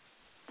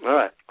 All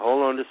right.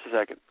 Hold on just a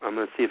second. I'm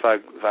going to see if I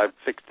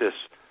fix this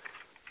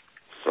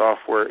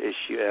software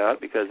issue out,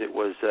 because it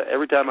was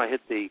every time I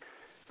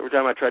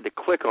tried to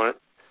click on it,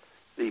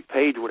 the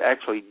page would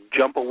actually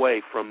jump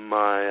away from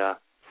my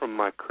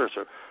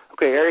cursor.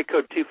 Okay, area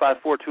code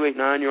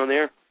 254289. You're on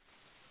there.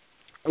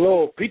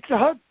 Hello, Pizza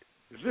Hut.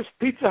 Is this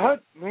Pizza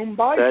Hut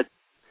Mumbai?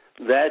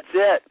 That's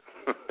it.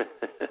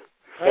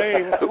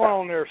 Hey, what's going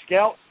on there,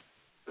 Scout?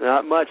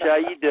 Not much. How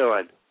you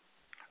doing?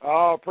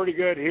 Oh, pretty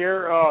good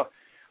here.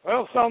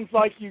 Well, sounds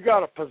like you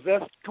got a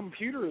possessed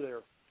computer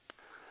there.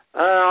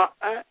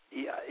 I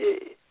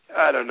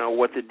don't know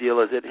what the deal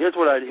is. Here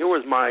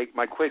was my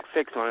quick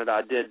fix on it.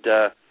 I didn't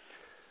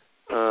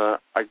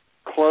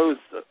close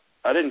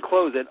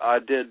it. I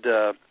did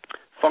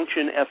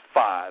function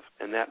F5,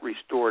 and that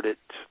restored it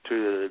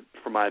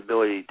for my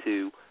ability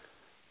to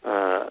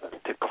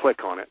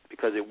click on it,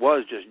 because it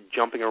was just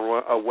jumping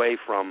away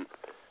from.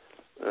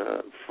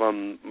 I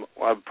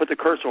put the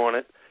cursor on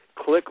it,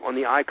 click on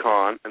the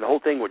icon, and the whole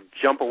thing would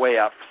jump away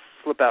out,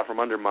 slip out from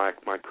under my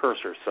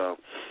cursor. So,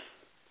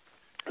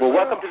 well,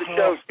 welcome to the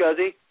show,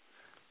 Scuzzy.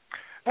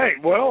 Hey,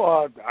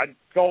 well, I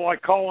felt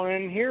like calling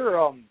in here,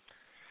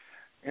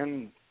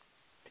 and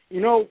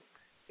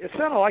it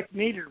sounded like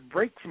you needed a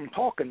break from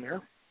talking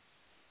there.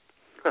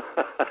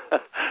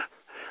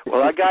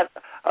 Well, I got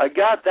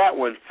that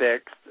one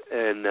fixed,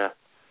 and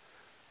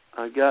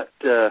I got.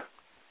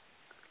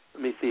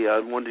 Let me see. I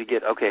wanted to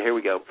get. Okay, here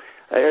we go.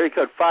 Area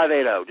code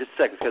 580. Just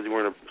a second, because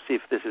we're going to see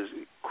if this is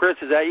Chris.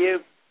 Is that you?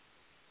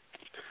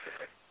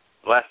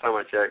 Last time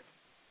I checked.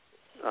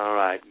 All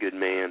right, good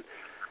man.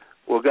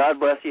 Well, God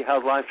bless you.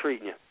 How's life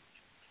treating you?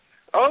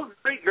 Oh,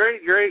 great.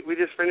 We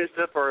just finished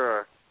up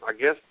our, I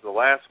guess, the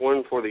last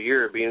one for the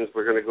year, being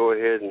we're going to go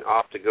ahead and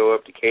opt to go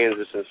up to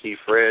Kansas and see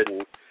Fred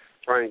and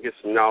try and get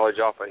some knowledge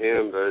off of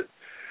him. But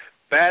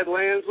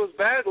Badlands was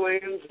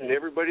Badlands, and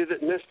everybody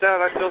that missed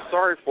out, I feel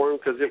sorry for him,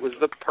 because it was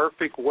the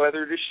perfect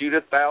weather to shoot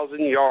 1,000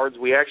 yards.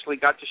 We actually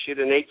got to shoot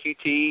an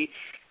AQT,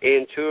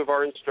 and two of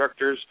our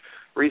instructors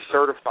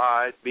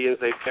recertified, being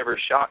they've never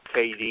shot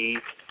KD.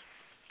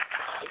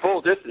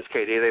 Full distance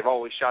KD, they've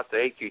always shot the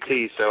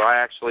AQT. So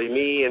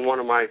me and one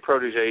of my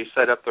proteges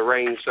set up the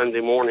range Sunday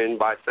morning.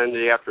 By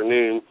Sunday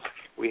afternoon,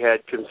 we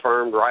had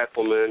confirmed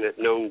riflemen at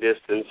known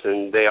distance,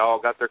 and they all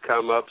got their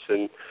come-ups.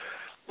 And,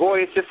 boy,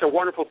 it's just a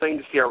wonderful thing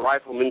to see our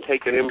riflemen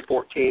take an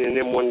M14 and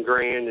M1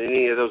 Grand and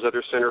any of those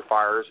other center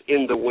fires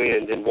in the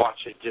wind and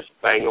watch it just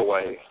bang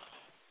away.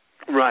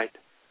 Right.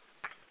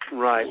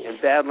 And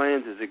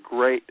Badlands is a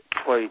great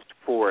place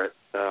for it.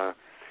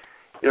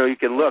 You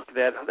can look,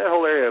 that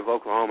whole area of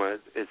Oklahoma,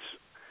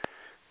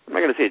 I'm not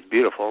going to say it's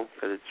beautiful,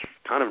 because it's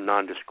kind of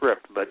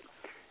nondescript, but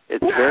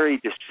it's very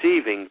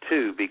deceiving,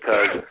 too,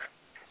 because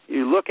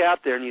you look out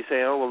there and you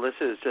say, oh, well, it's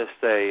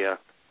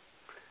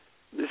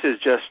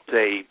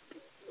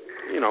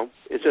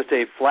just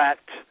a flat,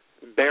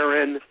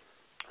 barren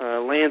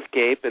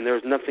landscape, and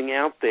there's nothing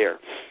out there.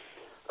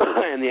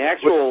 And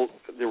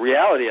the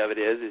reality of it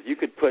is you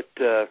could put,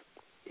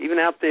 even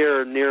out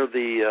there near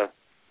the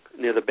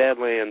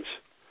Badlands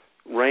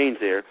range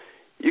there,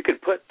 you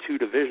could put 2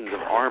 divisions of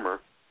armor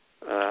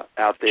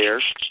out there,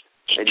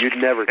 and you'd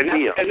never see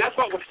them. And that's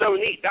what was so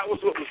neat. That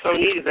was what was so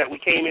neat, is that we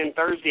came in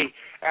Thursday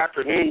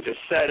afternoon to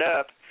set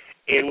up,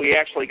 and we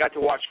actually got to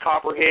watch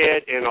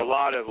Copperhead and a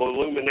lot of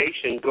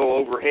illumination go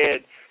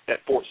overhead that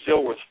Fort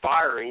Sill was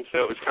firing.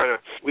 So it was kind of,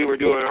 we were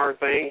doing our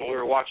thing, and we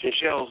were watching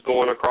shells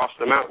going across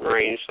the mountain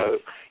range. So,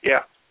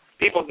 yeah.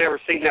 People had never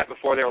seen that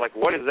before. They were like,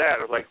 what is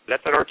that? I was like,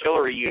 that's an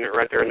artillery unit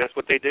right there, and that's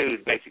what they do,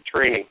 basic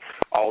training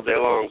all day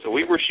long. So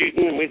we were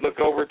shooting, and we'd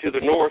look over to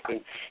the north, and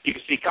you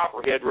could see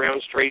Copperhead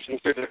rounds tracing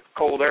through the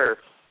cold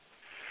air.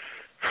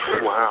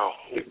 Wow.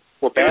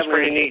 Well, Badlands,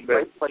 pretty neat,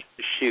 but great place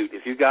to shoot.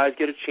 If you guys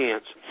get a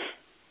chance,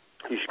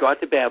 you should go out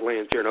to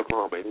Badlands here in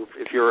Oklahoma.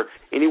 If you're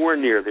anywhere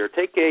near there,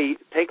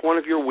 take one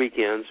of your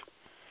weekends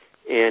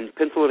and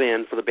pencil it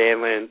in for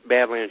the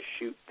Badlands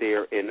shoot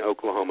there in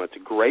Oklahoma. It's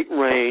a great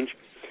range.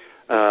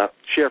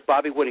 Sheriff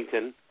Bobby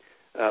Whittington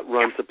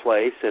runs the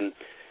place, and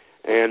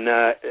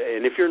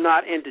if you're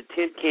not into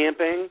tent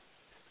camping,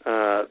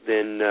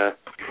 then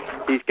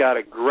he's got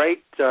a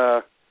great.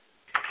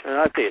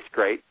 I'd say it's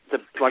great.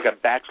 It's like a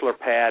bachelor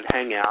pad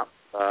hangout.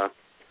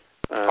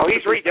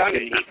 He's redone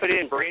it. He put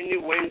in brand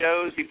new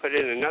windows. He put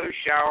in another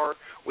shower.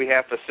 We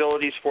have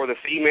facilities for the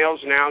females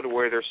now to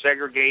where they're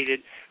segregated.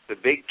 The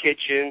big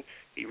kitchen.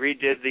 He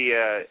redid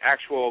the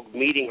actual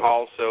meeting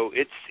hall, so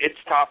it's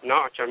top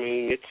notch. I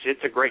mean,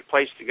 it's a great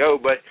place to go.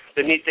 But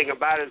the neat thing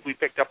about it is we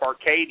picked up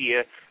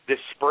Arcadia this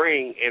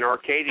spring, and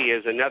Arcadia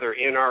is another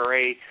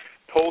NRA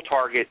pull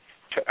target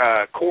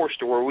course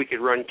to where we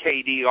could run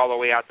KD all the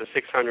way out to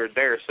 600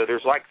 there. So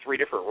there's like 3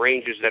 different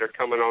ranges that are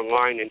coming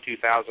online in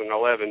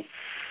 2011.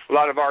 A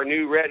lot of our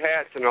new Red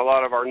Hats and a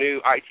lot of our new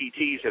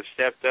ITTs have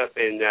stepped up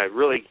and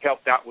really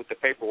helped out with the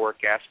paperwork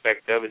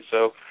aspect of it.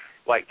 So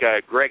like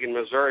Greg in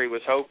Missouri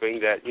was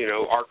hoping that,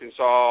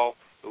 Arkansas,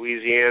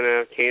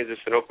 Louisiana, Kansas,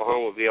 and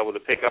Oklahoma will be able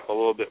to pick up a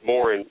little bit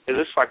more, and it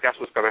looks like that's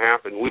what's going to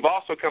happen. We've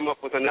also come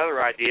up with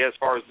another idea as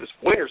far as this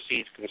winter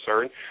seed's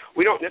concerned.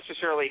 We don't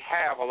necessarily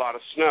have a lot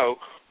of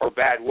snow or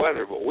bad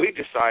weather. What we've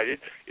decided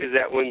is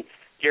that when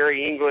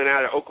Gary England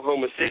out of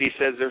Oklahoma City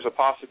says there's a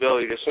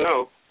possibility to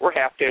snow, we're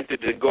half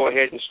tempted to go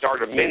ahead and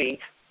start a mini,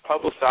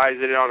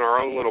 publicize it on our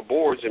own little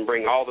boards, and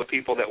bring all the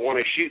people that want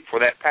to shoot for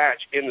that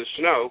patch in the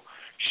snow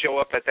show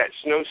up at that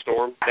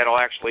snowstorm. That'll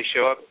actually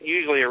show up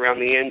usually around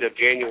the end of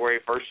January,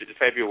 1st of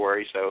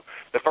February. So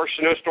the first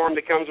snowstorm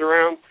that comes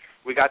around,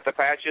 we got the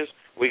patches,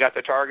 we got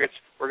the targets,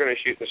 we're going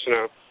to shoot in the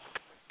snow.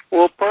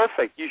 Well,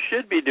 perfect. You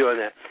should be doing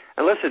that.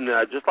 And listen,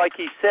 just like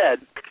he said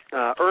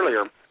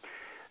earlier,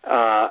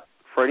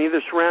 for any of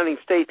the surrounding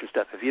states and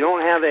stuff, if you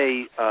don't have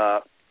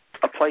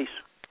a place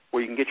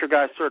where you can get your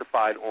guys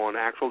certified on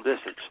actual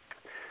distance,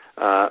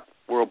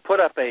 we'll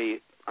put up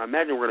I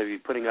imagine we're going to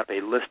be putting up a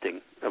listing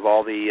of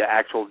all the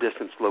actual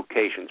distance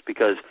locations,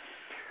 because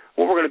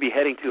what we're going to be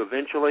heading to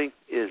eventually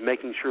is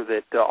making sure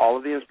that all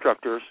of the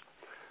instructors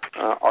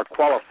are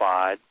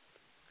qualified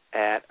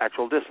at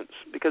actual distance,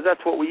 because that's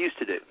what we used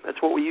to do.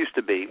 That's what we used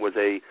to be, was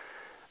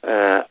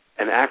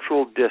an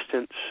actual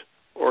distance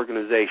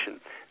organization.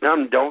 Now,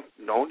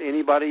 don't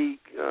anybody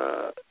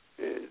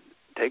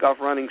take off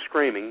running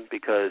screaming,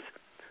 because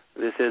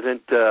this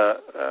isn't.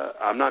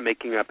 I'm not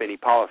making up any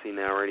policy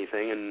now or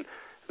anything, and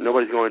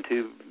nobody's going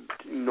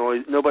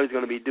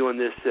to be doing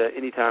this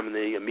anytime in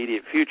the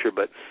immediate future.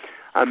 But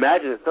I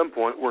imagine at some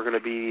point we're going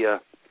to be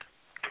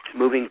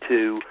moving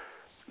to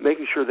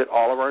making sure that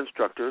all of our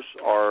instructors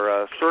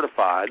are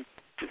certified,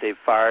 that they've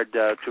fired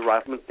to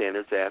rifleman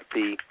standards at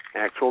the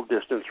actual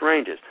distance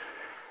ranges.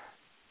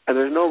 And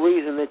there's no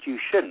reason that you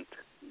shouldn't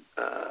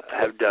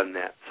have done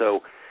that. So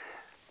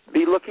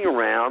be looking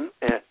around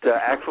at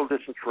actual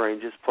distance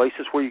ranges,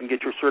 places where you can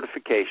get your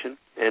certification,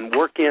 and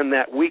work in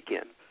that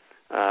weekend.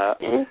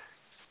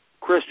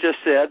 Chris just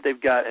said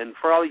they've got, and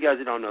for all you guys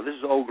that don't know, this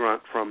is Old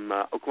Grunt from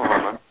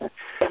Oklahoma.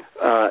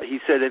 He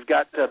said they've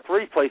got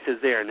 3 places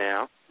there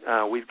now.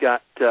 We've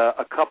got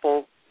a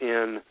couple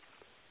in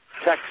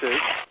Texas,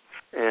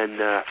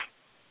 and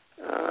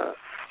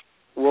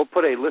we'll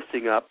put a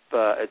listing up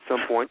at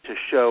some point to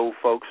show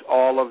folks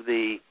all of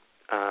the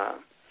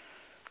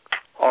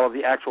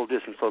actual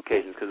distance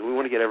locations, because we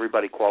want to get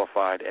everybody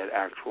qualified at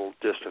actual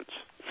distance.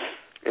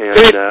 And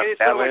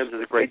Badlands is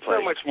a great place.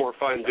 It's so much more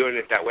fun doing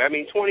it that way. I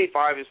mean,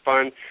 25 is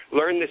fun,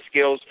 learn the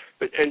skills,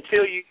 but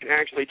until you can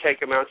actually take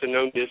them out to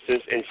known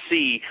distance and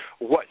see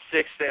what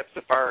 6 steps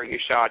of firing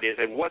a shot is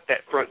and what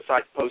that front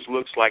sight post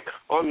looks like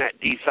on that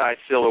D-side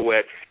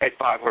silhouette at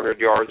 500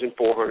 yards and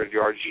 400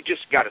 yards, you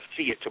just got to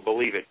see it to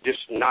believe it,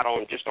 just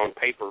on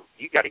paper.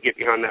 You got to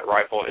get behind that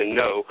rifle and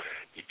know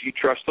if you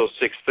trust those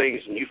 6 things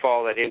and you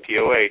follow that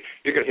MPOA,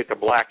 you're going to hit the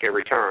black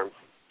every time.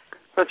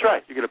 That's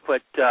right. You're going to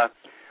put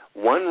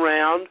 1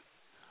 round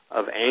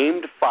of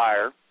aimed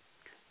fire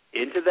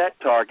into that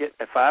target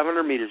at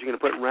 500 meters. You're going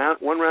to put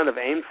 1 round of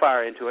aimed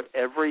fire into it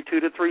every 2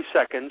 to 3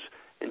 seconds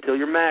until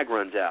your mag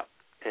runs out.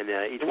 And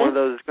each one of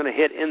those is going to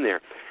hit in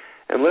there.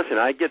 And listen,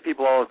 I get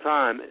people all the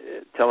time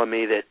telling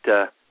me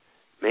that,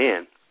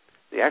 man,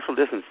 the actual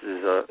distance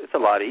is it's a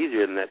lot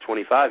easier than that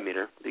 25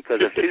 meter,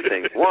 because of 2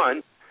 things.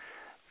 1,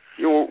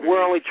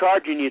 we're only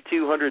charging you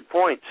 200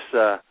 points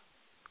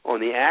on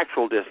the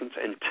actual distance,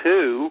 and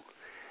 2,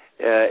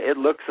 it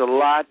looks a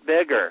lot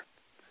bigger.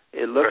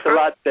 It looks a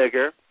lot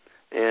bigger,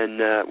 and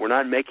we're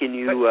not making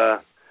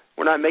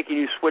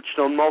you switch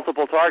on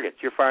multiple targets.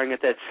 You're firing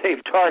at that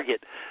same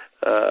target,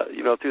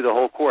 through the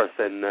whole course.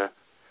 And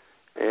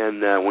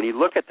when you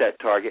look at that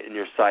target in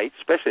your sights,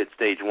 especially at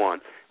stage 1,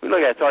 when you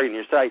look at that target in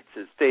your sights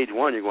at stage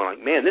 1, you're going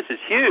like, man, this is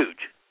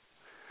huge.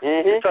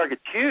 This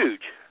target's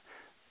huge.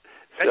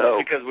 That's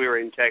just because we were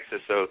in Texas,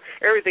 so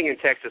everything in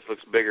Texas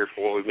looks bigger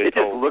from what we've been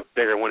told. It just looked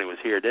bigger when it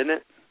was here, didn't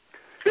it?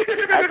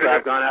 After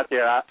I've gone out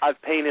there, I've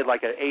painted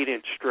like an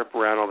 8-inch strip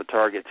around all the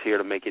targets here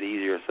to make it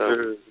easier.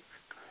 So,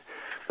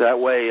 That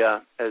way,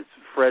 as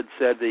Fred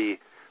said, the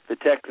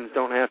Texans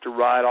don't have to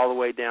ride all the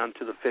way down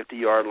to the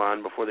 50-yard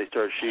line before they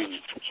start shooting.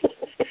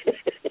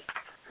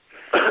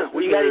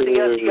 Well, you got anything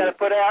else you got to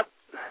put out?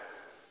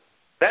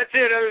 That's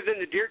it. Other than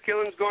the deer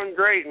killing's going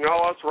great, and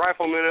all us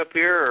riflemen up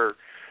here are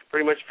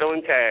pretty much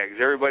filling tags.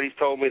 Everybody's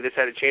told me that's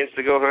had a chance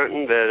to go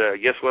hunting. That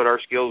guess what? Our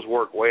skills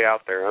work way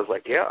out there. I was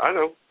like, yeah, I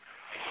know.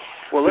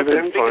 Well,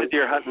 listen, speaking of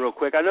deer hunting real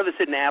quick, I know this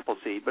isn't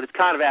Appleseed, but it's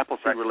kind of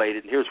Appleseed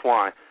related, and here's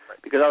why.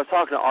 Because I was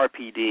talking to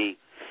RPD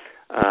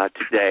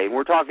today, and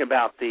we're talking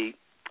about the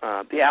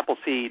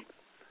Appleseed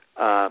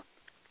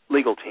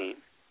legal team.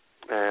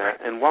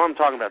 And while I'm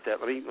talking about that,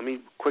 let me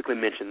quickly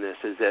mention this: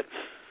 is that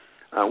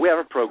we have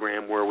a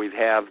program where we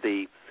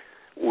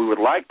would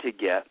like to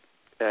get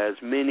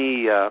as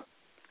many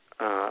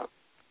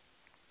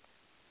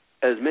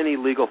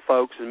legal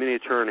folks, as many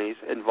attorneys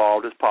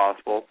involved as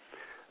possible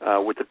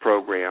with the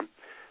program,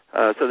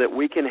 so that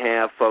we can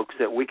have folks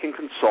that we can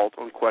consult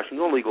on questions,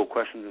 on legal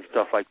questions and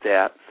stuff like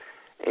that.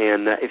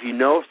 And if you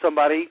know of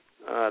somebody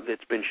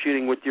that's been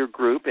shooting with your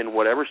group in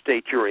whatever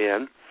state you're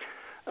in,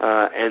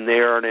 and they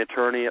are an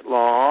attorney at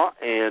law,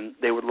 and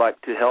they would like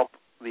to help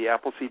the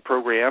Appleseed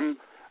program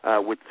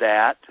with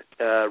that,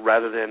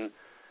 rather than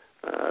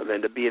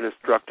to be an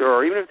instructor,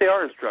 or even if they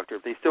are an instructor,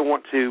 if they still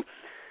want to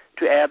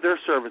add their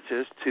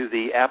services to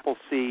the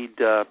Appleseed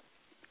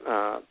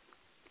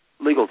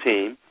legal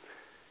team,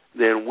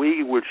 then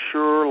we would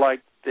sure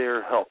like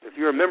their help. If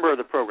you're a member of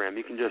the program,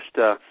 you can just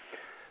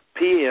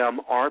PM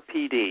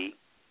RPD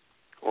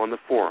on the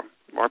forum.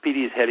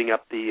 RPD is heading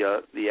up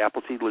the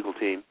Appleseed legal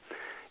team.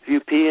 If you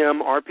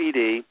PM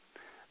RPD,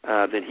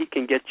 then he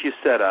can get you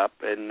set up,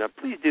 and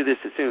please do this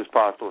as soon as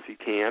possible if you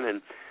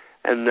can.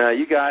 And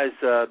you guys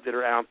that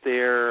are out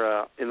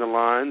there in the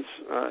lines,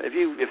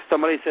 if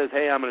somebody says,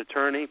 "Hey, I'm an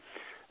attorney,"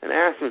 and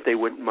ask them if they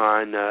wouldn't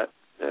mind. And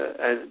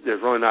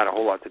there's really not a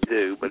whole lot to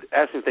do, but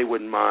ask them if they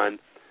wouldn't mind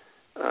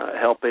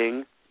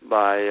helping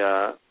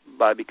by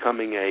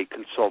becoming a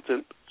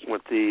consultant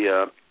with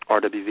the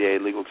RWVA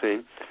legal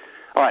team.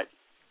 All right,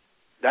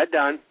 that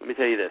done. Let me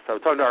tell you this. I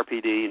was talking to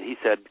RPD, and he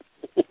said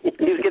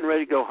he was getting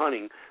ready to go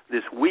hunting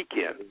this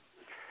weekend,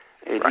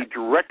 and he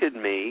directed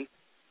me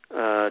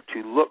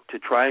to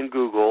try and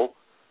Google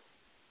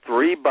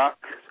 3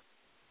 bucks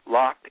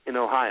locked in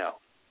Ohio.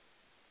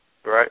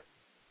 Right.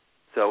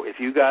 So if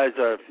you guys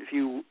are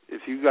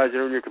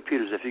on your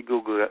computers, if you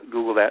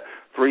Google that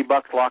 3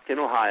 bucks locked in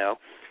Ohio,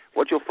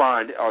 what you'll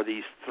find are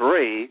these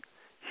 3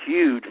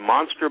 huge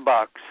monster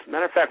bucks.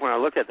 Matter of fact, when I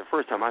looked at it the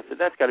first time, I said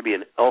that's got to be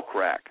an elk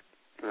rack.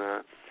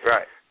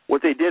 Right.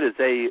 What they did is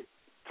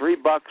 3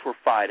 bucks were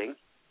fighting,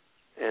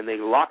 and they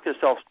locked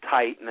themselves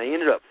tight, and they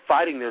ended up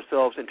fighting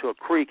themselves into a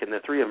creek, and the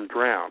 3 of them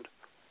drowned.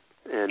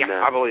 And,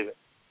 yeah, I believe it.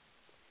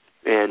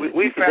 And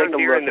we found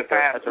deer in the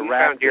past.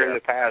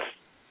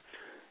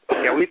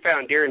 Yeah, we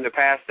found deer in the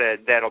past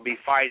that'll be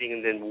fighting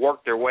and then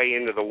work their way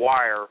into the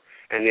wire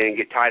and then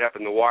get tied up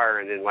in the wire,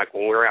 and then like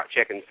when we're out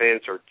checking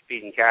fence or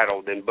feeding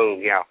cattle, then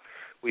boom, yeah,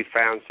 we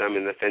found some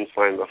in the fence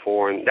line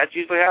before, and that's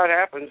usually how it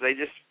happens. They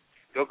just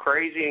go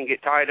crazy and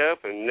get tied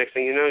up, and next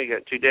thing you know, you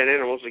got 2 dead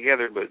animals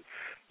together. But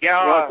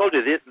yeah, well, I told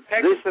you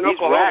Texas and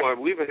Oklahoma,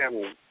 we've been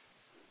having.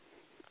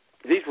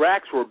 These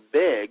racks were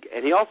big,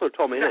 and he also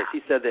told me this.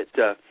 He said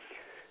that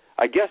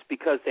I guess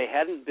because they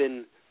hadn't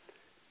been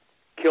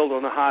killed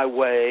on the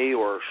highway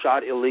or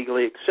shot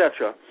illegally,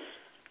 etc.,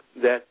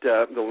 that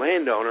the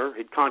landowner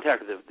had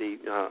contacted the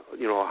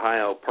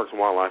Ohio Parks and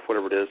Wildlife,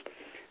 whatever it is,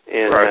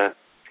 and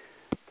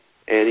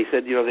and he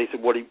said, they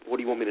said, what do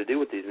you want me to do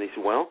with these? And he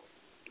said, well,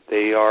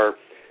 they are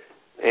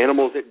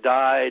animals that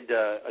died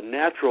a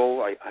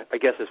natural, I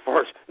guess as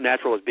far as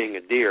natural as being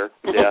a deer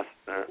death,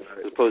 as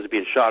opposed to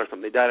being shot or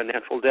something. They died a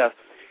natural death.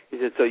 He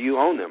said, so you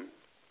own them,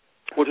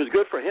 which was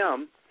good for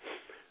him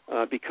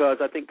because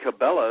I think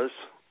Cabela's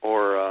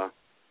or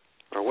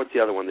what's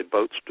the other one, the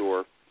boat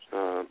store.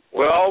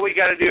 Well, all we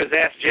got to do is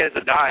ask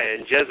Jezediah,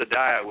 and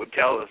Jezediah would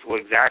tell us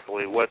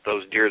exactly what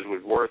those deers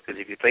would worth. Because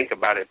if you think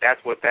about it,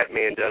 that's what that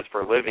man does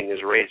for a living,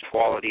 is raise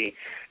quality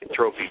and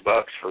trophy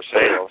bucks for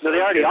sale. No,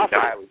 they already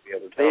offered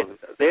him.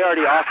 They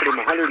already offered him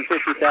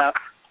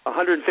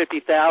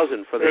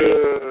 $150,000 for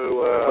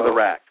the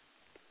rack.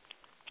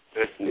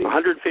 That's neat.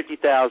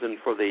 $150,000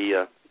 for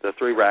the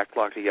 3 racks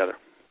locked together.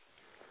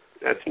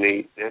 That's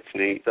neat.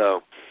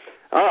 So,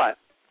 all right.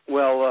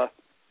 Well,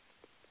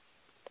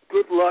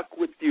 good luck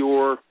with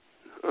your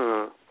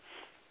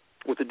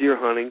with the deer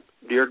hunting,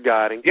 deer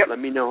guiding. Yep. Let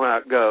me know how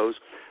it goes,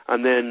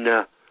 and then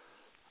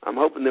I'm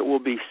hoping that we'll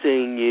be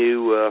seeing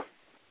you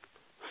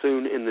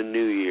soon in the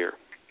new year.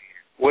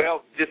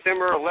 Well,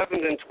 December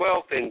 11th and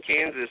 12th in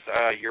Kansas,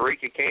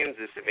 Eureka,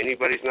 Kansas. If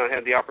anybody's not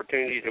had the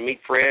opportunity to meet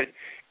Fred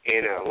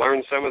and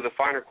learn some of the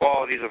finer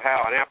qualities of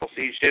how an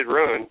Appleseed should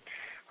run,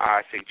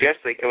 I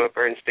suggest they come up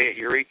there and stay at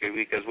Eureka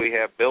because we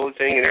have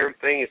billeting and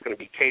everything. It's going to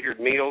be catered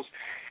meals.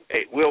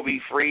 It will be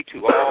free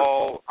to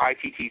all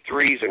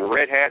ITT3s and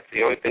Red Hats.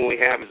 The only thing we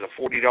have is a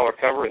 $40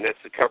 cover, and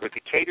that's to cover the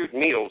catered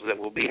meals that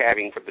we'll be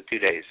having for the 2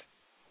 days.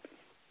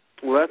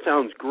 Well, that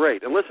sounds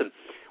great. And listen,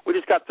 we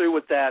just got through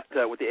with that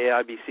with the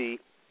AIBC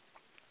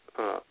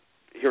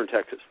here in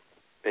Texas,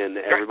 and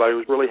everybody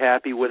was really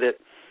happy with it.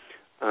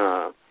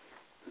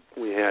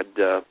 We had,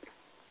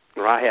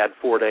 or I had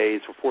 4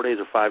 days or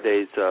 5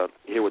 days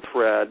here with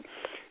Fred.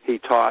 He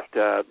taught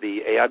the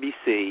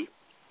AIBC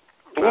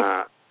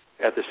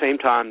at the same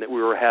time that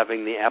we were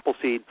having the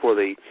Appleseed for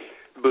the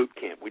boot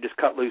camp. We just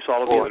cut loose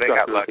all of the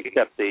instructors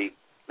except the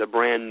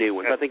brand new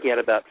ones. I think he had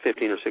about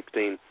 15 or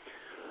 16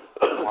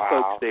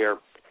 folks there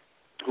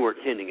who were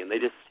attending, and they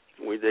just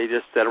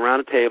sat around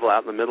a table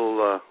out in the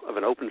middle of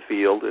an open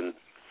field, and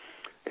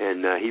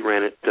he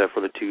ran it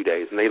for the 2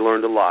 days, and they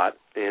learned a lot,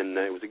 and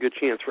it was a good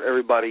chance for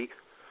everybody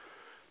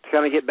to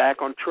kind of get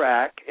back on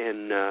track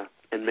and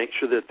make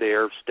sure that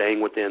they're staying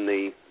within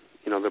the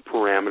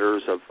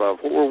parameters of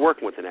what we're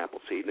working with in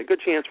Appleseed, and a good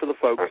chance for the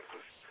folks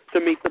to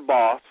meet the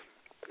boss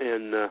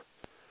and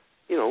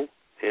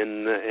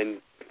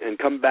and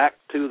come back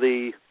to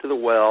the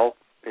well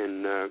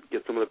and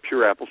get some of the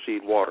pure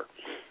Appleseed water.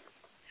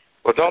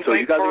 Well, don't so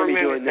you guys are going to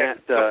be doing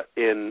that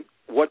in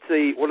what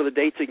are the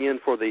dates again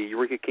for the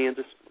Eureka,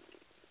 Kansas?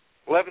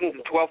 11th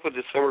and 12th of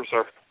December,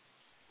 sir.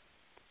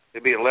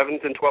 It'll be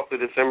 11th and 12th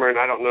of December, and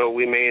I don't know,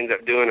 we may end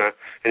up doing an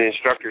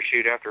instructor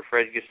shoot after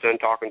Fred gets done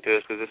talking to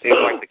us, because it seems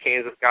like the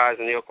Kansas guys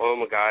and the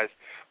Oklahoma guys,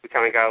 we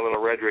kind of got a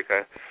little rhetoric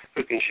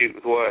who can shoot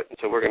with what, and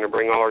so we're going to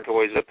bring all our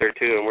toys up there,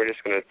 too, and we're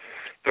just going to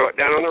throw it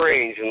down on the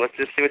range, and let's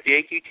just see what the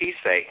AQTs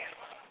say.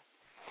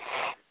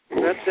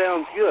 That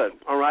sounds good.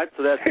 All right,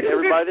 so that's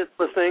everybody that's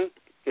listening.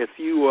 If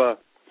you're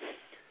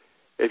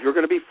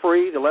going to be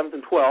free the 11th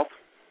and 12th,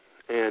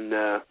 and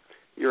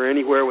you're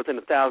anywhere within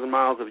 1,000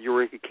 miles of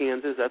Eureka,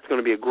 Kansas, that's going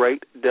to be a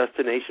great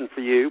destination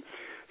for you.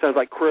 Sounds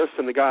like Chris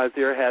and the guys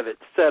there have it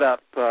set up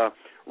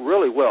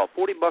really well.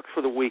 $40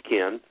 for the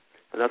weekend,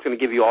 and that's going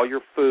to give you all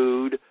your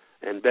food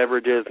and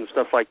beverages and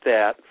stuff like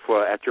that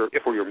for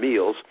your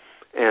meals,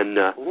 and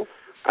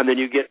then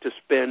you get to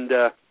spend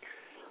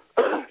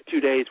 2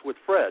 days with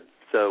Fred.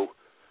 So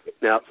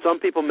now some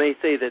people may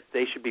say that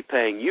they should be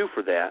paying you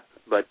for that,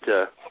 but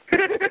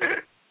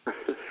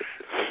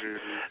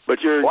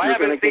you're I going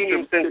to haven't seen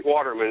him since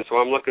Waterman, so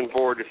I'm looking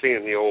forward to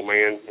seeing the old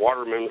man.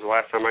 Waterman was the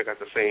last time I got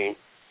to see him.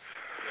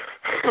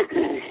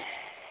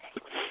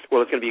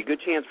 Well, it's going to be a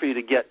good chance for you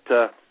to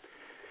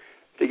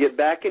get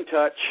back in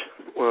touch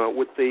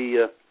with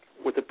the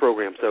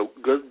program. So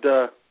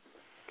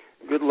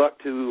good luck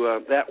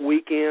to that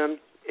weekend,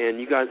 and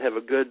you guys have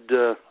a good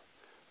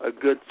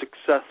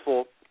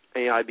successful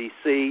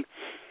AIBC,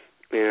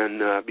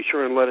 and be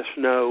sure and let us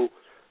know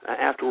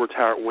afterwards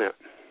how it went.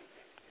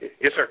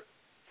 Yes, sir.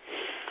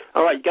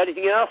 All right, you got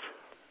anything else?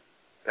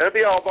 That'll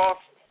be all, boss.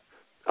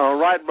 All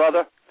right,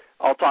 brother.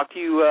 I'll talk to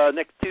you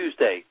next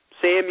Tuesday.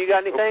 Sam, you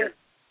got anything?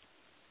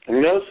 Okay.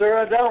 No, sir,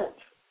 I don't.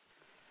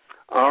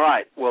 All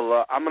right.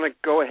 Well, I'm going to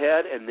go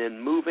ahead and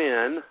then move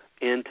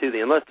into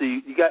the, unless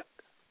you got,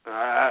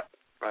 I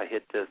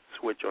hit the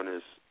switch on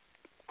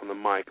the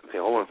mic. Okay,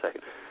 hold on a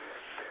second.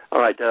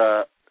 All right.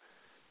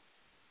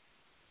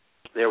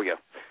 There we go.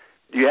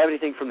 Do you have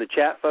anything from the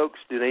chat, folks?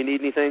 Do they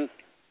need anything?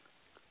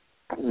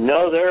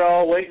 No, they're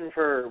all waiting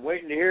to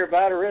hear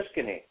about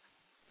Oriskany.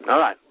 All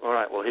right.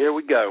 Well, here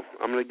we go.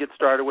 I'm going to get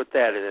started with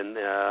that,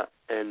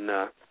 and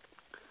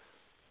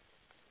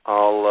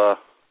I'll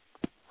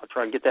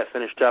try and get that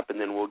finished up, and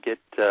then we'll get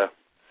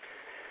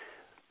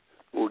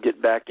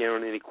back in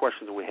on any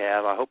questions we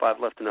have. I hope I've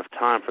left enough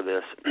time for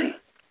this.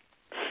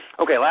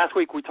 Okay. Last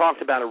week we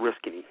talked about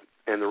Oriskany,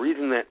 and the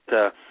reason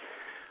that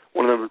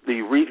one of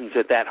the reasons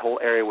that whole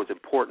area was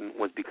important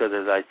was because,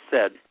 as I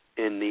said,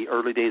 in the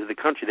early days of the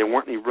country, there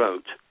weren't any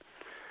roads.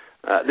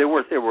 There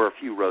were a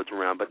few roads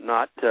around, but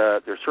not.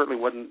 There certainly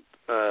wasn't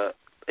a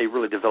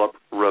really developed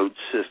road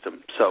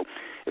system. So,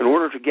 in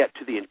order to get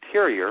to the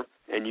interior,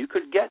 and you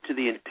could get to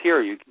the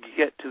interior, you could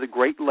get to the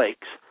Great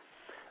Lakes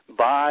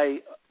by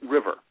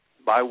river,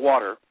 by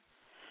water,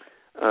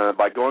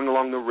 by going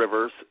along the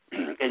rivers,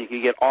 and you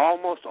could get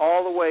almost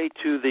all the way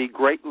to the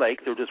Great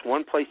Lakes. There was just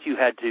one place you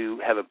had to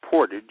have a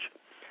portage,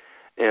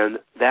 and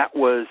that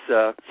was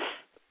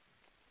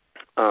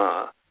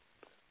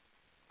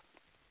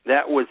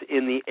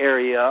in the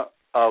area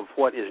of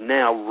what is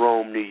now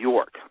Rome, New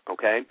York,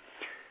 okay?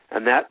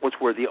 And that was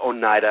where the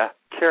Oneida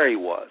Carry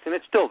was, and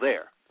it's still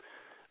there.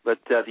 But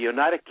the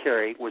Oneida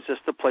Carry was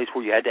just the place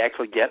where you had to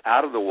actually get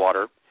out of the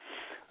water,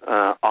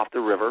 off the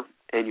river,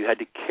 and you had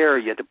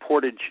to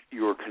portage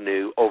your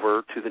canoe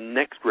over to the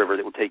next river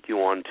that would take you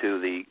on to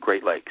the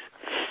Great Lakes.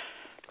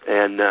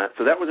 And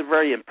so that was a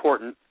very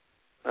important,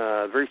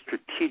 very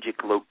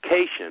strategic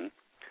location,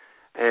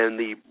 and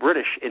the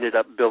British ended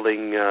up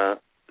building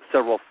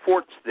several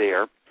forts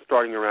there,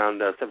 starting around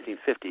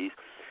 1750s,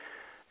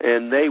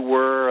 and they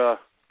were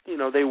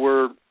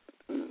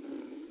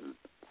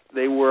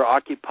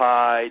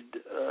occupied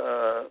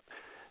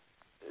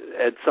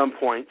at some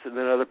points, and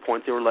then at other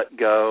points they were let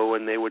go,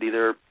 and they would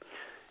either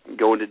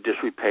go into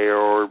disrepair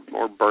or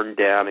burn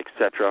down,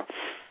 etc.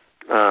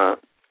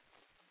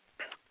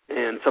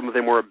 And some of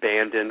them were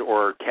abandoned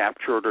or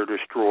captured or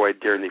destroyed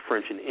during the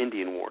French and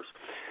Indian Wars.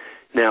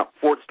 Now,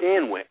 Fort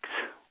Stanwix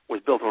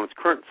was built on its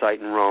current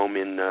site in Rome,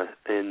 in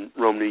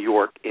Rome, New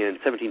York, in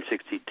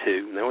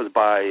 1762. And that was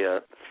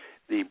by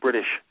the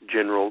British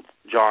General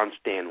John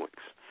Stanwix.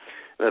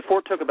 The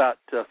fort took about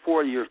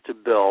 4 years to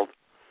build,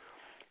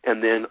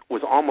 and then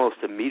was almost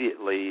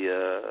immediately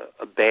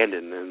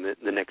abandoned in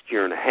the next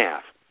year and a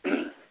half.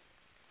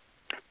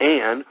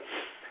 And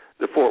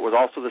the fort was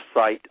also the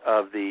site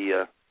of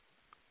the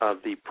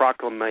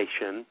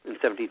proclamation in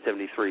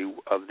 1773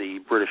 of the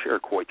British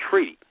Iroquois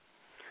Treaty.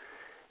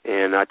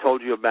 And I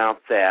told you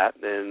about that,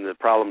 and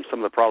some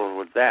of the problems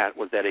with that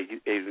was that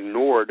it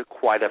ignored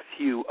quite a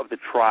few of the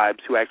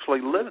tribes who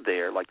actually lived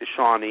there, like the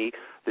Shawnee,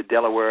 the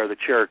Delaware, the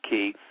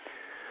Cherokee.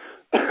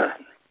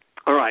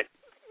 All right.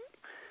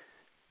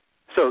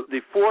 So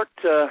the fort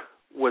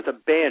was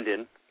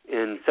abandoned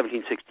in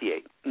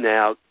 1768.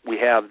 Now, we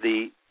have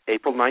the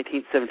April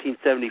 19,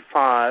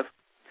 1775,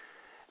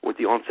 with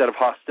the onset of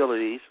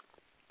hostilities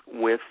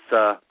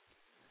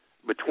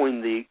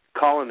between the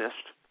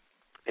colonists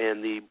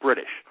and the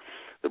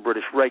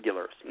British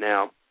regulars.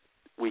 Now,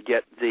 we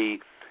get the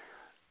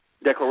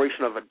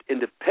Declaration of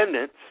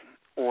Independence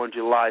on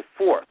July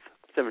 4th,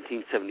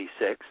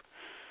 1776.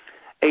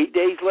 8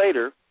 days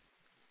later,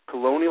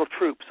 colonial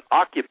troops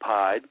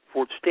occupied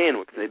Fort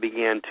Stanwix, and they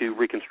began to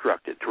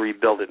reconstruct it, to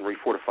rebuild it, and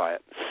refortify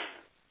it.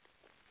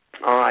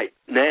 All right,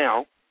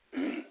 now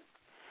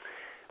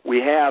we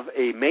have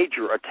a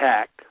major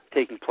attack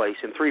taking place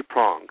in three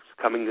prongs,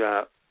 coming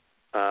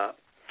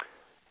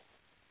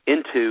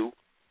into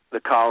the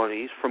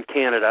colonies from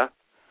Canada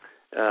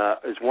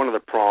is one of the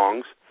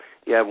prongs.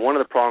 You have one of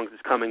the prongs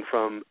is coming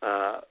from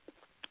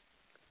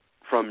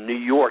New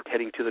York,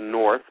 heading to the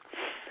north,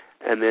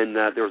 and then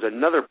there was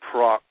another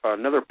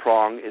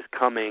prong is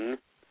coming.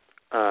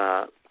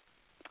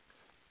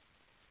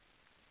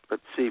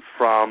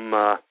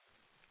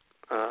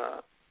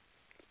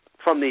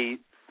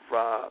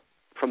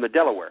 From the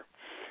Delaware.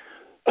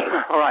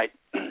 All right.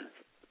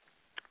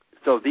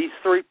 So these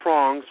three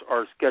prongs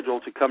are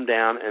scheduled to come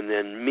down and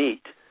then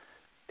meet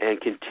and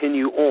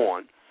continue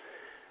on.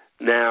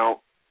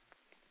 Now,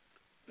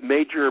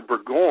 Major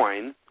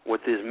Burgoyne,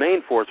 with his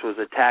main force, was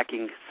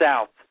attacking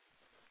south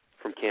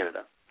from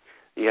Canada.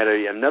 He had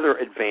another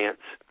advance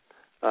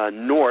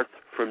north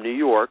from New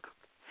York,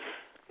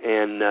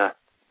 and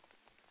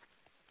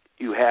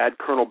you had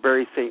Colonel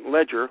Barry St.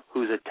 Ledger,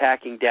 who's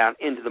attacking down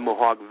into the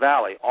Mohawk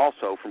Valley,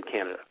 also from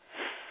Canada.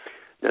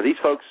 Now, these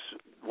folks,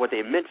 what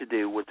they meant to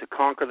do was to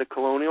conquer the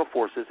colonial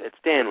forces at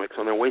Stanwix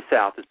on their way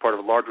south as part of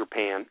a larger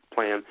plan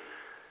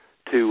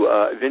to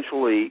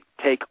eventually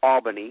take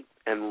Albany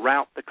and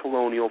rout the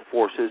colonial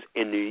forces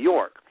in New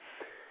York.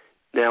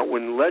 Now,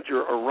 when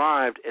Ledger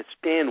arrived at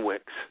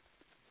Stanwix,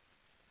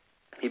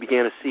 he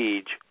began a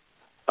siege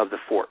of the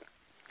fort.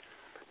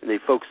 And the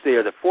folks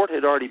there, the fort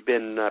had already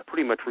been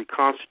pretty much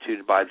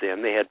reconstituted by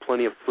then. They had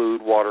plenty of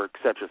food, water,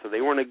 etc., so they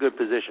were in a good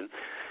position.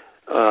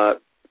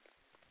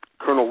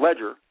 Colonel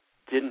Ledger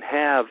didn't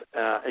have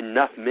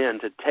enough men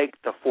to take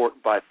the fort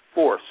by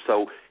force,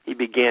 so he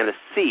began a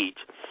siege.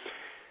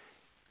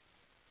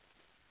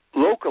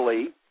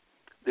 Locally,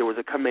 there was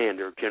a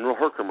commander, General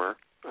Herkimer,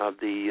 of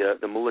the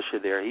militia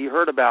there. He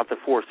heard about the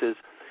forces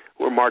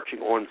who were marching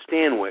on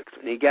Stanwix,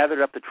 and he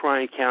gathered up the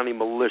Tri-County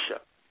militia,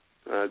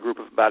 a group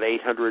of about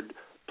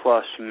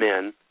 800-plus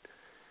men.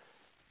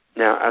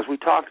 Now, as we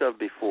talked of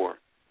before,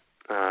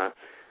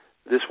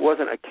 this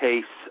wasn't a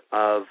case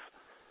of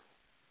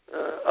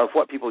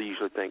what people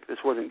usually think. This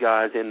wasn't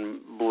guys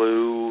in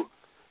blue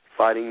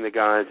fighting the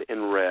guys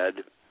in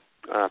red,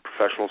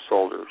 professional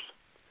soldiers.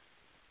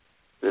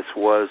 This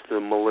was the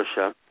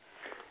militia,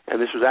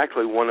 and this was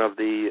actually one of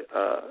the.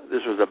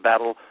 This was a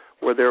battle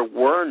where there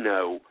were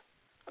no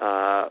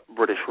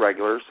British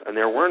regulars and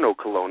there were no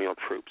colonial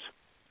troops.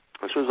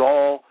 This was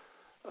all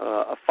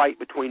a fight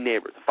between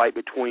neighbors, a fight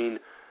between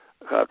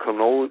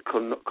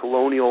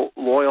colonial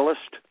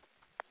loyalists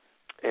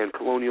and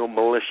colonial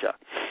militia.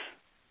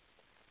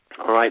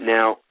 All right,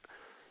 now,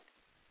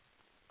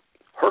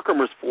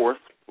 Herkimer's force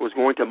was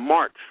going to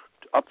march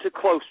up to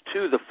close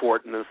to the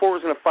fort, and the fort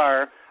was going to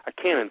fire a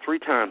cannon 3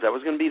 times. That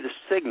was going to be the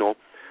signal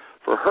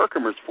for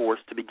Herkimer's force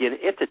to begin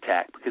its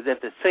attack, because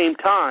at the same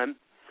time,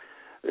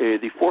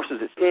 the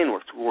forces at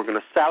Stanwix were going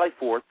to sally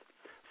forth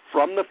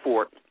from the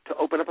fort to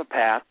open up a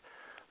path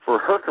for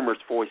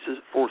Herkimer's forces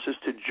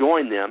to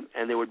join them,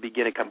 and they would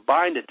begin a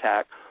combined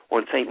attack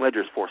on St.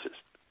 Ledger's forces.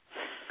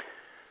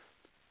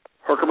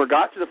 Herkimer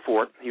got to the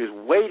fort. He was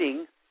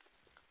waiting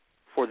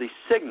for the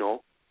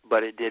signal,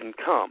 but it didn't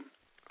come.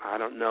 I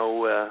don't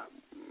know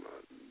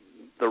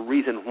the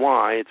reason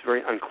why. It's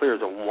very unclear as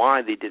to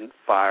why they didn't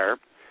fire.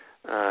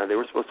 They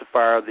were supposed to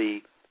fire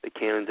the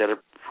cannons at a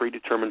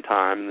predetermined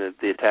time, and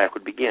the attack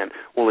would begin.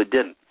 Well, it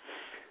didn't.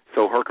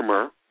 So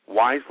Herkimer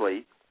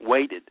wisely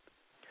waited.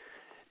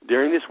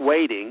 During this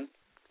waiting,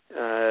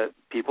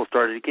 people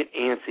started to get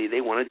antsy.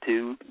 They wanted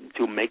to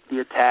make the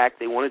attack.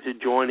 They wanted to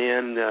join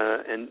in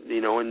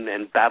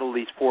and battle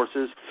these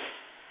forces.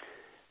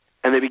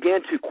 And they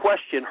began to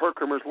question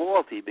Herkimer's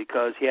loyalty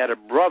because he had a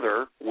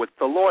brother with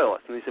the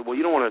Loyalists. And they said, well,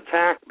 you don't want to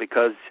attack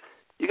because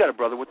you got a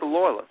brother with the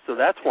Loyalists, so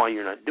that's why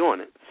you're not doing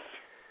it.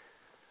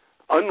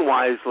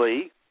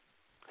 Unwisely,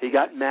 he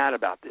got mad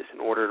about this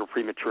and ordered a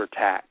premature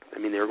attack. I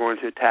mean, they were going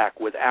to attack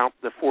without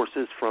the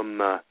forces from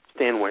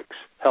Stanwix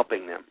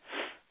helping them.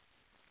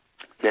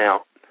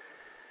 Now,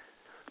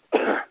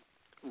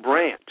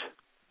 Brant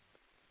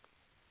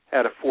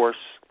had a force,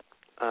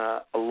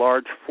 a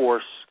large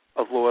force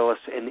of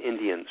Loyalists and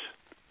Indians.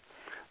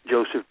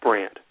 Joseph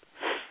Brant.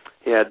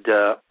 He had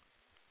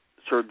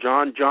Sir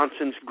John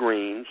Johnson's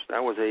Greens.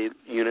 That was a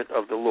unit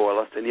of the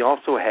Loyalists. And he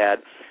also had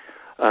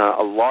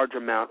a large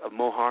amount of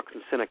Mohawks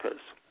and Senecas.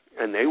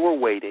 And they were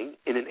waiting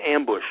in an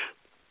ambush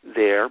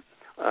there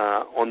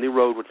on the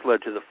road which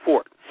led to the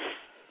fort.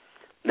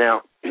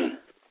 Now,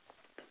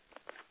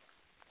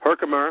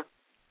 Herkimer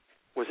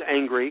was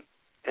angry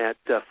at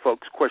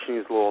folks questioning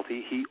his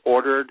loyalty. He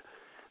ordered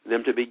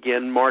them to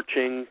begin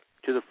marching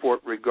to the fort,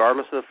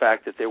 regardless of the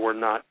fact that they were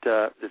not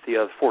that the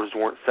other forces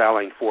weren't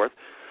sallying forth.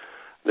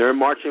 They're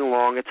marching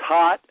along. It's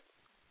hot.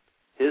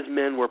 His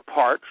men were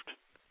parched.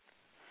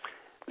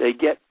 They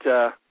get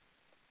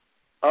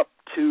up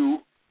to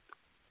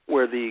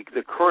where the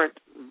current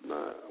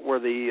where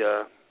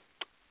the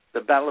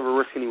Battle of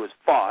Oriskany was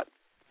fought.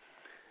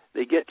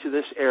 They get to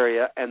this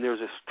area, and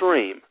there's a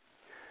stream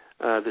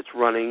that's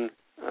running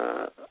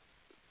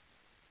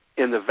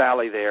in the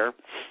valley there.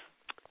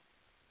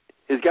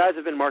 His guys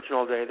have been marching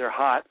all day. They're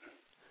hot.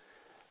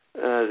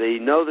 They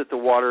know that the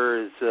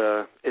water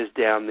is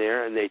down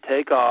there, and they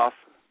take off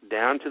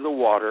down to the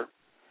water,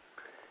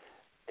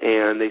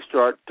 and they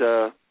start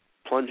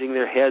plunging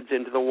their heads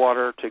into the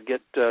water to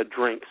get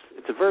drinks.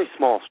 It's a very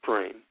small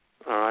stream,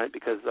 all right,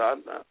 because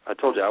I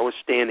told you I was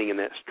standing in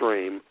that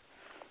stream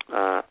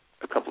a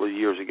couple of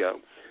years ago.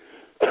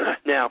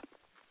 Now,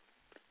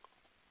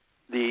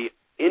 the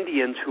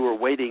Indians who are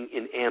waiting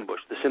in ambush,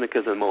 the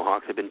Senecas and the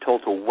Mohawks, have been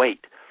told to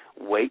wait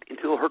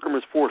until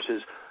Herkimer's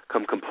forces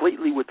come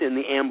completely within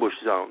the ambush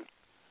zone.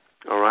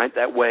 All right,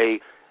 that way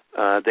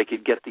they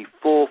could get the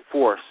full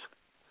force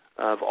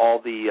of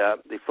all the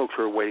folks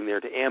who are waiting there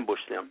to ambush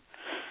them.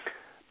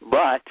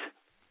 But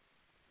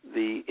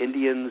the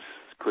Indians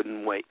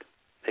couldn't wait.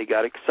 They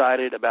got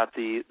excited about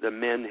the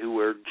men who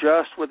were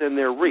just within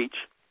their reach,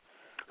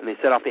 and they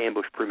set off the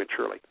ambush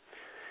prematurely.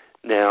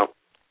 Now,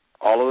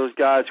 all of those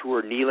guys who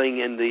were kneeling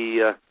in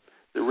the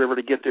river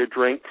to get their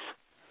drinks,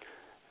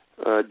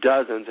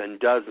 dozens and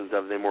dozens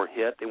of them were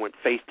hit. They went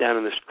face down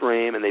in the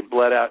stream, and they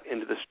bled out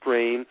into the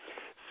stream,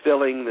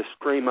 filling the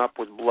stream up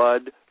with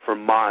blood for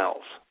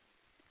miles.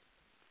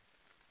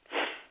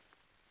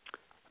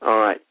 All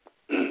right.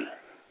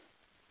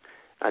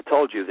 I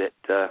told you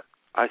that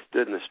I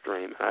stood in the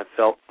stream. I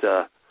felt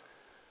the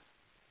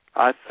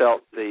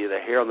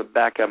hair on the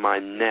back of my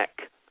neck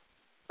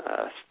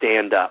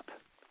stand up.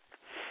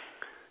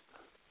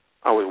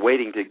 I was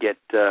waiting to get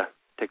to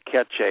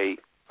catch a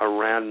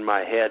round in my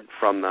head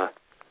from the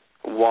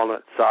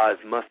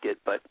walnut-sized musket,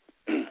 but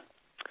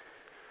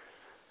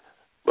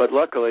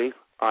luckily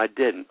I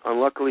didn't.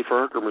 Unluckily for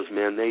Herkimer's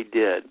men, they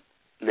did.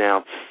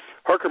 Now,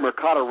 Herkimer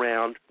caught a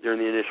round during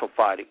the initial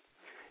fighting.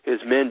 His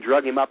men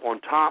drug him up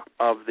on top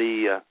of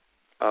the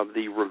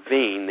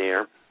ravine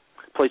there,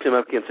 placed him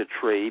up against a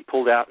tree,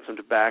 pulled out some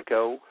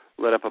tobacco,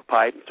 lit up a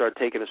pipe, and started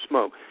taking a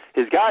smoke.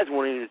 His guys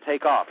wanted him to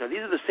take off. Now, these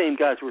are the same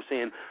guys who were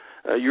saying,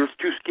 you're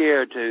too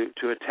scared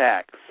to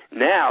attack.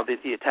 Now that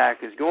the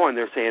attack is going,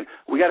 they're saying,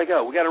 we got to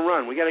go, we got to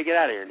run, we got to get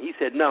out of here. And he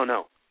said,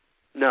 no.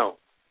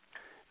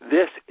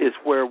 This is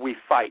where we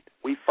fight.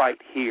 We fight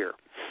here.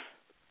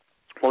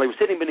 While he was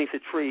sitting beneath a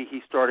tree,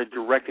 he started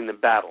directing the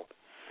battle.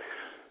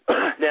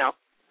 Now,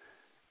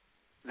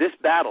 this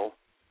battle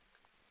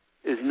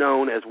is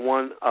known as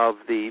one of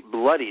the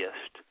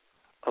bloodiest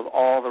of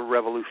all the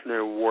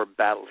Revolutionary War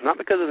battles, not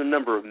because of the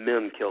number of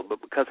men killed,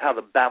 but because how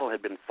the battle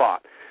had been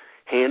fought.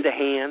 Hand to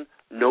hand,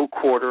 no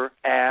quarter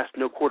asked,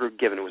 no quarter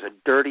given. It was a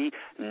dirty,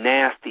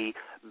 nasty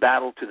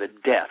battle to the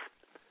death.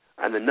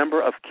 And the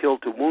number of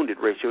killed to wounded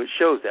ratio, it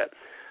shows that.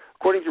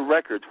 According to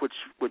records,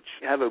 which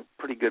have a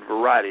pretty good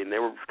variety, and they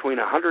were between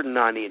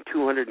 190 and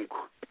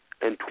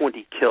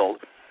 220 killed,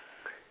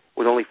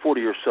 with only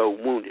 40 or so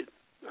wounded.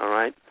 All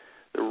right?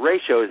 The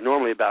ratio is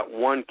normally about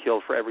 1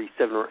 killed for every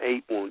 7 or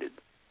 8 wounded.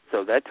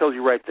 So that tells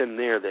you right then and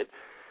there that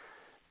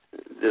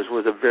this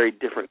was a very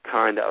different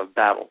kind of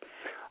battle.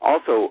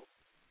 Also,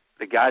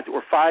 the guys that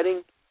were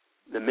fighting,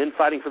 the men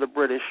fighting for the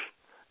British,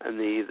 and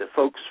the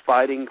folks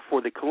fighting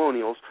for the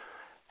colonials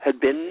had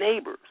been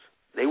neighbors.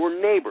 They were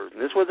neighbors,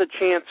 and this was a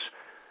chance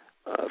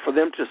for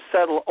them to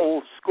settle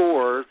old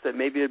scores that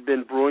maybe had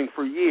been brewing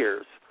for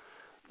years.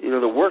 You know,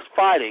 the worst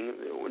fighting,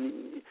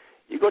 when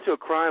you go to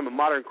a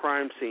modern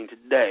crime scene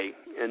today,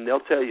 and they'll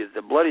tell you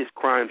the bloodiest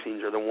crime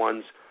scenes are the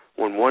ones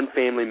when one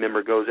family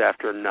member goes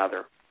after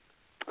another,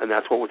 and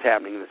that's what was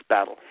happening in this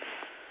battle.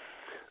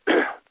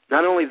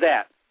 Not only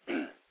that,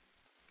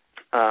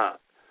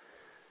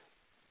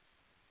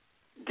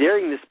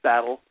 during this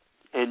battle,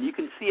 and you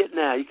can see it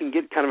now, you can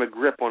get kind of a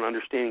grip on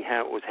understanding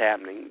how it was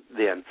happening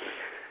then.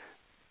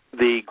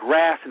 The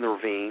grass in the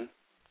ravine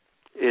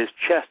is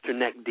chest to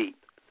neck deep.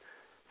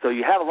 So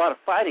you have a lot of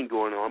fighting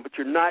going on, but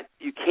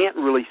you can't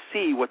really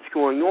see what's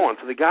going on.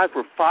 So the guys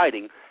were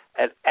fighting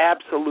at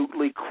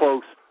absolutely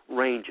close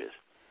ranges.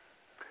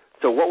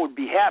 So what would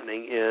be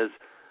happening is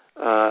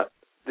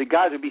the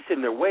guys would be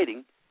sitting there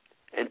waiting,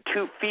 and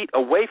 2 feet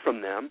away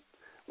from them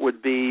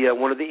would be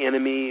one of the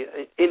enemy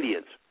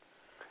Indians.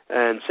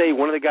 And say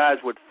one of the guys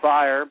would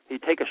fire,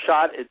 he'd take a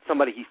shot at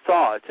somebody he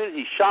saw. As soon as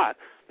he shot,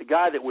 the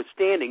guy that was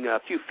standing a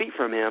few feet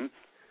from him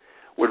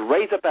would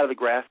raise up out of the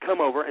grass,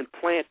 come over, and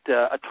plant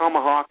a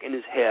tomahawk in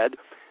his head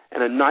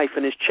and a knife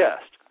in his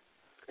chest.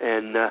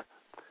 And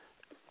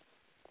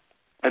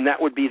that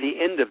would be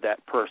the end of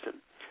that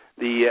person.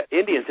 The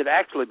Indians had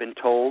actually been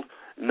told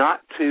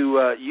not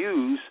to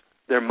use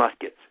their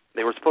muskets.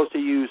 They were supposed to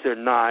use their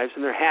knives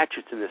and their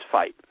hatchets in this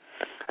fight,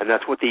 and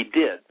that's what they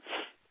did.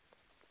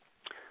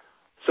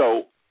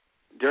 So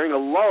during a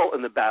lull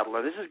in the battle,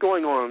 now this is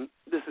going on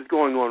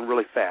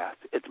really fast.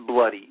 It's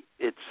bloody.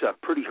 It's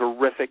pretty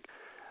horrific.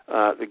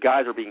 The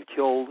guys are being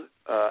killed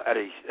at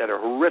a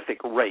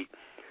horrific rate.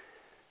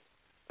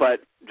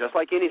 But just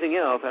like anything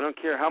else, I don't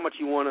care how much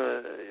you want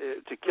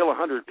to kill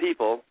 100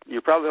 people,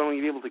 you're probably only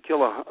going to be able to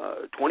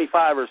kill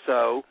 25 or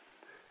so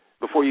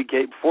before you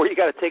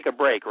got to take a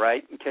break,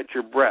 right, and catch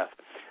your breath.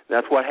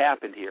 That's what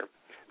happened here.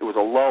 There was a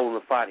lull in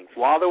the fighting.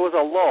 While there was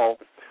a lull,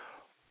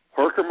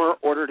 Herkimer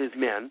ordered his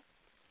men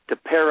to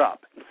pair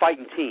up and fight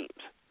in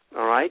teams,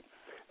 all right?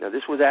 Now,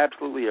 this was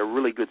absolutely a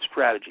really good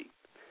strategy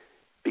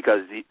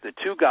because the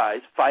two guys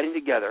fighting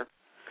together,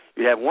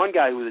 you'd have one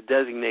guy who was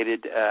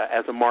designated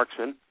as a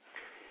marksman.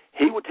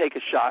 He would take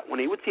a shot. When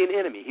he would see an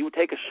enemy, he would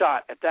take a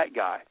shot at that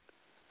guy.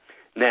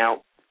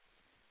 Now,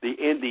 the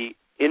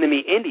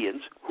enemy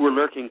Indians who were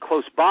lurking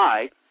close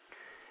by,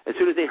 as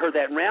soon as they heard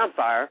that round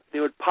fire,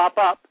 they would pop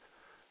up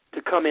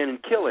to come in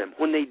and kill him.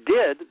 When they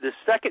did, the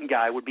second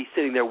guy would be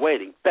sitting there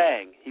waiting.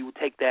 Bang, he would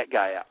take that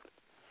guy out.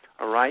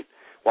 All right?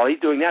 While he's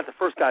doing that, the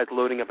first guy's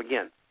loading up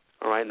again.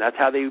 All right? And that's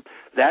how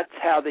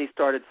they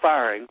started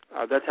firing.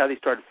 That's how they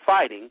started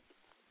fighting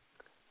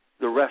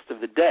the rest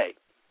of the day.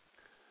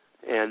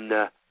 And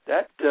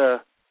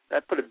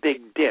that put a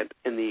big dent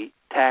in the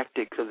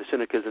tactics of the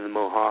Senecas and the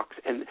Mohawks,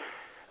 and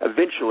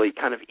eventually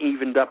kind of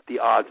evened up the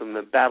odds on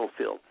the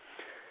battlefield.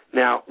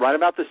 Now, right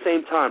about the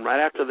same time,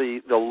 right after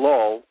the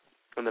lull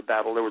in the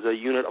battle, there was a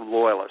unit of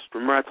loyalists.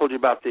 Remember I told you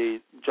about the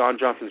John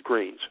Johnson's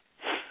Greens?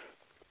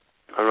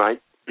 All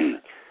right?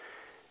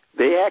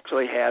 They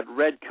actually had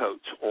red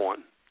coats on,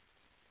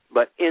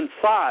 but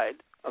inside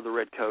of the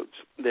red coats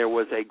there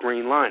was a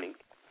green lining.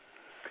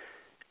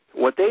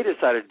 What they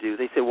decided to do,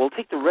 they said, we'll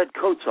take the red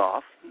coats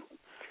off,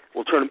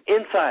 we'll turn them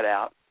inside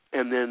out,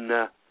 and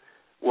then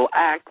we'll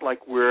act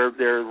like we're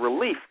their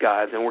relief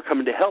guys and we're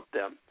coming to help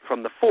them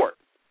from the fort.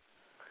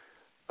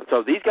 And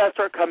so these guys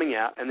start coming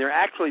out, and they're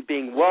actually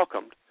being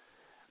welcomed.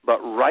 But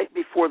right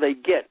before they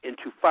get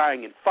into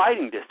firing and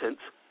fighting distance,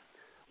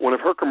 one of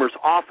Herkimer's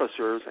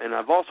officers, and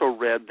I've also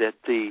read that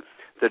the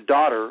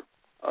daughter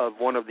of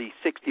one of the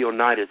 60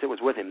 Oneidas that was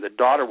with him,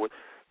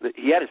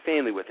 he had his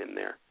family with him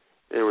there.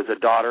 There was a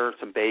daughter,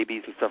 some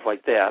babies, and stuff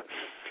like that.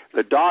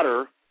 The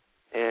daughter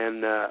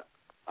and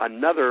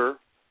another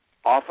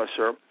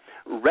officer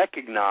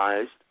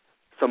recognized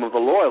some of the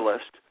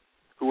loyalists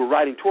who were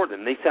riding toward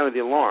them. They sounded the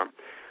alarm.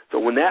 So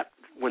when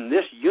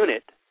this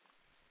unit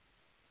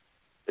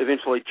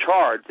eventually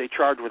charged, they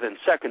charged within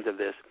seconds of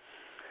this,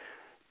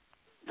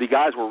 the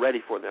guys were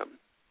ready for them.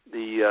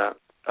 The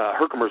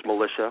Herkimer's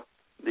militia,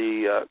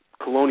 the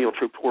colonial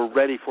troops were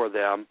ready for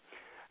them,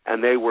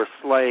 and they were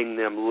slaying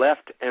them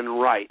left and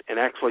right and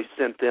actually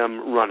sent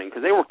them running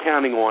because they were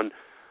counting on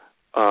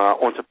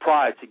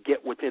surprise to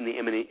get within the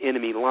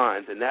enemy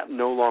lines, and that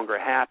no longer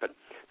happened.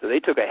 So they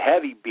took a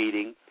heavy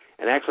beating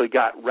and actually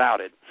got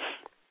routed.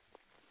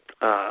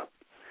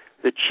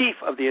 The chief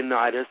of the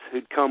Oneidas,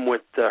 who'd come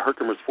with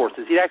Herkimer's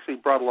forces, he'd actually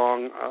brought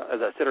along, as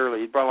I said earlier,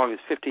 he brought along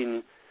his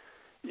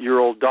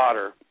 15-year-old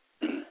daughter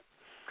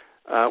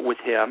with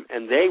him,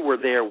 and they were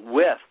there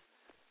with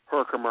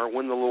Herkimer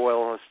when the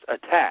Loyalists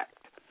attacked.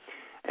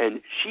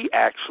 And she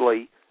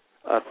actually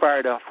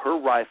fired off her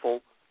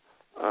rifle,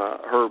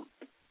 her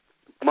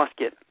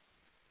musket,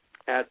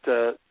 at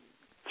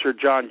Sir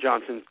John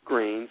Johnson's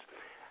Greens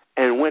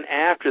and went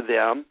after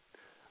them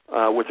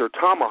with her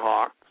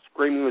tomahawk,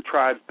 screaming the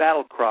tribe's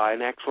battle cry,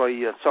 and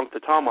actually sunk the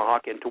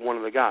tomahawk into one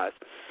of the guys.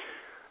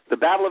 The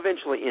battle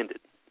eventually ended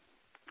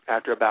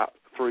after about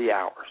 3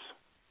 hours.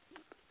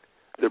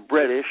 The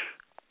British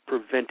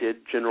prevented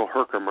General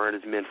Herkimer and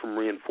his men from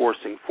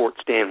reinforcing Fort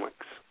Stanwix,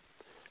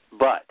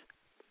 but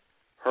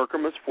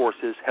Herkimer's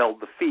forces held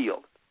the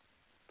field.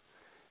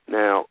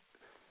 Now,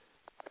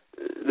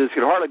 this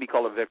could hardly be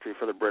called a victory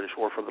for the British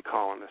or for the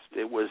colonists.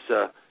 It was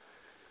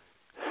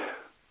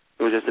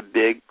just a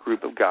big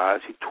group of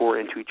guys who tore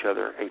into each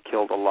other and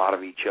killed a lot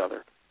of each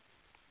other.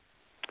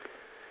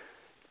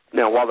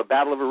 Now, while the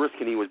Battle of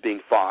Oriskany was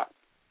being fought,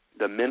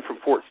 the men from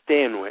Fort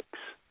Stanwix,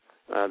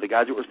 the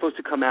guys that were supposed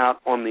to come out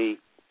on to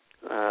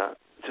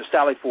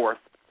sally forth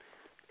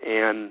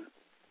and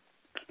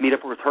meet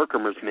up with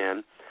Herkimer's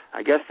men,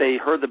 I guess they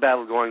heard the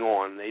battle going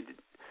on. They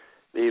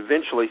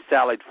eventually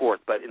sallied forth,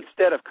 but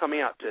instead of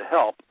coming out to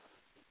help,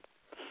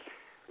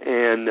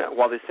 And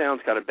while this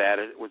sounds kind of bad,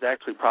 it was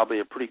actually probably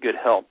a pretty good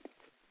help.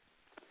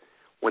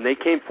 When they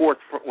came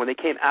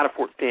out of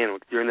Fort Stanwix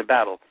during the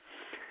battle,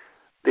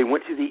 they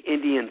went to the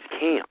Indians'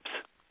 camps,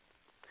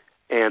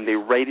 and they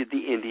raided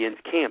the Indians'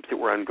 camps that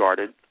were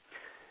unguarded.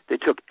 They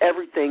took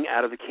everything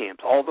out of the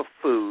camps, all the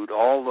food,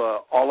 all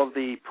of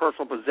the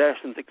personal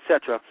possessions,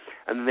 etc.,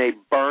 and then they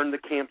burned the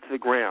camp to the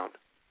ground.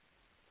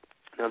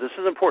 Now, this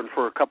is important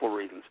for a couple of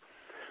reasons.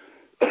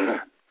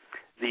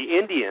 The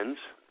Indians,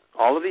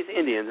 all of these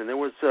Indians, and there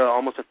was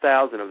almost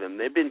 1,000 of them,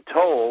 they'd been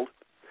told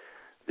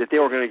that they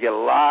were going to get a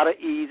lot of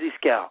easy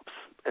scalps,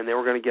 and they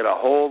were going to get a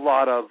whole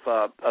lot of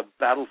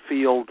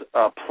battlefield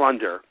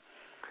plunder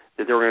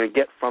that they were going to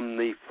get from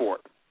the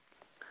fort.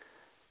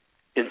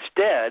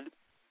 Instead,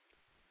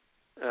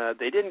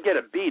 they didn't get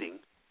a beating,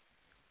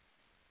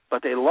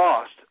 but they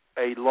lost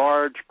a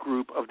large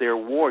group of their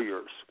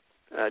warriors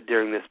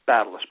during this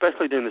battle,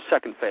 especially during the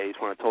second phase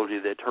when I told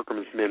you that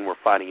Herkimer's men were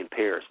fighting in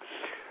pairs.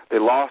 They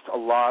lost a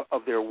lot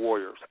of their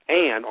warriors.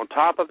 And on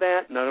top of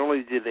that, not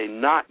only did they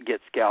not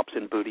get scalps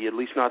and booty, at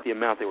least not the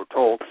amount they were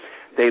told,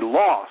 they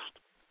lost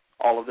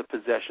all of the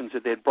possessions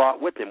that they had brought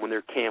with them when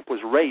their camp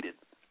was raided.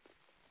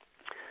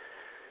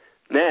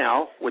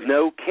 Now, with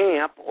no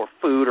camp or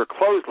food or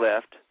clothes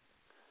left,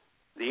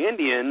 the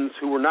Indians,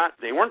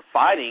 they weren't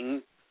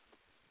fighting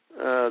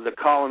the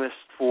colonists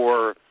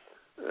for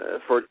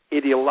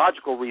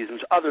ideological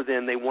reasons other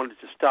than they wanted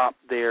to stop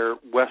their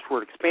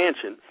westward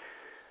expansion.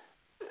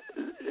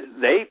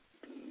 They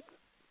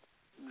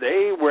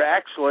were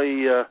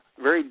actually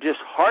very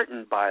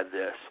disheartened by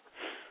this,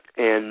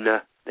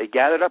 and they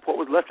gathered up what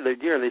was left of their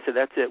gear, and they said,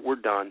 "That's it, we're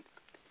done,"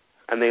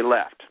 and they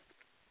left.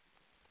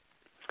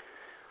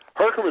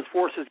 Herkimer's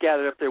forces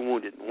gathered up their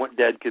wounded, and what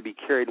dead could be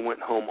carried and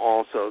went home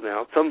also.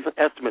 Now, some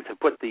estimates have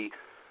put the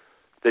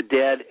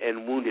dead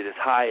and wounded as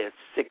high as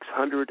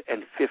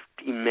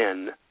 650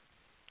 men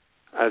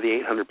out of the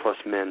 800-plus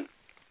men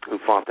who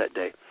fought that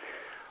day.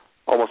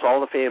 Almost all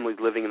the families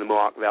living in the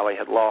Mohawk Valley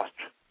had lost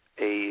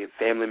a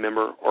family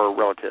member or a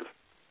relative,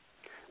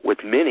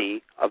 with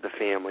many of the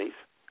families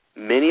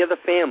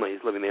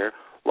living there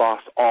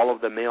lost all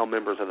of the male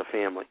members of the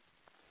family.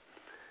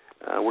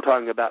 We're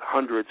talking about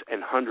hundreds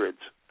and hundreds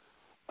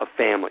of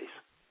families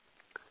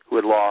who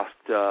had lost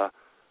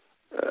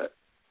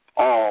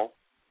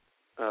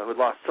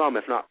some,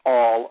 if not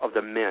all, of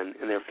the men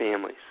in their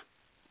families.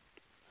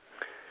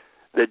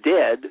 The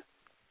dead,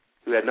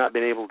 who had not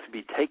been able to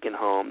be taken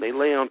home, they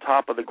lay on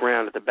top of the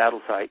ground at the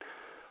battle site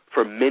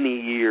for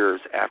many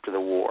years after the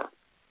war.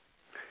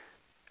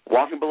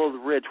 Walking below the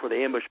ridge where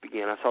the ambush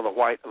began, I saw the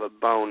white of a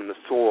bone in the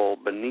soil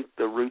beneath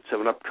the roots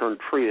of an upturned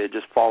tree that had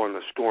just fallen in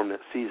a storm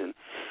that season.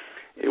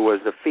 It was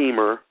the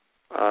femur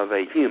of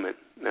a human.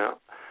 Now,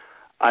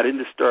 I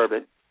didn't disturb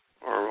it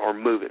or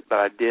move it, but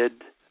I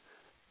did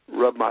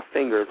rub my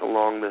fingers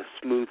along the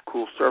smooth,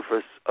 cool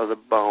surface of the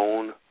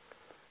bone,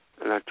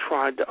 and I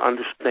tried to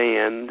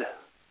understand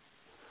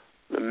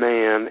the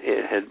man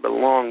it had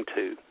belonged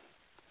to.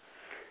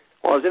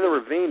 While I was in the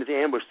ravine at the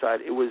ambush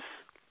site, it was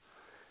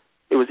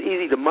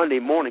easy to Monday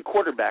morning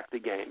quarterback the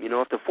game. You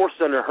know, if the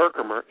forces under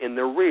Herkimer in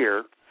the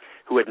rear,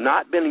 who had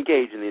not been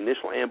engaged in the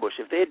initial ambush,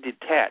 if they had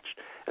detached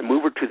and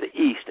moved to the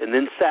east and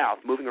then south,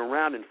 moving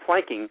around and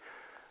flanking,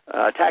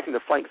 attacking the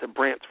flanks of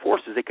Brandt's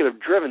forces, they could have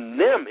driven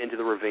them into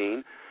the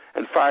ravine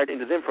and fired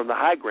into them from the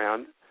high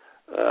ground,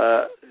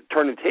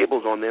 turning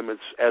tables on them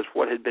as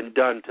what had been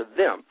done to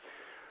them.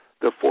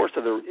 The force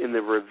in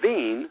the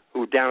ravine, who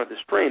were down at the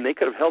stream, they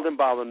could have held them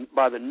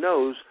by the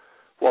nose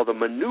while the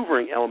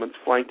maneuvering elements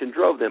flanked and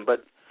drove them.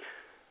 But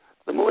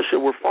the militia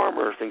were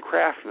farmers and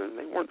craftsmen.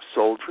 They weren't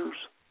soldiers.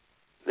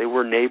 They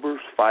were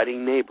neighbors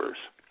fighting neighbors.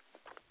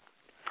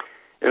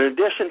 In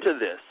addition to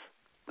this,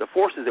 the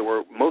forces that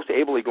were most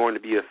ably going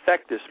to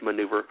effect this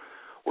maneuver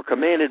were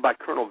commanded by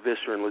Colonel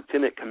Visser and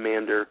Lieutenant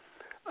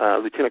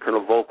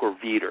Colonel Volker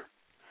Veeder.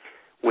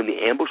 When the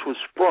ambush was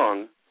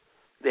sprung,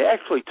 they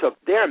actually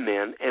took their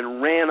men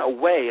and ran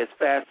away as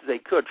fast as they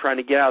could, trying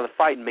to get out of the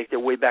fight and make their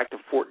way back to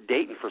Fort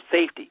Dayton for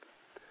safety.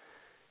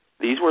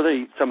 These were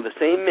some of the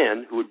same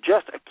men who had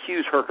just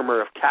accused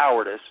Herkimer of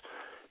cowardice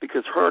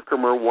because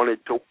Herkimer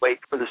wanted to wait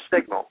for the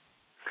signal.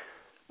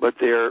 But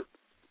their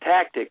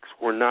tactics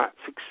were not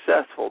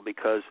successful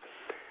because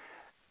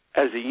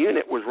as the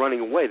unit was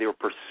running away, they were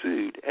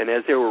pursued. And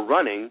as they were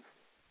running,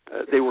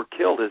 they were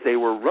killed as they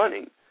were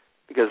running.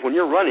 Because when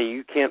you're running,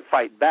 you can't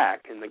fight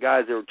back. And the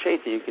guys that were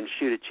chasing you can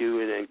shoot at you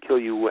and kill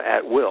you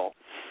at will.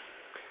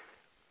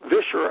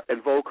 Vischer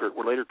and Volkert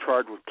were later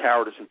charged with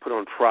cowardice and put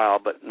on trial,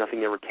 but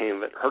nothing ever came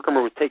of it.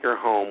 Herkimer was taken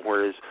home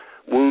where his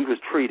wound was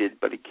treated,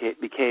 but it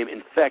became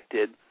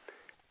infected,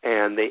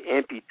 and they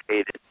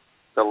amputated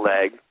the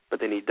leg, but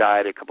then he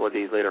died a couple of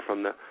days later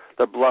from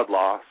the blood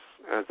loss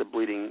as the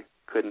bleeding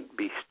couldn't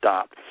be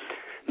stopped.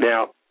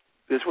 Now,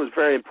 this was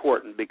very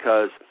important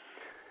because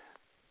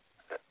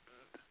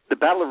the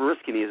Battle of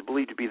Oriskany is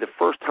believed to be the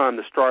first time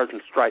the Stars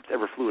and Stripes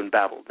ever flew in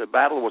battle. The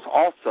battle was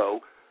also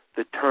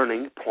the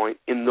turning point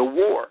in the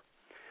war,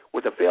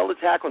 with a failed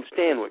attack on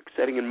Stanwix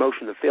setting in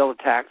motion the failed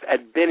attacks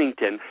at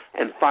Bennington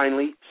and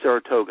finally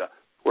Saratoga.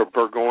 where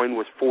Burgoyne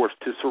was forced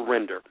to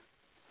surrender.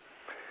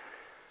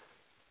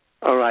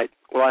 All right.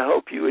 Well, I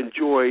hope you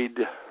enjoyed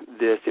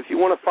this. If you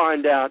want to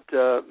find out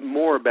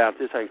more about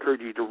this, I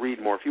encourage you to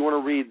read more. If you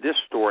want to read this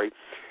story,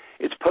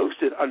 it's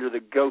posted under the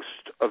Ghost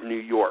of New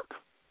York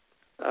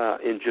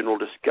in general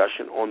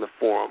discussion on the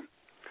forum.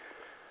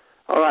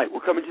 All right.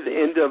 We're coming to the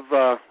end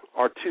of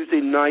our Tuesday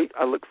night.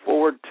 I look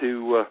forward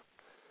to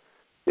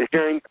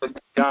hearing from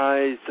you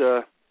guys,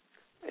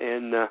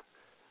 and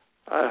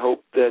I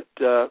hope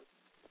that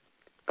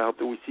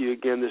we see you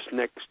again this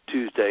next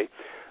Tuesday.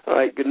 All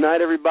right, good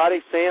night, everybody.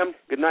 Sam,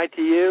 good night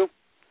to you.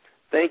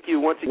 Thank you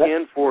once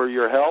again for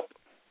your help.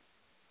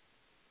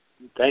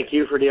 Thank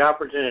you for the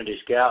opportunity,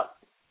 Scout.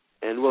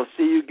 And we'll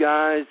see you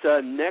guys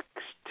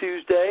next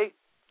Tuesday,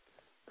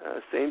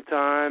 same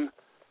time,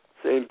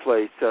 same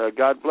place.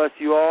 God bless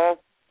you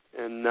all,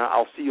 and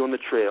I'll see you on the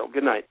trail.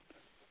 Good night.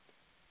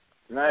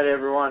 Good night,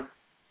 everyone.